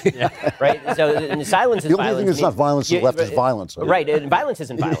violence. Right? So silence is violence. The only thing that's not violence to the left is violence. Right. And violence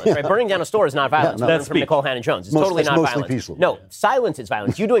isn't violence. Right? Burning down a store is not violence. That's from Nicole Hannah-Jones. It's totally not violence. Peaceful. No, silence is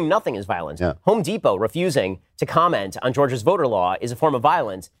violence. You doing nothing is violence. Yeah. Home Depot refusing to comment on Georgia's voter law is a form of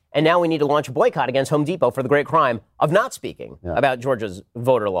violence. And now we need to launch a boycott against Home Depot for the great crime of not speaking about Georgia's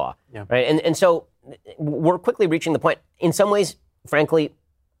voter law. Yeah. Right. And so we're quickly reaching the point. In some ways, frankly,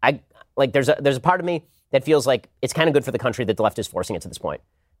 there's a part of me that feels like it's kind of good for the country that the left is forcing it to this point.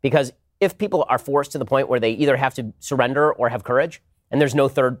 Because if people are forced to the point where they either have to surrender or have courage, and there's no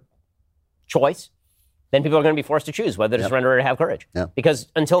third choice, then people are going to be forced to choose whether to surrender or to have courage. Yeah. Because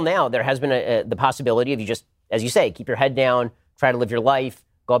until now, there has been the possibility of you just, as you say, keep your head down, try to live your life,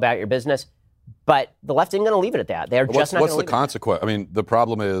 go about your business. But the left isn't going to leave it at that. They're just not going to leave it. What's the consequence? I mean, the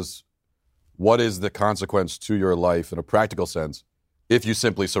problem is, what is the consequence to your life in a practical sense if you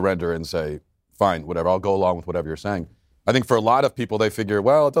simply surrender and say, fine, whatever, I'll go along with whatever you're saying? I think for a lot of people, they figure,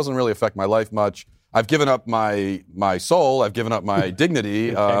 well, it doesn't really affect my life much. I've given up my soul. I've given up my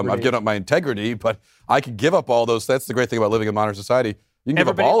dignity. I've given up my integrity. But I could give up all those. That's the great thing about living in modern society. You can give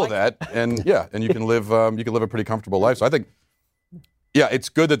up all of that, and and you can live a pretty comfortable life. So I think, it's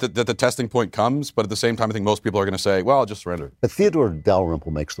good that the testing point comes, but at the same time, I think most people are going to say, well, I'll just surrender. But Theodore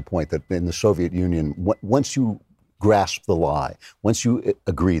Dalrymple makes the point that in the Soviet Union, once you grasp the lie, once you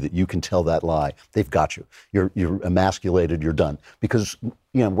agree that you can tell that lie, they've got you. You're emasculated, you're done. Because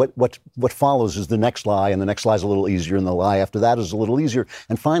what follows is the next lie, and the next lie is a little easier, and the lie after that is a little easier.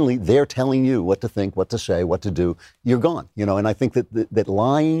 And finally, they're telling you what to think, what to say, what to do. You're gone. And I think that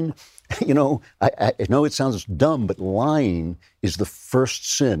lying, I know it sounds dumb, but lying is the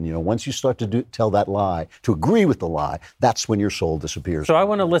first sin. Once you start to tell that lie, to agree with the lie, that's when your soul disappears. So I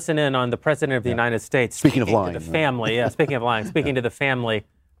want to listen in on the President of the United States speaking of lying, to the family. Speaking of lying, speaking to the family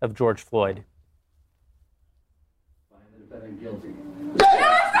of George Floyd. Guilty.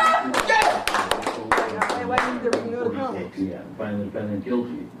 Find the defendant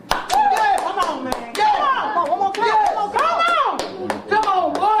guilty. Yeah, come on, man. Yeah, come on, one more time. Come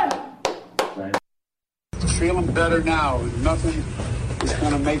on, boy. Feeling better now. Nothing is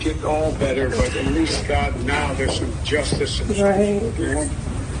going to make it all better, but at least God, now there's some justice. Right.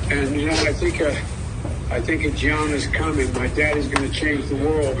 And I think a John is coming. My daddy's going to change the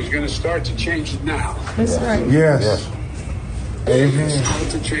world. He's going to start to change it now. That's right. Yes. Amen. Start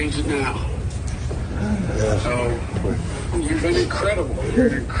to change it now. So, you've been incredible. You're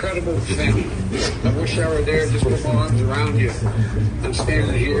an incredible family. I wish I were there just with my arms around you. I'm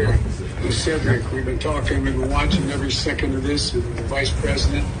standing here with Cedric. We've been talking, we've been watching every second of this, and the Vice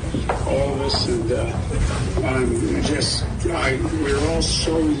President, all of us, and we're all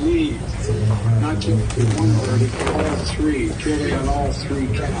so relieved. Not just one verdict, all three, guilty on all three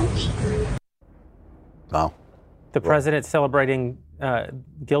counts. Wow. The president celebrating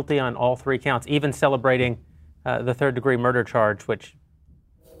guilty on all three counts, even celebrating the third-degree murder charge, which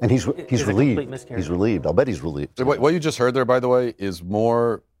And he's is a complete relieved. miscarriage. He's relieved. I'll bet he's relieved. What you just heard there, by the way, is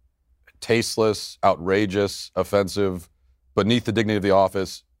more tasteless, outrageous, offensive, beneath the dignity of the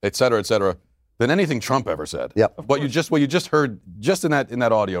office, et cetera, than anything Trump ever said. Yep. What you just heard, just in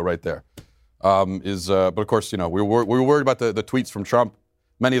that audio right there, is. But of course, we were worried about the tweets from Trump.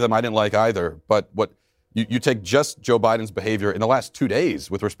 Many of them I didn't like either. But what you take just Joe Biden's behavior in the last 2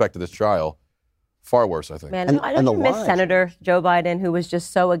 days with respect to this trial. Far worse, I think. Man, I don't miss Senator Joe Biden, who was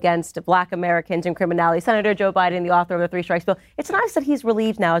just so against Black Americans and criminality. Senator Joe Biden, the author of the 3 Strikes Bill. It's nice that he's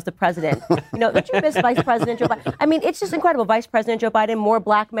relieved now as the president. Don't you miss Vice President Joe Biden? I mean, it's just incredible. Vice President Joe Biden, more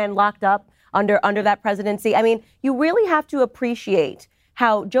Black men locked up under that presidency. I mean, you really have to appreciate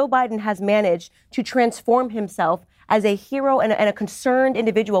how Joe Biden has managed to transform himself as a hero and a concerned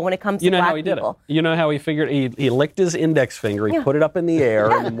individual when it comes to Black people. You know how he did it. You know how he figured, he licked his index finger, he put it up in the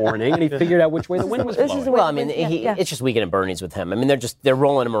air in the morning, and he figured out which way the wind was blowing. Well, I mean, it's just weekend at Bernie's with him. I mean, they're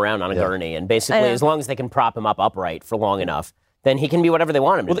rolling him around on a gurney, and basically, as long as they can prop him up upright for long enough, then he can be whatever they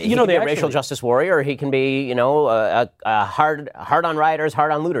want him to be. He can be a racial justice warrior, or he can be, a hard on rioters,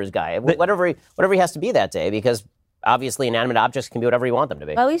 hard on looters guy. Whatever he has to be that day, because obviously inanimate objects can be whatever you want them to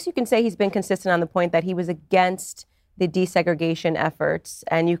be. Well, at least you can say he's been consistent on the point that he was against the desegregation efforts,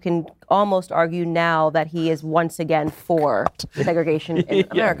 and you can almost argue now that he is once again for segregation in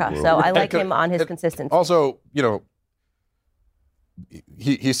America. So I like him on his consistency. Also,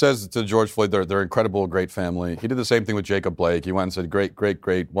 he says to George Floyd, they're incredible, great family. He did the same thing with Jacob Blake. He went and said,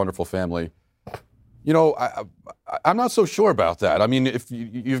 great, wonderful family. I'm not so sure about that. I mean, if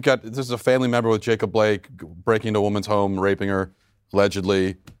you've got, this is a family member with Jacob Blake breaking into a woman's home, raping her,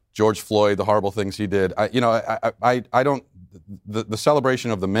 allegedly. George Floyd, the horrible things he did. I don't. The celebration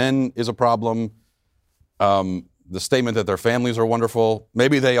of the men is a problem. The statement that their families are wonderful,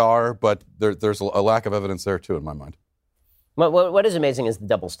 maybe they are, but there's a lack of evidence there too, in my mind. What is amazing is the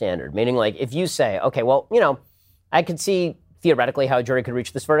double standard. Meaning, like, if you say, okay, well, I could see theoretically how a jury could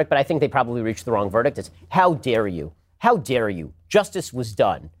reach this verdict, but I think they probably reached the wrong verdict. It's how dare you? How dare you? Justice was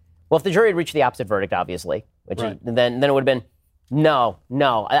done. Well, if the jury had reached the opposite verdict, obviously, then it would have been. No,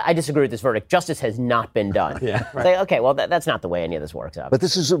 I disagree with this verdict. Justice has not been done. Say, okay, well, that's not the way any of this works out. But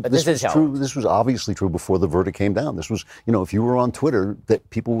this is true. This was obviously true before the verdict came down. This was, if you were on Twitter, that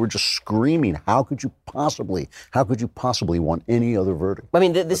people were just screaming, how could you possibly want any other verdict? I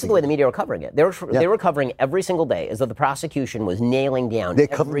mean, this is the way the media were covering it. They were covering every single day as though the prosecution was nailing down. They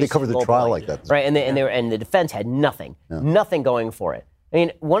covered the trial like that, right? And the defense had nothing going for it. I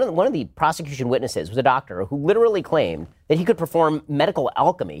mean, one of the prosecution witnesses was a doctor who literally claimed that he could perform medical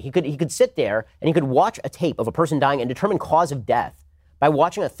alchemy. He could sit there and he could watch a tape of a person dying and determine cause of death by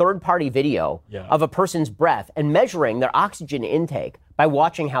watching a third-party video of a person's breath and measuring their oxygen intake by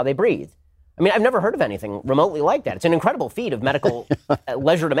watching how they breathe. I mean, I've never heard of anything remotely like that. It's an incredible feat of medical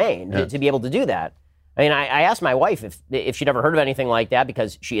leisure domain to be able to do that. I mean, I asked my wife if she'd ever heard of anything like that,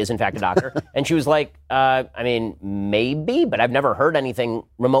 because she is, in fact, a doctor. And she was like, I mean, maybe, but I've never heard anything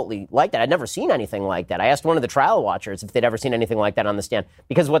remotely like that. I'd never seen anything like that. I asked one of the trial watchers if they'd ever seen anything like that on the stand,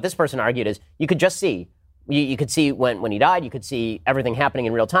 because what this person argued is you could just see. You could see when he died. You could see everything happening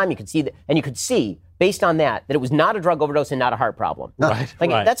in real time. You could see and you could see, based on that it was not a drug overdose and not a heart problem. Right.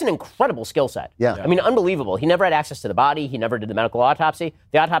 That's an incredible skill set. Yeah. I mean, unbelievable. He never had access to the body. He never did the medical autopsy.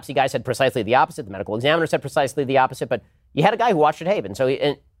 The autopsy guy said precisely the opposite. The medical examiner said precisely the opposite. But you had a guy who watched it tape, and so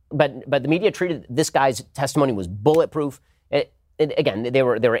but the media treated this guy's testimony was bulletproof. Again, they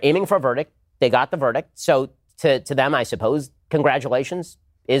were aiming for a verdict. They got the verdict. So to them, I suppose, congratulations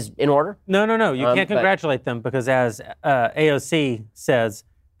is in order. No. You can't congratulate them, because as AOC says,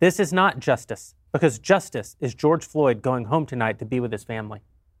 this is not justice, because justice is George Floyd going home tonight to be with his family.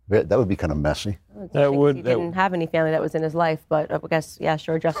 That would be kind of messy. He didn't have any family that was in his life, but I guess,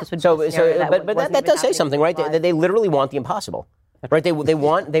 sure, justice would be But that does say something, right? They literally want the impossible. Right, they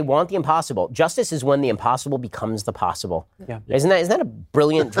want the impossible. Justice is when the impossible becomes the possible. Yeah. Isn't that a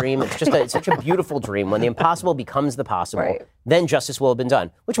brilliant dream? It's just such a beautiful dream. When the impossible becomes the possible, then justice will have been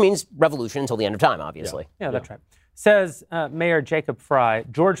done, which means revolution until the end of time, obviously. Yeah, that's right. Says Mayor Jacob Fry,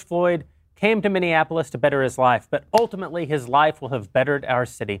 George Floyd came to Minneapolis to better his life, but ultimately his life will have bettered our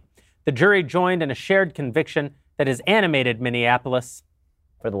city. The jury joined in a shared conviction that has animated Minneapolis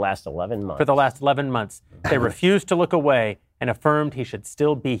for the last 11 months. They refused to look away and affirmed he should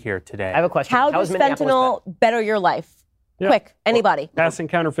still be here today. I have a question. How does fentanyl better your life? Yeah. Quick, anybody. Passing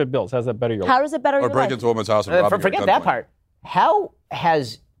counterfeit bills. How's that better your life? How does it better your life? Or break into a woman's house and rob her. Forget that part. How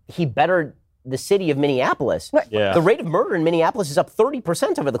has he bettered the city of Minneapolis? Yeah. The rate of murder in Minneapolis is up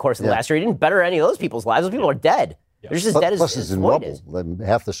 30% over the course of the last year. He didn't better any of those people's lives. Those people are dead. Yeah. They're just as dead as Floyd is.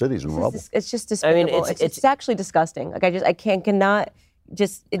 Half the city's in rubble. It's just despicable. I mean, it's actually disgusting. Like, I cannot.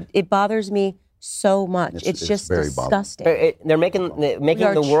 it bothers me so much. It's just very disgusting. They're making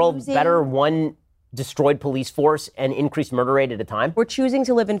the world better one destroyed police force and increased murder rate at a time. We're choosing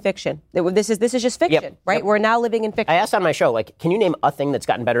to live in fiction. This is just fiction, right? Yep. We're now living in fiction. I asked on my show, can you name a thing that's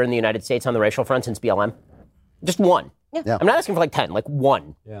gotten better in the United States on the racial front since BLM? Just one. Yeah. I'm not asking for 10.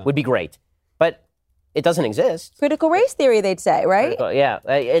 One would be great, but it doesn't exist. Critical race theory, they'd say, right?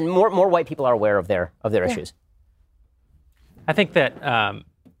 And more white people are aware of their issues. I think that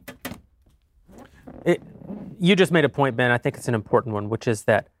you just made a point, Ben. I think it's an important one, which is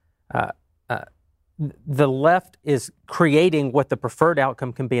that the left is creating what the preferred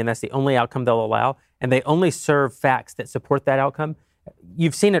outcome can be, and that's the only outcome they'll allow, and they only serve facts that support that outcome.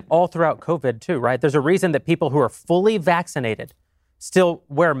 You've seen it all throughout COVID, too, right? There's a reason that people who are fully vaccinated still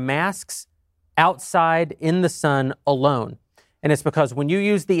wear masks outside in the sun alone. And it's because when you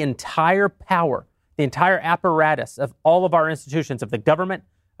use the entire power, the entire apparatus of all of our institutions, of the government,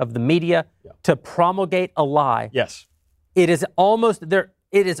 of the media, to promulgate a lie, it is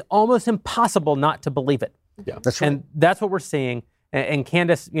almost impossible not to believe it. Yeah, that's right. And that's what we're seeing. And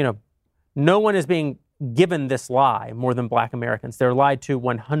Candace, no one is being given this lie more than Black Americans. They're lied to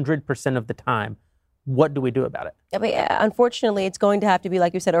 100% of the time. What do we do about it? I mean, unfortunately, it's going to have to be,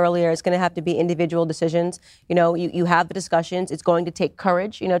 like you said earlier, it's going to have to be individual decisions. You have the discussions. It's going to take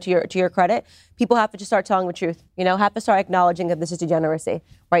courage, to your credit. People have to just start telling the truth, have to start acknowledging that this is degeneracy,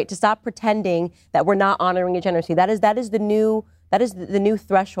 right? To stop pretending that we're not honoring degeneracy. That is the new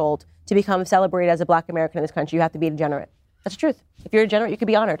threshold to become celebrated as a Black American in this country. You have to be a degenerate. That's the truth. If you're a degenerate, you could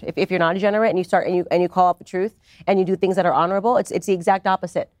be honored. If you're not a degenerate and you start and you call out the truth and you do things that are honorable, it's the exact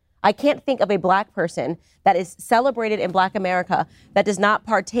opposite. I can't think of a Black person that is celebrated in Black America that does not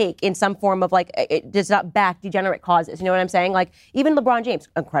partake in some form of it does not back degenerate causes. You know what I'm saying? Even LeBron James,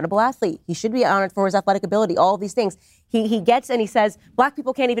 incredible athlete. He should be honored for his athletic ability, all of these things. He gets and he says, Black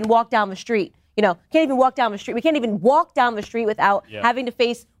people can't even walk down the street. Can't even walk down the street. We can't even walk down the street without having to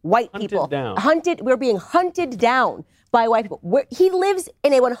face white people. We're being hunted down by white people. He lives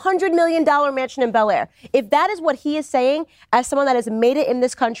in a $100 million mansion in Bel Air. If that is what he is saying as someone that has made it in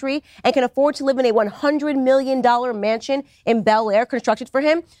this country and can afford to live in a $100 million mansion in Bel Air constructed for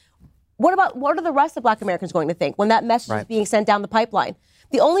him, what are the rest of Black Americans going to think when that message is being sent down the pipeline?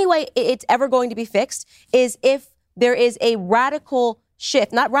 The only way it's ever going to be fixed is if there is a radical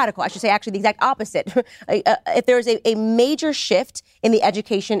shift, not radical, I should say actually the exact opposite. If there is a major shift in the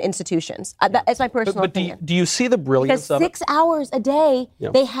education institutions. That's my personal opinion. But do you see the brilliance of it? Because 6 hours a day,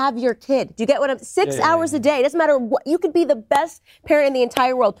 they have your kid. Do you get what I'm saying? 6 hours a day. It doesn't matter what. You could be the best parent in the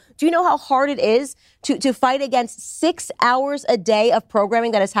entire world. Do you know how hard it is to fight against 6 hours a day of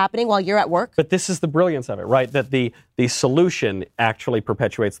programming that is happening while you're at work? But this is the brilliance of it, right? That the solution actually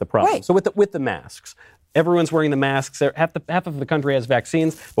perpetuates the problem. Right. So with the masks, everyone's wearing the masks. Half of the country has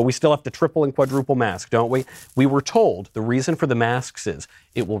vaccines, but we still have to triple and quadruple mask, don't we? We were told the reason for the masks is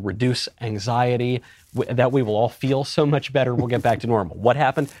it will reduce anxiety, that we will all feel so much better, we'll get back to normal. What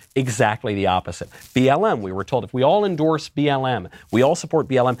happened? Exactly the opposite. BLM, we were told if we all endorse BLM, we all support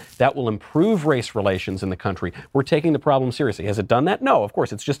BLM, that will improve race relations in the country. We're taking the problem seriously. Has it done that? No, of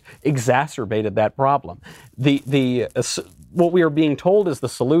course. It's just exacerbated that problem. What we are being told is the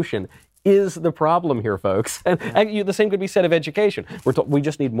solution is the problem here, folks. And the same could be said of education. We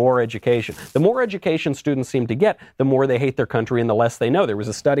just need more education. The more education students seem to get, the more they hate their country and the less they know. There was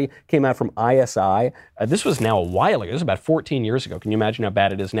a study came out from ISI. This was now a while ago. This was about 14 years ago. Can you imagine how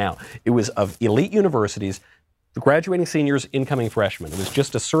bad it is now? It was of elite universities, graduating seniors, incoming freshmen. It was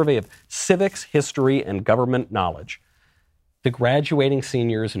just a survey of civics, history, and government knowledge. The graduating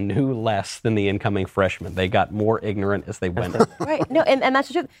seniors knew less than the incoming freshmen. They got more ignorant as they went. Right. No, and that's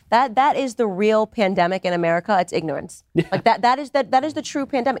the truth. That is the real pandemic in America. It's ignorance. That is the true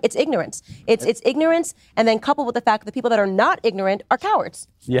pandemic. It's ignorance. It's ignorance, and then coupled with the fact that the people that are not ignorant are cowards.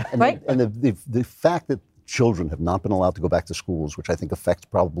 Yeah. Right. And the fact that children have not been allowed to go back to schools, which I think affects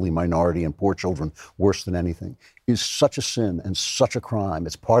probably minority and poor children worse than anything, is such a sin and such a crime.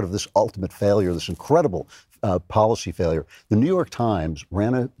 It's part of this ultimate failure, this incredible policy failure. The New York Times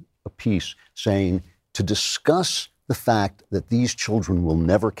ran a piece saying to discuss the fact that these children will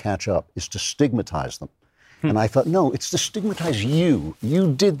never catch up is to stigmatize them. And I thought, no, it's to stigmatize you.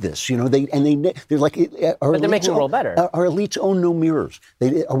 You did this, they're like. But they're making the world better. Our elites own no mirrors.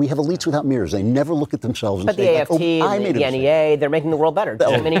 We have elites without mirrors. They never look at themselves and say, the AFT, the NEA, they're making the world better.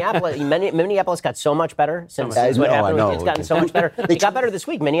 Minneapolis got so much better since what happened. It's gotten so much better. It got better this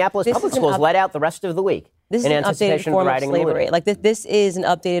week. Minneapolis public schools let out the rest of the week. This is in an updated anticipation of form of riding slavery. the Like this is an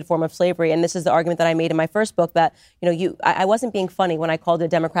updated form of slavery, and this is the argument that I made in my first book. That I wasn't being funny when I called it a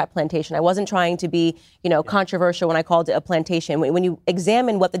Democrat plantation. I wasn't trying to be controversial when I called it a plantation. When you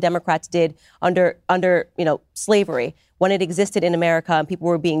examine what the Democrats did under slavery, when it existed in America and people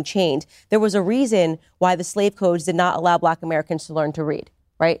were being chained, there was a reason why the slave codes did not allow Black Americans to learn to read.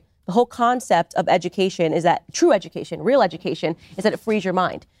 Right. The whole concept of education is that true education, real education, is that it frees your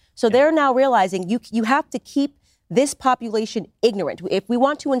mind. So they're now realizing you have to keep this population ignorant. If we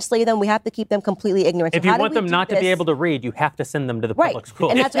want to enslave them, we have to keep them completely ignorant. If you want them not to be able to read, you have to send them to the public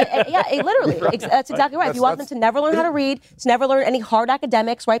school. And that's literally, that's exactly right. If you want them to never learn how to read, to never learn any hard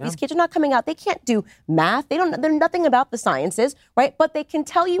academics, right? Yeah. These kids are not coming out. They can't do math. They're nothing about the sciences, right? But they can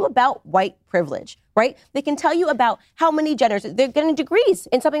tell you about white privilege, right? They can tell you about how many genders. They're getting degrees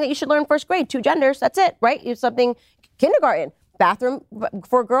in something that you should learn in first grade. 2 genders, that's it, right? It's something kindergarten. Bathroom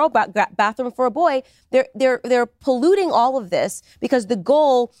for a girl, bathroom for a boy. They're polluting all of this because the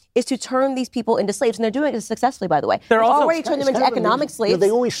goal is to turn these people into slaves, and they're doing it successfully, by the way. They're already turning them into economic slaves. They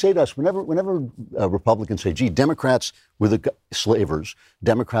always say to us, whenever Republicans say, gee, Democrats were the slavers,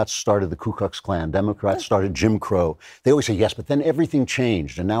 Democrats started the Ku Klux Klan, Democrats started Jim Crow, they always say, yes, but then everything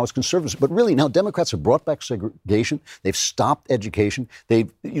changed, and now it's conservatives. But really, now Democrats have brought back segregation, they've stopped education,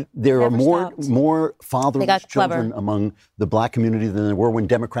 there are more fatherless children among the Black community than there were when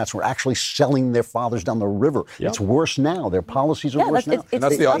Democrats were actually selling their fathers down the river. Yep. It's worse now. Their policies are worse now. And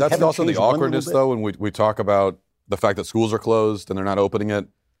that's also the awkwardness, though, when we talk about the fact that schools are closed and they're not opening it,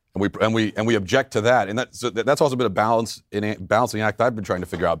 and we object to that. And that's also been a balancing act I've been trying to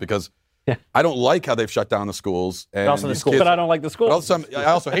figure out, because I don't like how they've shut down the schools. And also the schools. But I don't like the schools. I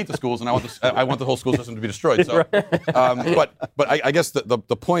also hate the schools, and I want the whole school system to be destroyed. So, but I guess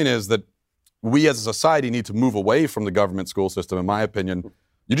the point is that we as a society need to move away from the government school system, in my opinion.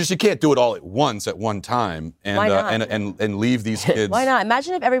 You can't do it all at once at one time and leave these kids. Why not?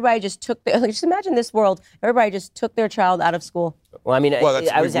 Imagine if everybody just just imagine this world. Everybody just took their child out of school. Well, I mean,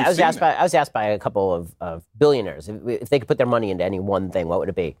 I was asked by a couple of billionaires if they could put their money into any one thing, what would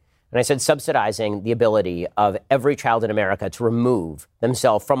it be? And I said subsidizing the ability of every child in America to remove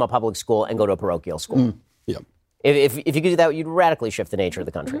themselves from a public school and go to a parochial school. Yeah. If you could do that, you'd radically shift the nature of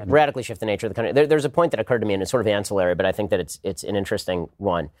the country. Radically shift the nature of the country. There's a point that occurred to me, and it's sort of ancillary, but I think that it's an interesting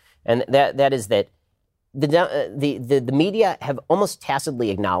one, and that is that the media have almost tacitly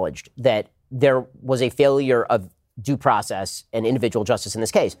acknowledged that there was a failure of due process and individual justice in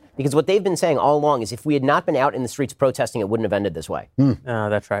this case, because what they've been saying all along is if we had not been out in the streets protesting, it wouldn't have ended this way.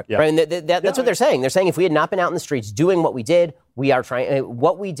 That's right. Yeah. Right? And that's what they're saying. They're saying if we had not been out in the streets doing what we did,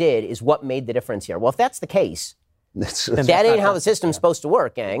 what we did is what made the difference here. Well, if that's the case, that ain't how the system's supposed to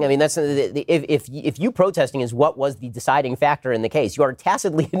work, gang. I mean, that's if you protesting is what was the deciding factor in the case, you are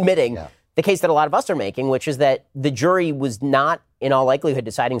tacitly admitting the case that a lot of us are making, which is that the jury was not, in all likelihood,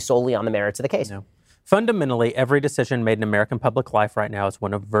 deciding solely on the merits of the case. No. Fundamentally, every decision made in American public life right now is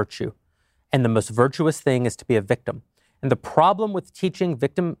one of virtue. And the most virtuous thing is to be a victim. And the problem with teaching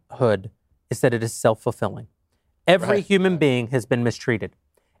victimhood is that it is self-fulfilling. Every human being has been mistreated.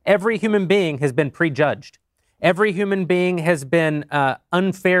 Every human being has been prejudged. Every human being has been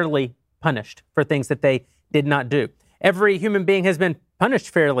unfairly punished for things that they did not do. Every human being has been punished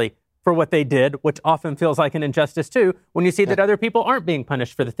fairly for what they did, which often feels like an injustice too, when you see that other people aren't being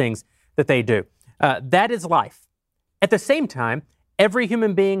punished for the things that they do. That is life. At the same time, every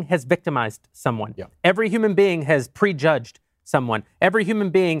human being has victimized someone. Yeah. Every human being has prejudged someone. Every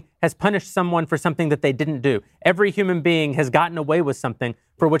human being has punished someone for something that they didn't do. Every human being has gotten away with something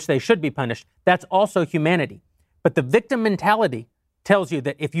for which they should be punished. That's also humanity. But the victim mentality tells you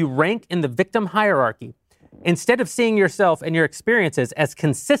that if you rank in the victim hierarchy, instead of seeing yourself and your experiences as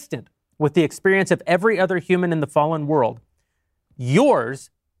consistent with the experience of every other human in the fallen world, yours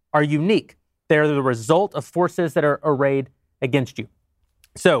are unique. They're the result of forces that are arrayed against you.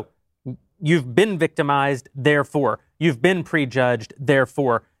 So you've been victimized, therefore. You've been prejudged,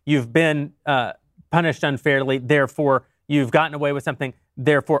 therefore. You've been punished unfairly, therefore. You've gotten away with something,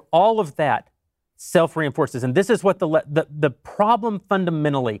 therefore. All of that self-reinforces. And this is what the problem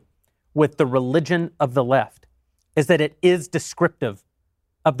fundamentally with the religion of the left is that it is descriptive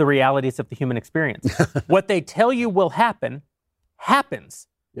of the realities of the human experience. What they tell you will happen, happens.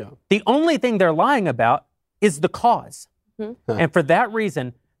 Yeah. The only thing they're lying about is the cause. And for that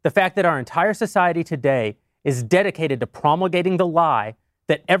reason, the fact that our entire society today is dedicated to promulgating the lie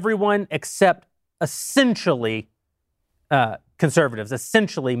that everyone except essentially conservatives,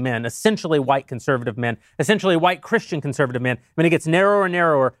 essentially men, essentially white conservative men, essentially white Christian conservative men, when it gets narrower and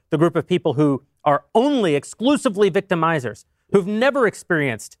narrower, the group of people who are only exclusively victimizers, who've never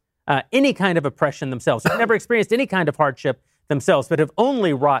experienced any kind of oppression themselves, who've never experienced any kind of hardship themselves, but have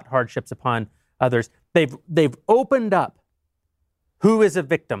only wrought hardships upon others. They've opened up who is a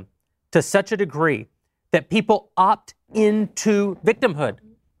victim to such a degree that people opt into victimhood.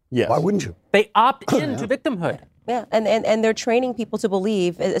 Yes. Why wouldn't you? They opt into victimhood. Yeah, and they're training people to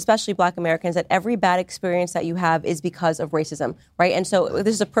believe, especially Black Americans, that every bad experience that you have is because of racism, right? And so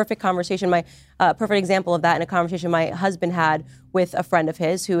this is a perfect conversation, perfect example of that in a conversation my husband had with a friend of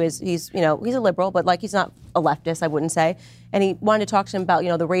his who he's a liberal, but like he's not a leftist, I wouldn't say. And he wanted to talk to him about,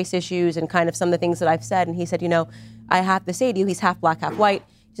 the race issues and kind of some of the things that I've said. And he said, I have to say to you, he's half Black, half white.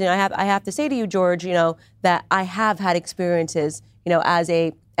 He said, I have to say to you, George, that I have had experiences,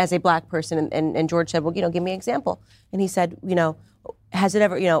 as a Black person. And George said, well, give me an example. And he said, has it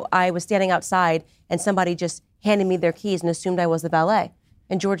ever, I was standing outside and somebody just handed me their keys and assumed I was the valet.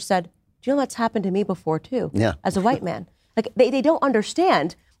 And George said, do you know that's happened to me before too? Yeah. As a white man. Like they don't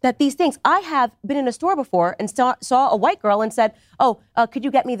understand that these things. I have been in a store before and saw a white girl and said, could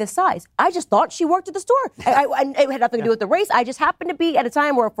you get me this size? I just thought she worked at the store. It had nothing to do with the race. I just happened to be at a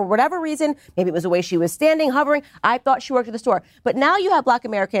time where, for whatever reason, maybe it was the way she was standing, hovering, I thought she worked at the store. But now you have Black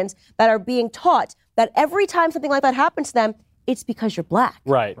Americans that are being taught that every time something like that happens to them, it's because you're Black.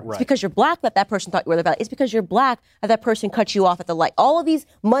 Right. It's because you're Black that person thought you were the valet. It's because you're Black that person cut you off at the light. All of these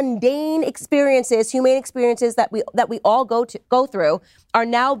mundane experiences, humane experiences that we all go through, are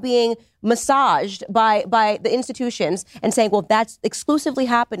now being massaged by the institutions and saying, well, that's exclusively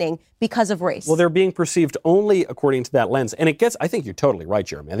happening because of race. Well, they're being perceived only according to that lens. And I think you're totally right,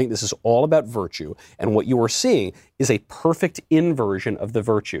 Jeremy. I think this is all about virtue. And what you are seeing is a perfect inversion of the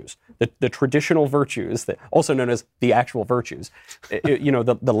virtues, the traditional virtues, also known as the actual virtues.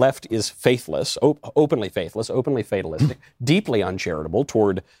 The left is faithless, openly fatalistic, deeply uncharitable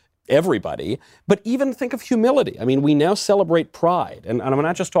toward everybody, but even think of humility. I mean, we now celebrate pride. And I'm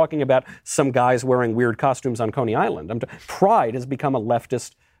not just talking about some guys wearing weird costumes on Coney Island. Pride has become a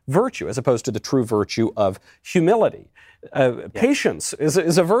leftist virtue as opposed to the true virtue of humility. Patience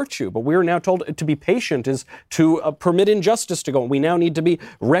is a virtue, but we're now told to be patient is to permit injustice to go on. We now need to be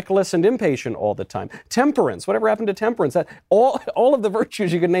reckless and impatient all the time. Temperance, whatever happened to temperance? All of the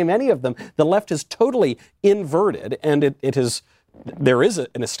virtues, you could name any of them, the left has totally inverted, and it has... There is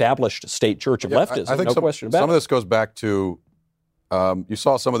an established state church of leftism, I think no question about it. Some of this goes back to, you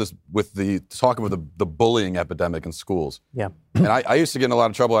saw some of this with the talk of the bullying epidemic in schools. Yeah. And I used to get in a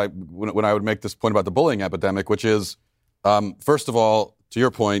lot of trouble when I would make this point about the bullying epidemic, which is, first of all, to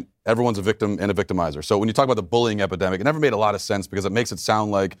your point, everyone's a victim and a victimizer. So when you talk about the bullying epidemic, it never made a lot of sense because it makes it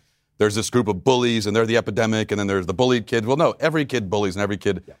sound like there's this group of bullies and they're the epidemic and then there's the bullied kid. Well, no, every kid bullies and every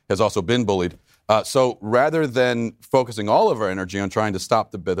kid has also been bullied. So rather than focusing all of our energy on trying to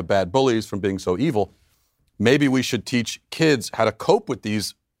stop the bad bullies from being so evil, maybe we should teach kids how to cope with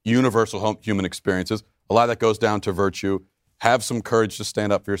these universal human experiences. A lot of that goes down to virtue. Have some courage to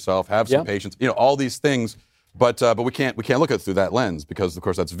stand up for yourself. Have some patience. All these things. But we can't look at it through that lens because, of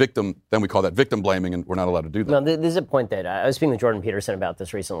course, that's victim. Then we call that victim blaming, and we're not allowed to do that. No, there's a point that I was speaking with Jordan Peterson about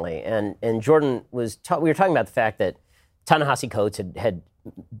this recently, and Jordan we were talking about the fact that Ta-Nehisi Coates had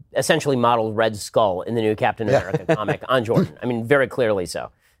essentially modeled Red Skull in the new Captain America comic on Jordan. I mean, very clearly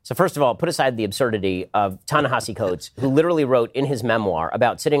so. So first of all, put aside the absurdity of Ta-Nehisi Coates, who literally wrote in his memoir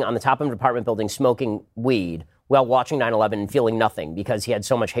about sitting on the top of an apartment building smoking weed while watching 9/11 and feeling nothing because he had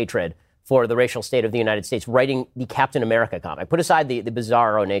so much hatred for the racial state of the United States, writing the Captain America comic. Put aside the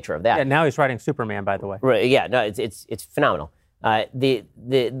bizarro nature of that. Yeah, now he's writing Superman, by the way. Right, yeah, no, it's phenomenal.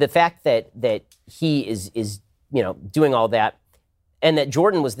 The fact that he is doing all that, and that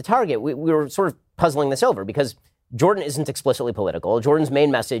Jordan was the target, we were sort of puzzling this over because Jordan isn't explicitly political. Jordan's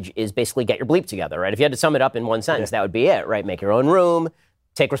main message is basically get your bleep together, right? If you had to sum it up in one sentence, that would be it, right? Make your own room.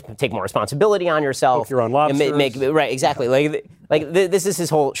 Take more responsibility on yourself. Cook your own lobsters. Right, exactly. This is his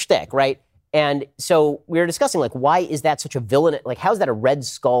whole shtick, right? And so we were discussing, why is that such a villain? How is that a Red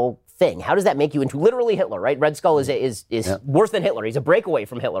Skull thing? How does that make you into literally Hitler, right? Red Skull is worse than Hitler. He's a breakaway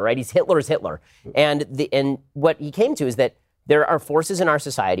from Hitler, right? He's Hitler's Hitler. And what he came to is that there are forces in our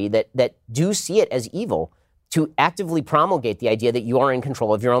society that do see it as evil to actively promulgate the idea that you are in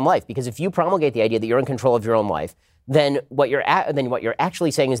control of your own life. Because if you promulgate the idea that you're in control of your own life, then what you're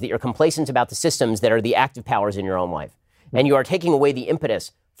actually saying is that you're complacent about the systems that are the active powers in your own life. And you are taking away the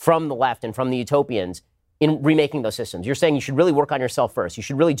impetus from the left and from the utopians in remaking those systems. You're saying you should really work on yourself first. You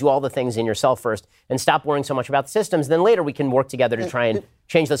should really do all the things in yourself first and stop worrying so much about the systems. Then later we can work together to try and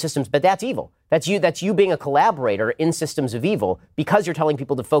change those systems. But that's evil. That's you being a collaborator in systems of evil because you're telling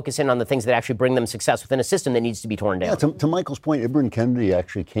people to focus in on the things that actually bring them success within a system that needs to be torn down. Yeah, to Michael's point, Ibram Kendi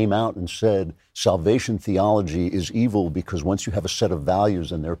actually came out and said salvation theology is evil because once you have a set of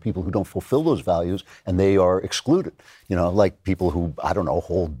values and there are people who don't fulfill those values and they are excluded. Like people who, I don't know,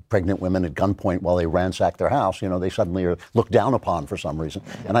 hold pregnant women at gunpoint while they ransack their house, they suddenly are looked down upon for some reason.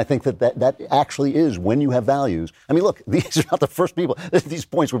 And I think that actually is when you have values. I mean, look, these are not the first people. These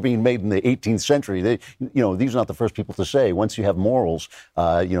points were being made in the 18th century. These are not the first people to say, once you have morals,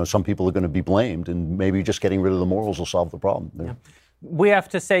 some people are going to be blamed, and maybe just getting rid of the morals will solve the problem. Yeah. We have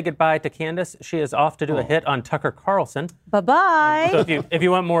to say goodbye to Candace. She is off to do a hit on Tucker Carlson. Bye-bye. So if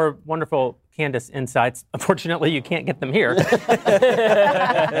you want more wonderful Candace insights, unfortunately you can't get them here.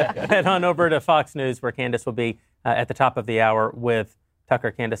 Head on over to Fox News, where Candace will be at the top of the hour with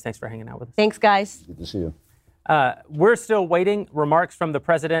Tucker. Candace, thanks for hanging out with us. Thanks, guys. Good to see you. We're still waiting remarks from the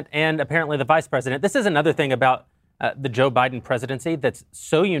president and apparently the vice president. This is another thing about the Joe Biden presidency that's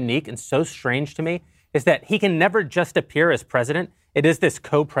so unique and so strange to me, is that he can never just appear as president. It is this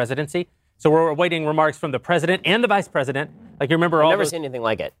co-presidency. So we're awaiting remarks from the president and the vice president. Like, you remember I've never seen anything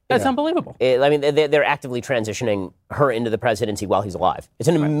like it. That's unbelievable. They're actively transitioning her into the presidency while he's alive. It's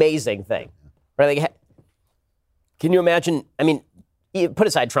an amazing thing. Right? Like, can you imagine? I mean, put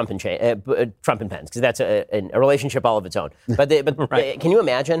aside Trump and Pence, because that's a relationship all of its own. But can you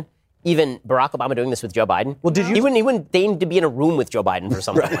imagine even Barack Obama doing this with Joe Biden? Well, he wouldn't deign to be in a room with Joe Biden for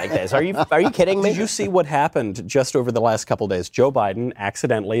something like this. Are you kidding me? Did you see what happened just over the last couple of days? What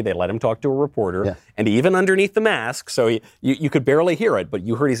let him talk to a reporter, and even underneath the mask, so you could barely hear it, but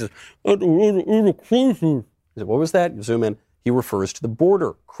you heard he says, "What was that?" You zoom in. He refers to the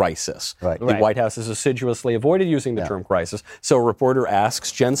border crisis. Right. The White House has assiduously avoided using the term crisis. So a reporter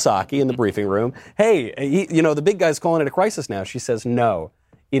asks Jen Psaki in the briefing room, "Hey, the big guy's calling it a crisis now." She says, "No.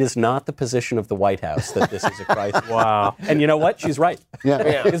 It is not the position of the White House that this is a crisis." Wow. And you know what? She's right.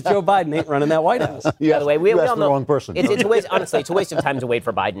 Yeah. Because Joe Biden ain't running that White House. By the way, we all know the wrong person. It's a waste. Honestly, it's a waste of time to wait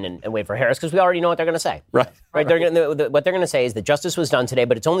for Biden and wait for Harris, because we already know what they're going to say. Right. What they're going to say is that justice was done today,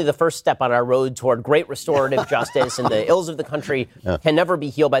 but it's only the first step on our road toward great restorative justice, and the ills of the country can never be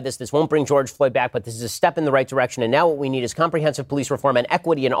healed by this. This won't bring George Floyd back, but this is a step in the right direction. And now what we need is comprehensive police reform and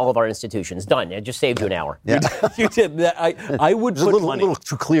equity in all of our institutions. Done. It just saved you an hour. Yeah. You did. I would put money. A little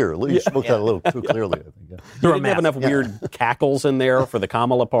too clear. You spoke that a little too clearly, I think. You didn't have enough weird cackles in there for the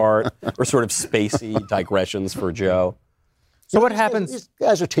Kamala part, or sort of spacey digressions for Joe. So what happens? These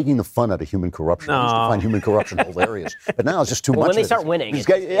guys are taking the fun out of human corruption. I used to find human corruption hilarious, but now it's just too much. When they start winning,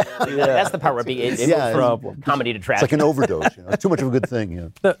 that's the part where it's comedy to tragedy. It's like an overdose. It's too much of a good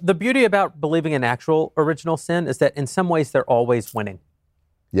thing. The beauty about believing in actual original sin is that in some ways they're always winning.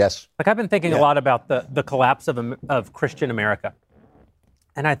 Yes. Like, I've been thinking a lot about the collapse of Christian America.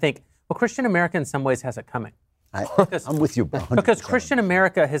 And I think, well, Christian America in some ways has it coming. I'm with you 100%. Because Christian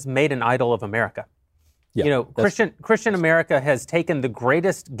America has made an idol of America. Yeah, Christian America has taken the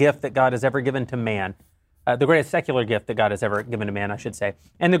greatest gift that God has ever given to man, the greatest secular gift that God has ever given to man, I should say,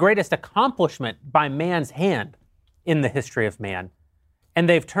 and the greatest accomplishment by man's hand in the history of man. And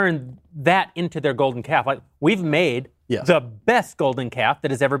they've turned that into their golden calf. Like, we've made the best golden calf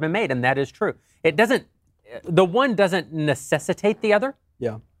that has ever been made, and that is true. The one doesn't necessitate the other.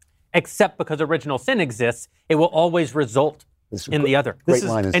 Yeah. Except because original sin exists, it will always result in the other. Great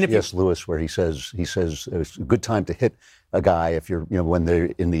line is C.S. Lewis, where he says it's a good time to hit a guy if you're, when they're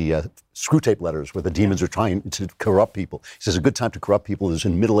in the screw tape letters where the demons are trying to corrupt people. He says a good time to corrupt people is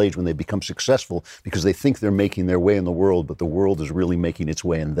in middle age when they become successful because they think they're making their way in the world, but the world is really making its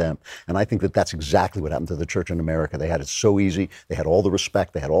way in them. And I think that that's exactly what happened to the church in America. They had it so easy. They had all the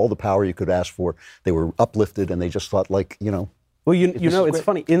respect. They had all the power you could ask for. They were uplifted, and they just thought, Well, it's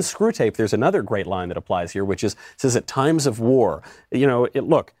funny. In Screw Tape, there's another great line that applies here, which says at times of war,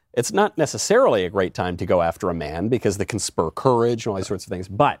 it's not necessarily a great time to go after a man because they can spur courage and all these sorts of things.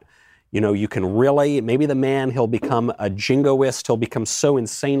 But, you can really, maybe the man, he'll become a jingoist. He'll become so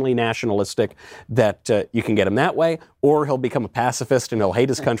insanely nationalistic that you can get him that way. Or he'll become a pacifist and he'll hate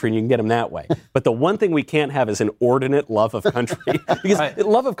his country and you can get him that way. But the one thing we can't have is an inordinate love of country. Because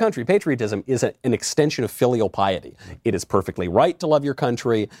love of country, patriotism, is an extension of filial piety. It is perfectly right to love your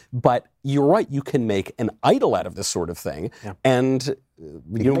country, but you're right, you can make an idol out of this sort of thing. Yeah. And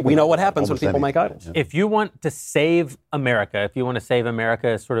we know what happens when people make idols. Yeah. If you want to save America,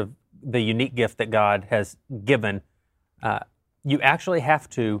 as sort of the unique gift that God has given, you actually have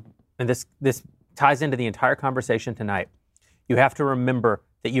to, and this ties into the entire conversation tonight, you have to remember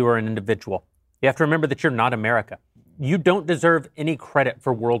that you are an individual. You have to remember that you're not America. You don't deserve any credit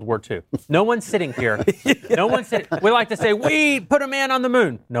for World War II. No one's sitting here. We like to say, we put a man on the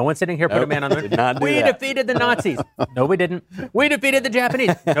moon. No one's sitting here put a man on the moon. We defeated the Nazis. No, we didn't. We defeated the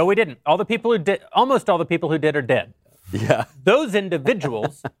Japanese. No, we didn't. Almost all the people who did are dead. Yeah. Those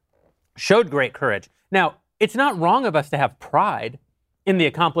individuals showed great courage. Now, it's not wrong of us to have pride in the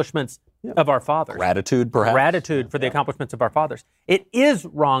accomplishments of our fathers. Gratitude, perhaps. Gratitude for the accomplishments of our fathers. It is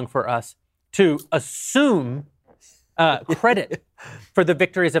wrong for us to assume credit for the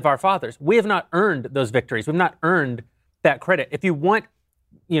victories of our fathers. We have not earned those victories. We've not earned that credit. If you want,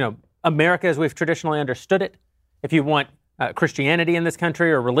 America as we've traditionally understood it, if you want Christianity in this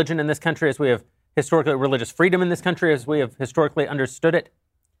country or religion in this country as we have historically, religious freedom in this country as we have historically understood it,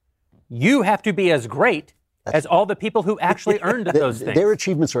 you have to be as great as all the people who actually earned those things. Their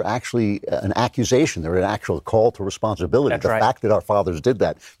achievements are actually an accusation. They're an actual call to responsibility. That's the right. fact that our fathers did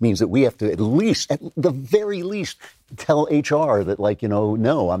that means that we have to at the very least, tell HR that,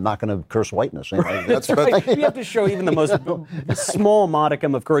 no, I'm not going to curse whiteness. That's right. You have to show even the most small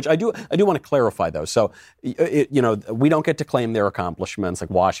modicum of courage. I do want to clarify, though. So, we don't get to claim their accomplishments like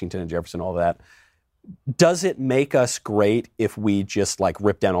Washington and Jefferson, all that. Does it make us great if we just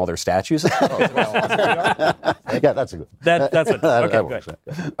rip down all their statues? Yeah, that's a good. That's it. Okay,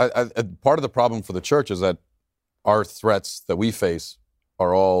 good. Part of the problem for the church is that our threats that we face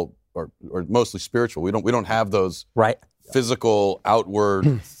are mostly spiritual. We don't have those physical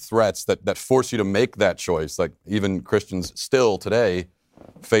outward threats that force you to make that choice. Like even Christians still today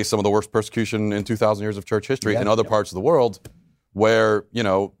face some of the worst persecution in 2,000 years of church history in other parts of the world, where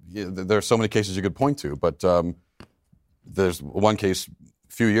there are so many cases you could point to. But there's one case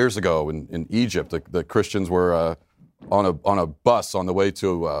a few years ago in Egypt. The Christians were on a bus on the way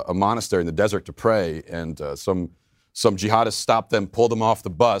to a monastery in the desert to pray, and some jihadists stopped them, pulled them off the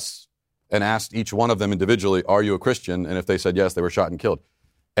bus, and asked each one of them individually, "Are you a Christian?" And if they said yes, they were shot and killed.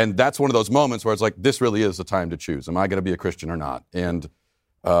 And that's one of those moments where it's like, this really is the time to choose. Am I going to be a Christian or not? And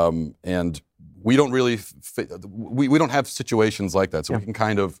we don't really we don't have situations like that, so we can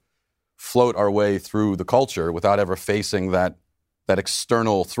kind of float our way through the culture without ever facing that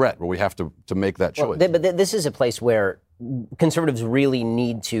external threat where we have to make that choice. But this is a place where conservatives really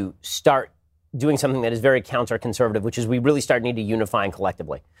need to start doing something that is very counter-conservative, which is we really need to unify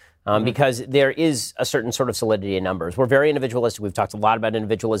collectively. Because there is a certain sort of solidity in numbers. We're very individualistic. We've talked a lot about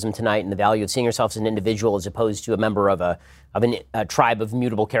individualism tonight and the value of seeing yourself as an individual as opposed to a member of a tribe of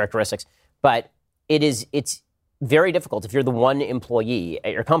mutable characteristics. But it's very difficult if you're the one employee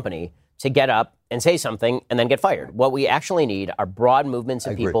at your company to get up and say something and then get fired. What we actually need are broad movements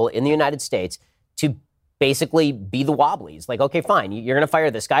of people in the United States to basically be the Wobblies. Like, okay, fine, you're going to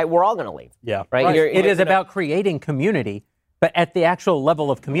fire this guy. We're all going to leave. Yeah. Right? It is about creating community, but at the actual level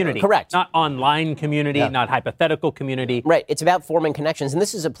of community. Correct. Not online community, not hypothetical community. Right. It's about forming connections. And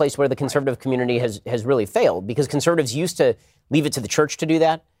this is a place where the conservative community has really failed because conservatives used to leave it to the church to do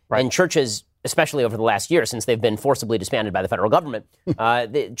that. Right. And churches, especially over the last year, since they've been forcibly disbanded by the federal government,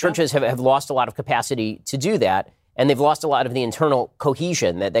 the churches have lost a lot of capacity to do that. And they've lost a lot of the internal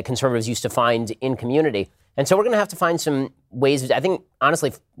cohesion that conservatives used to find in community. And so we're going to have to find some ways. I think,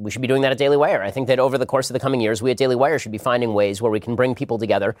 honestly, we should be doing that at Daily Wire. I think that over the course of the coming years, we at Daily Wire should be finding ways where we can bring people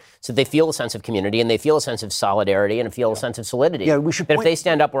together so they feel a sense of community and they feel a sense of solidarity and feel a sense of solidity. Yeah, we should. That if they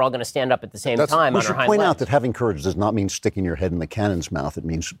stand up, we're all going to stand up at the same time. We should point out that having courage does not mean sticking your head in the cannon's mouth. It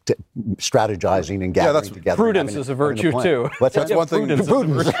means strategizing and gathering together. Prudence is a virtue too. That's one thing.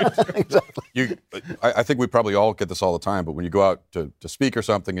 Prudence. Exactly. I think we probably all get this all the time. But when you go out to speak or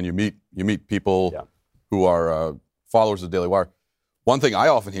something and you meet people who are followers of the Daily Wire, one thing I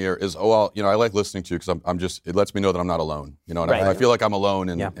often hear is, I like listening to you because I'm just, it lets me know that I'm not alone. And I feel like I'm alone.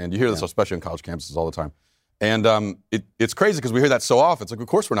 And you hear this, especially on college campuses all the time. And it's crazy because we hear that so often. It's like, of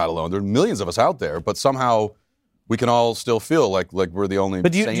course we're not alone. There are millions of us out there, but somehow we can all still feel like we're the only.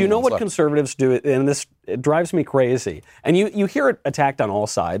 But do you know what conservatives do? And it drives me crazy. And you hear it attacked on all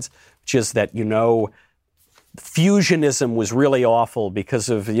sides, which is that, fusionism was really awful because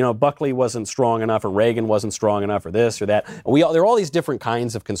of, Buckley wasn't strong enough or Reagan wasn't strong enough or this or that. There are all these different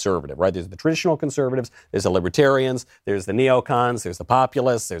kinds of conservative, right? There's the traditional conservatives, there's the libertarians, there's the neocons, there's the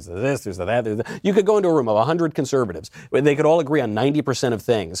populists, there's the this, there's the that. You could go into a room of 100 conservatives. They could all agree on 90% of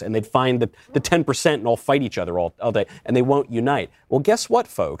things, and they'd find the 10% and all fight each other all day, and they won't unite. Well, guess what,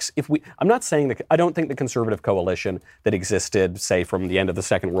 folks? I'm not saying that I don't think the conservative coalition that existed, say, from the end of the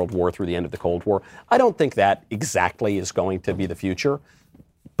Second World War through the end of the Cold War, I don't think that exactly is going to be the future.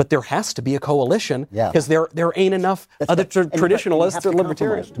 But there has to be a coalition because there ain't enough other traditionalists or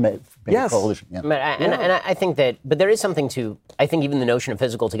libertarians to make a coalition. Yeah. And I think that, but there is something to, I think even the notion of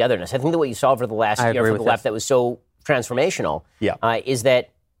physical togetherness. I think that what you saw over the last year from the left that was so transformational is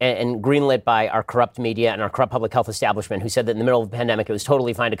that, and greenlit by our corrupt media and our corrupt public health establishment, who said that in the middle of the pandemic it was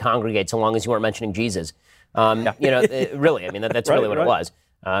totally fine to congregate so long as you weren't mentioning Jesus. Really, I mean that's really what it was.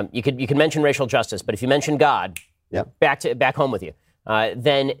 You could mention racial justice, but if you mention God, back home with you.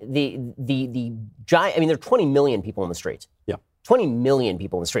 then the giant. I mean, there are 20 million people in the streets. Yeah. 20 million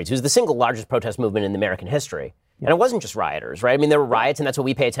people in the streets. It was the single largest protest movement in American history. And it wasn't just rioters, right? I mean, there were riots, and that's what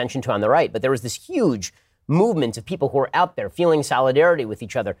we pay attention to on the right. But there was this huge movement of people who are out there feeling solidarity with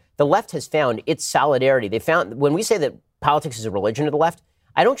each other. The left has found its solidarity. They found, when we say that politics is a religion to the left,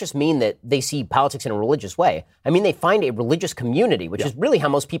 I don't just mean that they see politics in a religious way. I mean, they find a religious community, which is really how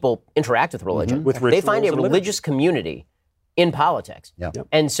most people interact with religion. With they find a rituals and religious community in politics. Yeah.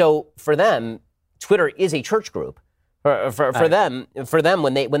 And so for them, Twitter is a church group. For them,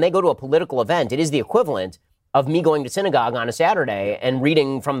 when they go to a political event, it is the equivalent of me going to synagogue on a Saturday and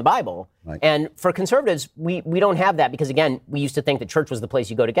reading from the Bible. Right. And for conservatives, we don't have that because, again, we used to think that church was the place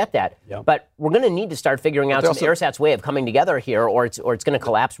you go to get that. Yep. But we're going to need to start figuring out some ersatz way of coming together here, or it's going to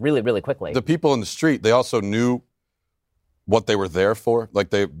collapse really, really quickly. The people in the street, they also knew what they were there for. Like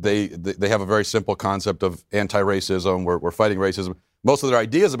they have a very simple concept of anti-racism. We're fighting racism. Most of their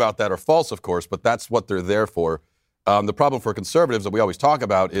ideas about that are false, of course, but that's what they're there for. The problem for conservatives that we always talk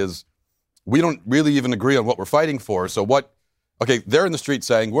about is we don't really even agree on what we're fighting for. So they're in the street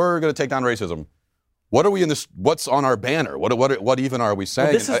saying, we're going to take down racism. What are we in this? What's on our banner? What even are we saying?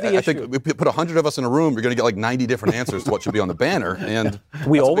 Well, this is the I think we put 100 of us in a room, you're going to get like 90 different answers to what should be on the banner. And that's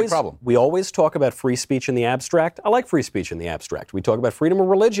a big problem. We always talk about free speech in the abstract. I like free speech in the abstract. We talk about freedom of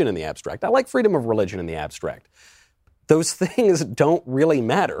religion in the abstract. I like freedom of religion in the abstract. Those things don't really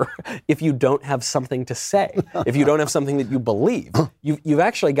matter if you don't have something to say, if you don't have something that you believe. You've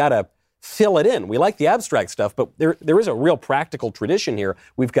actually got to fill it in. We like the abstract stuff, but there is a real practical tradition here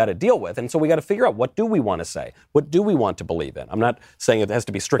we've got to deal with. And so we got to figure out, what do we want to say? What do we want to believe in? I'm not saying it has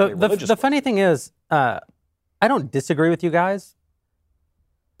to be strictly religious. The funny thing is, I don't disagree with you guys,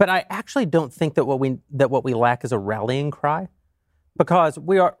 but I actually don't think that what we lack is a rallying cry, because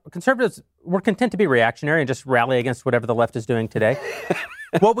conservatives, we're content to be reactionary and just rally against whatever the left is doing today.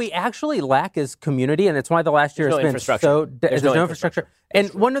 What we actually lack is community, and it's why the last year has been so... There's no infrastructure. And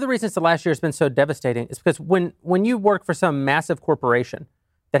one of the reasons the last year has been so devastating is because when you work for some massive corporation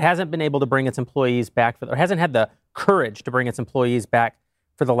that hasn't been able to bring its employees back, or hasn't had the courage to bring its employees back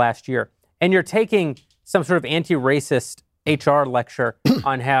for the last year, and you're taking some sort of anti-racist HR lecture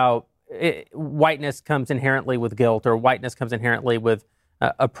on how whiteness comes inherently with guilt, or whiteness comes inherently with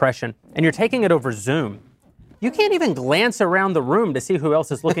oppression, and you're taking it over Zoom, you can't even glance around the room to see who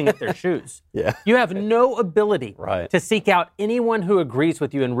else is looking at their shoes. Yeah. You have no ability Right. to seek out anyone who agrees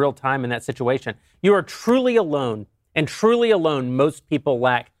with you in real time in that situation. You are truly alone, and truly alone, most people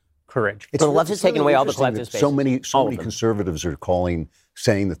lack courage. The left has taken away all the collective space. So many conservatives are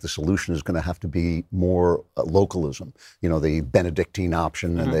saying that the solution is going to have to be more localism. You know, the Benedictine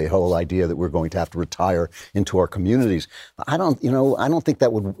option and the whole idea that we're going to have to retire into our communities. I don't think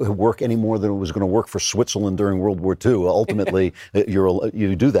that would work any more than it was going to work for Switzerland during World War II. Ultimately,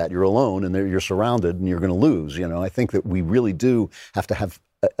 you do that, you're alone, and you're surrounded, and you're going to lose. You know, I think that we really do have to have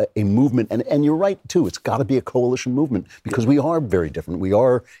a movement, and you're right too. It's got to be a coalition movement, because we are very different. We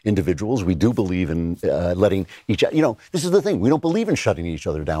are individuals. We do believe in letting each. You know, this is the thing. We don't believe in shutting each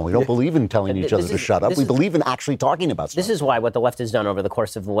other down. We don't believe in telling each other to shut up. We believe in actually talking about stuff. This is why what the left has done over the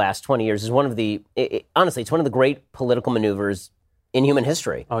course of the last 20 years is honestly, it's one of the great political maneuvers in human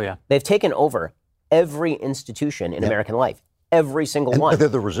history. Oh yeah, they've taken over every institution in American life. Every single one. They're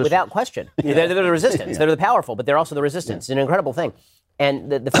the resistance. Without question. They're the resistance. They're the powerful, but they're also the resistance. It's an incredible thing.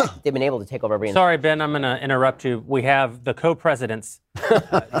 And the fact that they've been able to take over every... Sorry, Ben, I'm going to interrupt you. We have the co-presidents,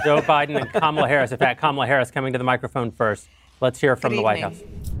 Joe Biden and Kamala Harris. In fact, Kamala Harris coming to the microphone first. Let's hear from the White House.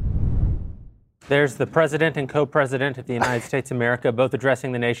 There's the president and co-president of the United States of America, both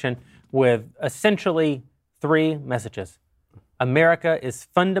addressing the nation with essentially three messages. America is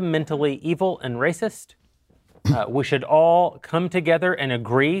fundamentally evil and racist. We should all come together and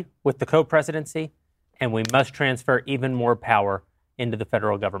agree with the co-presidency, and we must transfer even more power into the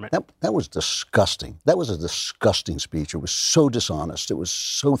federal government. That was disgusting. That was a disgusting speech. It was so dishonest. It was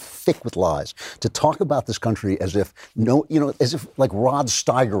so thick with lies. To talk about this country as if like Rod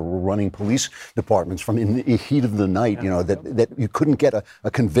Steiger were running police departments from in the heat of the night, that you couldn't get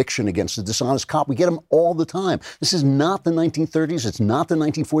a conviction against a dishonest cop. We get them all the time. This is not the 1930s. It's not the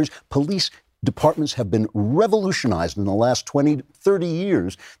 1940s. Police departments have been revolutionized in the last 20, 30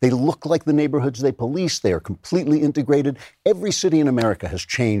 years. They look like the neighborhoods they police. They are completely integrated. Every city in America has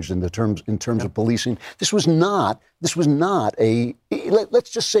changed in terms of policing. This was not a, let's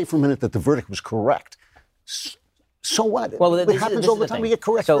just say for a minute that the verdict was correct. So what? Well, it happens all the time. We get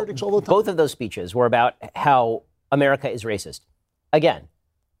correct verdicts all the time. Both of those speeches were about how America is racist. Again,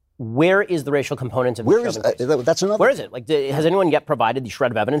 where is the racial component of Where is that's another? Where is it? Like, has anyone yet provided the shred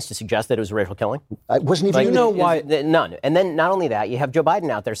of evidence to suggest that it was a racial killing? I wasn't even. You know why? None. And then not only that, you have Joe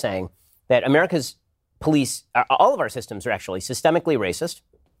Biden out there saying that America's police, all of our systems are actually systemically racist.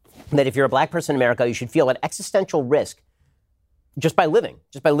 That if you're a black person in America, you should feel at existential risk just by living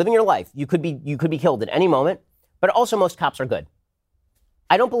your life. You could be killed at any moment. But also, most cops are good.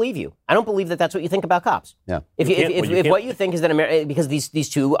 I don't believe you. I don't believe that that's what you think about cops. Yeah. If what you think is that because these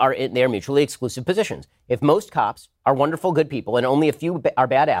two are they are mutually exclusive positions. If most cops are wonderful, good people, and only a few are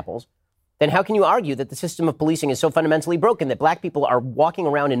bad apples, then how can you argue that the system of policing is so fundamentally broken that black people are walking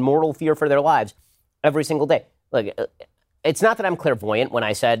around in mortal fear for their lives every single day? Look, it's not that I'm clairvoyant when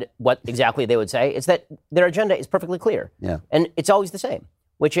I said what exactly they would say. It's that their agenda is perfectly clear. Yeah. And it's always the same,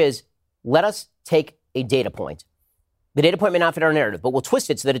 which is let us take a data point. The data point may not fit our narrative, but we'll twist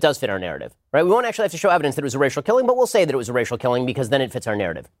it so that it does fit our narrative, right? We won't actually have to show evidence that it was a racial killing, but we'll say that it was a racial killing because then it fits our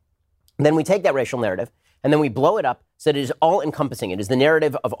narrative. And then we take that racial narrative and then we blow it up so that it is all-encompassing. It is the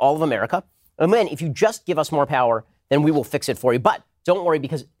narrative of all of America. And then if you just give us more power, then we will fix it for you. But don't worry,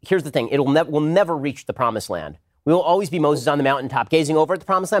 because here's the thing. We'll never reach the promised land. We will always be Moses on the mountaintop gazing over at the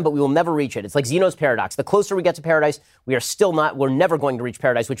promised land, but we will never reach it. It's like Zeno's paradox. The closer we get to paradise, we're never going to reach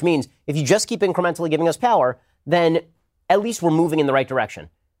paradise, which means if you just keep incrementally giving us power, then at least we're moving in the right direction.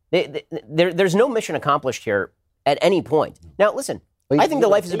 There's no mission accomplished here at any point. Now, listen, I think the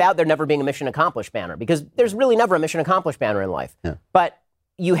life is about there never being a mission accomplished banner, because there's really never a mission accomplished banner in life. Yeah. But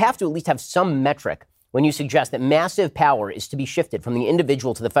you have to at least have some metric when you suggest that massive power is to be shifted from the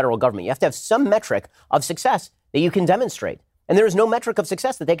individual to the federal government. You have to have some metric of success that you can demonstrate. And there is no metric of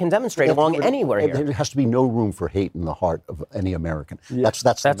success that they can demonstrate along anywhere here. There has to be no room for hate in the heart of any American. Yeah.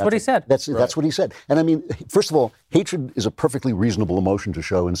 That's what he said. That's what he said. And I mean, first of all, hatred is a perfectly reasonable emotion to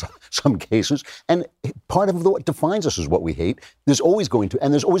show in some cases. And part of what defines us is what we hate. There's always going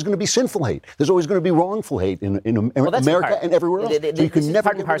to be sinful hate. There's always going to be wrongful hate in America and everywhere else. So you can never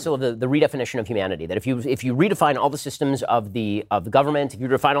part and parcel of the redefinition of humanity. That if you redefine all the systems of the government, if you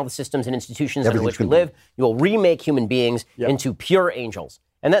redefine all the systems and institutions under which we live, you will remake human beings into pure angels.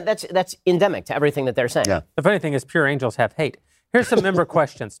 And that's endemic to everything that they're saying. Yeah. The funny thing is pure angels have hate. Here's some member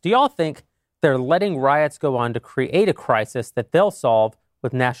questions. Do y'all think they're letting riots go on to create a crisis that they'll solve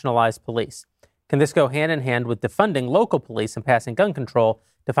with nationalized police? Can this go hand in hand with defunding local police and passing gun control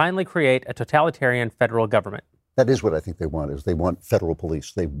to finally create a totalitarian federal government? That is what I think they want, is they want federal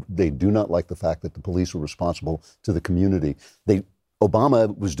police. They do not like the fact that the police are responsible to the community.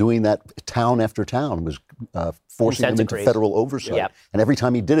 Obama was doing that town after town, was forcing them into federal oversight. Yep. And every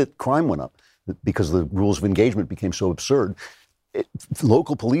time he did it, crime went up because the rules of engagement became so absurd.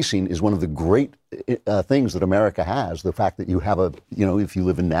 Local policing is one of the great things that America has. The fact that you have if you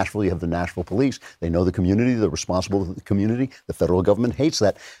live in Nashville, you have the Nashville police. They know the community. They're responsible to the community. The federal government hates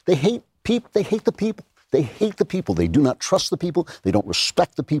that. They hate people. They hate the people. They hate the people. They do not trust the people. They don't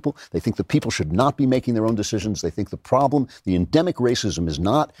respect the people. They think the people should not be making their own decisions. They think the problem, the endemic racism, is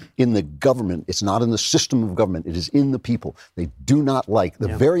not in the government. It's not in the system of government. It is in the people. They do not like the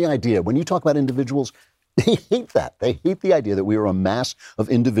very idea. When you talk about individuals, they hate that. They hate the idea that we are a mass of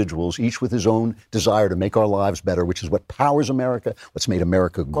individuals, each with his own desire to make our lives better, which is what powers America, what's made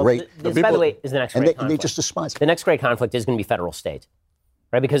America great. This, by the way, is the next great conflict. And they just despise it. The next great conflict is going to be federal state.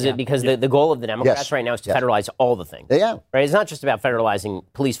 Right, because the goal of the Democrats right now is to federalize all the things. Yeah. Right, it's not just about federalizing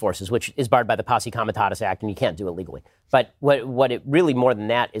police forces, which is barred by the Posse Comitatus Act, and you can't do it legally. But what it really more than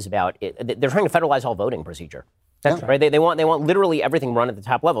that is about, they're trying to federalize all voting procedure. That's right. They want literally everything run at the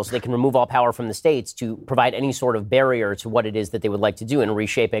top level, so they can remove all power from the states to provide any sort of barrier to what it is that they would like to do in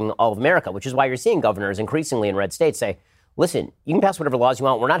reshaping all of America. Which is why you're seeing governors increasingly in red states say, listen, you can pass whatever laws you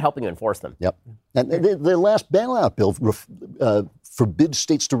want. We're not helping you enforce them. Yep. And the last bailout bill forbids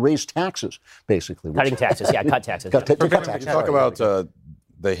states to raise taxes, basically. Cutting taxes, cut taxes. Cut taxes. You talk about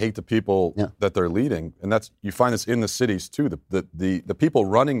they hate the people that they're leading, and you find this in the cities too. The people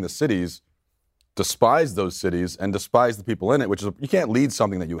running the cities despise those cities and despise the people in it, which is, you can't lead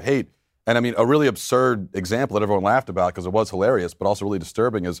something that you hate. And I mean, a really absurd example that everyone laughed about because it was hilarious, but also really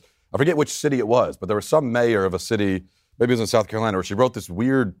disturbing is, I forget which city it was, but there was some mayor of a city, maybe it was in South Carolina, where she wrote this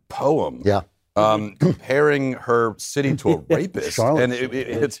weird poem comparing her city to a rapist. And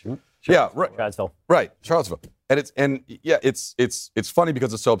it's Charlottesville. Right, Charlottesville. And it's funny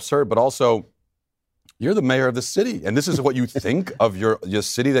because it's so absurd, but also you're the mayor of the city, and this is what you think of your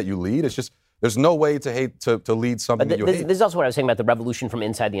city that you lead. It's just, there's no way to hate to lead something that you hate. This is also what I was saying about the revolution from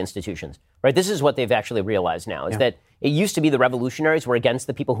inside the institutions, right? This is what they've actually realized now, is that it used to be the revolutionaries were against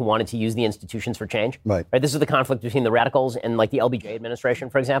the people who wanted to use the institutions for change. Right. This is the conflict between the radicals and like the LBJ administration,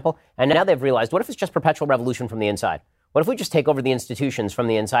 for example. And now they've realized, what if it's just perpetual revolution from the inside? What if we just take over the institutions from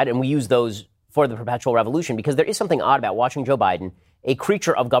the inside and we use those for the perpetual revolution? Because there is something odd about watching Joe Biden, a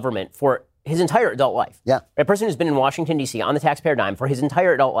creature of government for his entire adult life. Yeah. A person who's been in Washington, D.C. on the taxpayer dime for his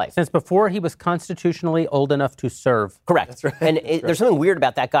entire adult life. Since before he was constitutionally old enough to serve. Correct. That's right. And there's something weird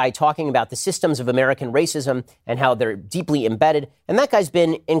about that guy talking about the systems of American racism and how they're deeply embedded. And that guy's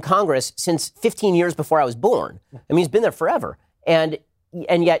been in Congress since 15 years before I was born. I mean, he's been there forever. And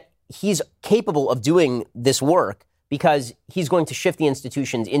yet he's capable of doing this work because he's going to shift the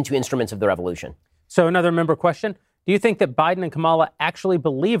institutions into instruments of the revolution. So another member question. Do you think that Biden and Kamala actually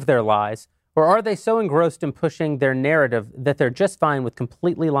believe their lies, or are they so engrossed in pushing their narrative that they're just fine with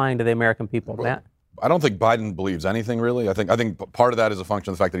completely lying to the American people? Matt? I don't think Biden believes anything, really. I think part of that is a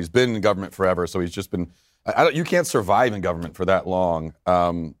function of the fact that he's been in government forever, so he's just been... you can't survive in government for that long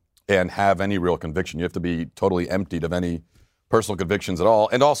and have any real conviction. You have to be totally emptied of any personal convictions at all.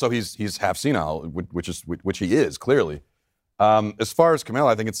 And also, he's half senile, which he is, clearly. As far as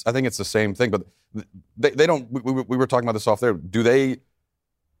Kamala, I think it's the same thing, but they don't. We were talking about this off there. Do they,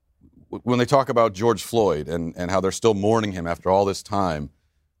 when they talk about George Floyd and how they're still mourning him after all this time,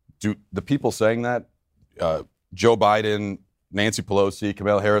 do the people saying that, Joe Biden, Nancy Pelosi,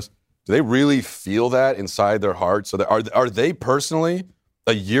 Kamala Harris, do they really feel that inside their hearts? So that are they personally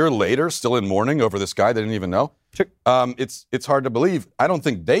a year later still in mourning over this guy they didn't even know? Sure. It's hard to believe. I don't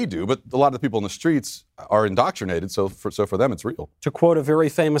think they do, but a lot of the people in the streets are indoctrinated. So for them, it's real. To quote a very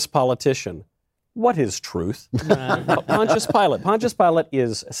famous politician, what is truth? Pontius Pilate. Pontius Pilate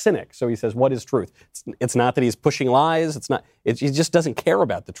is a cynic, so he says, what is truth? It's not that he's pushing lies. He just doesn't care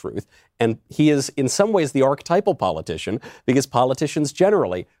about the truth. And he is, in some ways, the archetypal politician, because politicians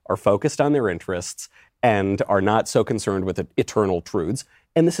generally are focused on their interests and are not so concerned with eternal truths.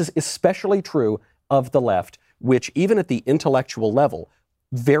 And this is especially true of the left, which even at the intellectual level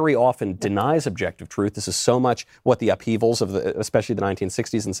very often denies objective truth. This is so much what the upheavals of especially the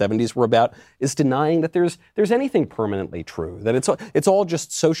 1960s and 70s were about, is denying that there's anything permanently true, that it's all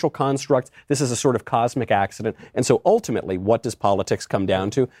just social constructs. This is a sort of cosmic accident. And so ultimately, what does politics come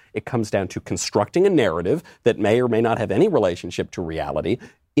down to? It comes down to constructing a narrative that may or may not have any relationship to reality.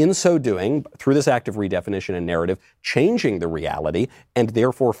 In so doing, through this act of redefinition and narrative, changing the reality and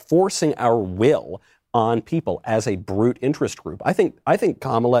therefore forcing our will on people as a brute interest group. I think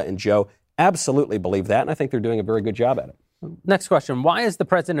Kamala and Joe absolutely believe that, and I think they're doing a very good job at it. Next question. Why is the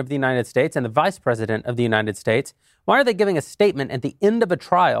President of the United States and the Vice President of the United States, why are they giving a statement at the end of a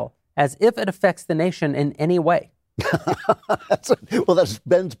trial as if it affects the nation in any way? That's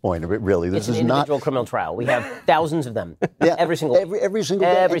Ben's point of it, really. It's an individual criminal trial. We have thousands of them. Yeah, every single day. Every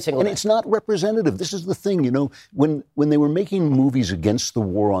single day. And it's not representative. This is the thing, when they were making movies against the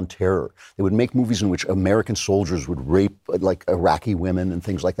war on terror, they would make movies in which American soldiers would rape like Iraqi women and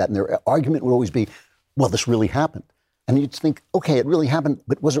things like that. And their argument would always be, well, this really happened. And you'd think, okay, it really happened,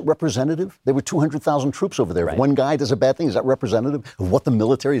 but was it representative? There were 200,000 troops over there. Right. If one guy does a bad thing, is that representative of what the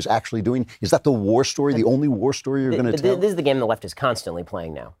military is actually doing? Is that the war story, the only war story you're going to tell? This is the game the left is constantly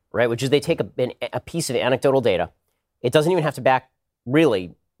playing now, right? Which is they take a piece of anecdotal data. It doesn't even have to back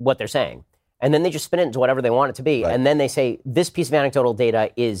really what they're saying. And then they just spin it into whatever they want it to be. Right. And then they say, this piece of anecdotal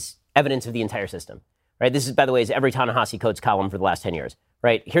data is evidence of the entire system, right? This is, by the way, is every Ta-Nehisi Coates column for the last 10 years,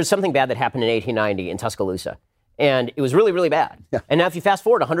 right? Here's something bad that happened in 1890 in Tuscaloosa. And it was really, really bad. Yeah. And now if you fast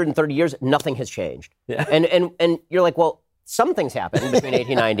forward 130 years, nothing has changed. Yeah. And you're like, well, some things happened between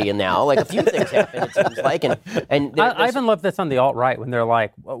 1890 and now. Like a few things happened, it seems like. And I even love this on the alt-right when they're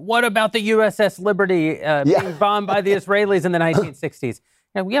like, what about the USS Liberty being bombed by the Israelis in the 1960s?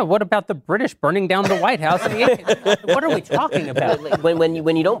 Yeah, what about the British burning down the White House? What are we talking about?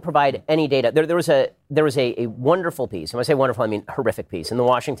 When you don't provide any data, there was a wonderful piece, and when I say wonderful, I mean horrific piece, in the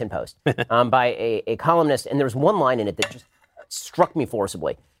Washington Post by a columnist, and there was one line in it that just struck me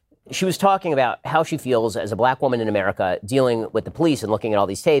forcibly. She was talking about how she feels as a black woman in America dealing with the police and looking at all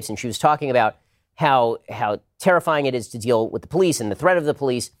these tapes, and she was talking about how terrifying it is to deal with the police and the threat of the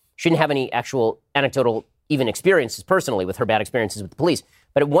police. She didn't have any actual anecdotal even experiences personally with her bad experiences with the police.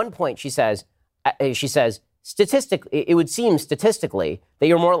 But at one point, she says, statistically, it would seem statistically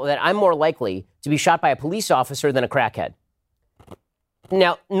that I'm more likely to be shot by a police officer than a crackhead.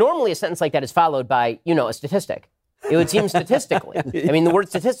 Now, normally a sentence like that is followed by, a statistic. It would seem statistically. I mean, the word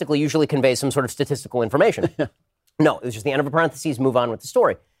statistically usually conveys some sort of statistical information. No, it was just the end of a parenthesis, move on with the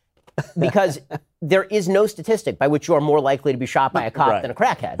story. Because there is no statistic by which you are more likely to be shot by a cop than a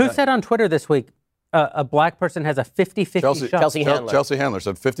crackhead. Who said on Twitter this week, a black person has a 50-50 shot? Chelsea Handler. Chelsea Handler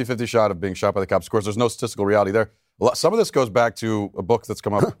said 50-50 shot of being shot by the cops. Of course, there's no statistical reality there. Some of this goes back to a book that's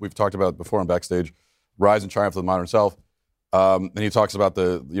come up, we've talked about before on Backstage, Rise and Triumph of the Modern Self. And he talks about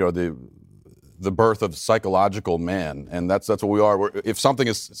the the birth of psychological man, and that's what we are. If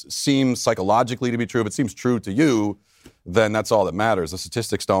something seems psychologically to be true, if it seems true to you, then that's all that matters. The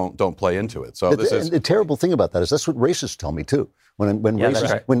statistics don't play into it. So the terrible thing about that is that's what racists tell me too. When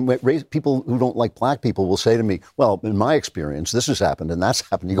people who don't like black people will say to me, well, in my experience, this has happened and that's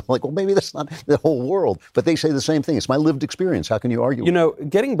happened. You go like, well, maybe that's not the whole world. But they say the same thing. It's my lived experience. How can you argue? You know,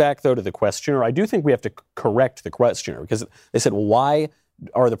 getting back, though, to the questioner, I do think we have to correct the questioner because they said, well, why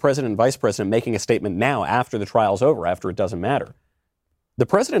are the president and vice president making a statement now after the trial's over, after it doesn't matter? The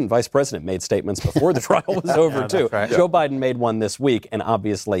president and vice president made statements before the trial was over, too. Right. Joe Biden made one this week and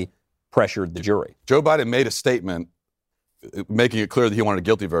obviously pressured the jury. Joe Biden made a statement making it clear that he wanted a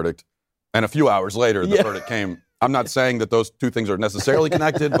guilty verdict, and a few hours later, the verdict came. I'm not saying that those two things are necessarily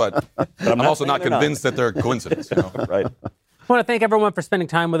connected, but I'm also not convinced that they're a coincidence. You know? Right. I want to thank everyone for spending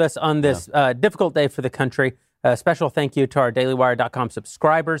time with us on this difficult day for the country. A special thank you to our DailyWire.com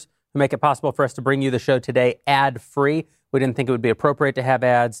subscribers who make it possible for us to bring you the show today ad-free. We didn't think it would be appropriate to have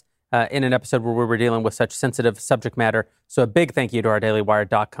ads in an episode where we were dealing with such sensitive subject matter. So a big thank you to our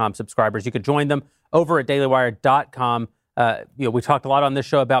DailyWire.com subscribers. You can join them over at DailyWire.com. We talked a lot on this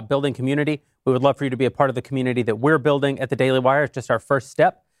show about building community. We would love for you to be a part of the community that we're building at the Daily Wire. It's just our first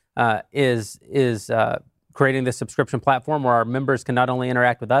step is creating this subscription platform where our members can not only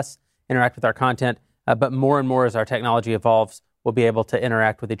interact with us, interact with our content, but more and more as our technology evolves, we'll be able to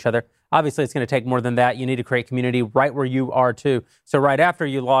interact with each other. Obviously, it's going to take more than that. You need to create community right where you are, too. So right after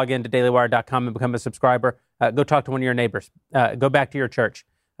you log into dailywire.com and become a subscriber, go talk to one of your neighbors. Go back to your church.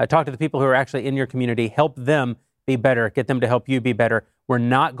 Talk to the people who are actually in your community. Help them be better. Get them to help you be better. We're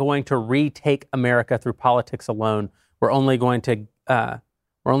not going to retake America through politics alone. We're only going to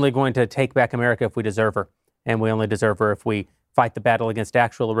take back America if we deserve her. And we only deserve her if we fight the battle against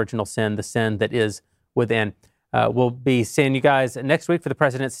actual original sin, the sin that is within. We'll be seeing you guys next week for the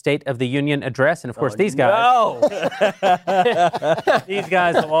President's State of the Union address. And, of course, these guys. These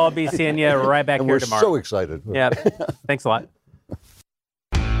guys will all be seeing you right back here tomorrow. We're so excited. Yeah. Thanks a lot.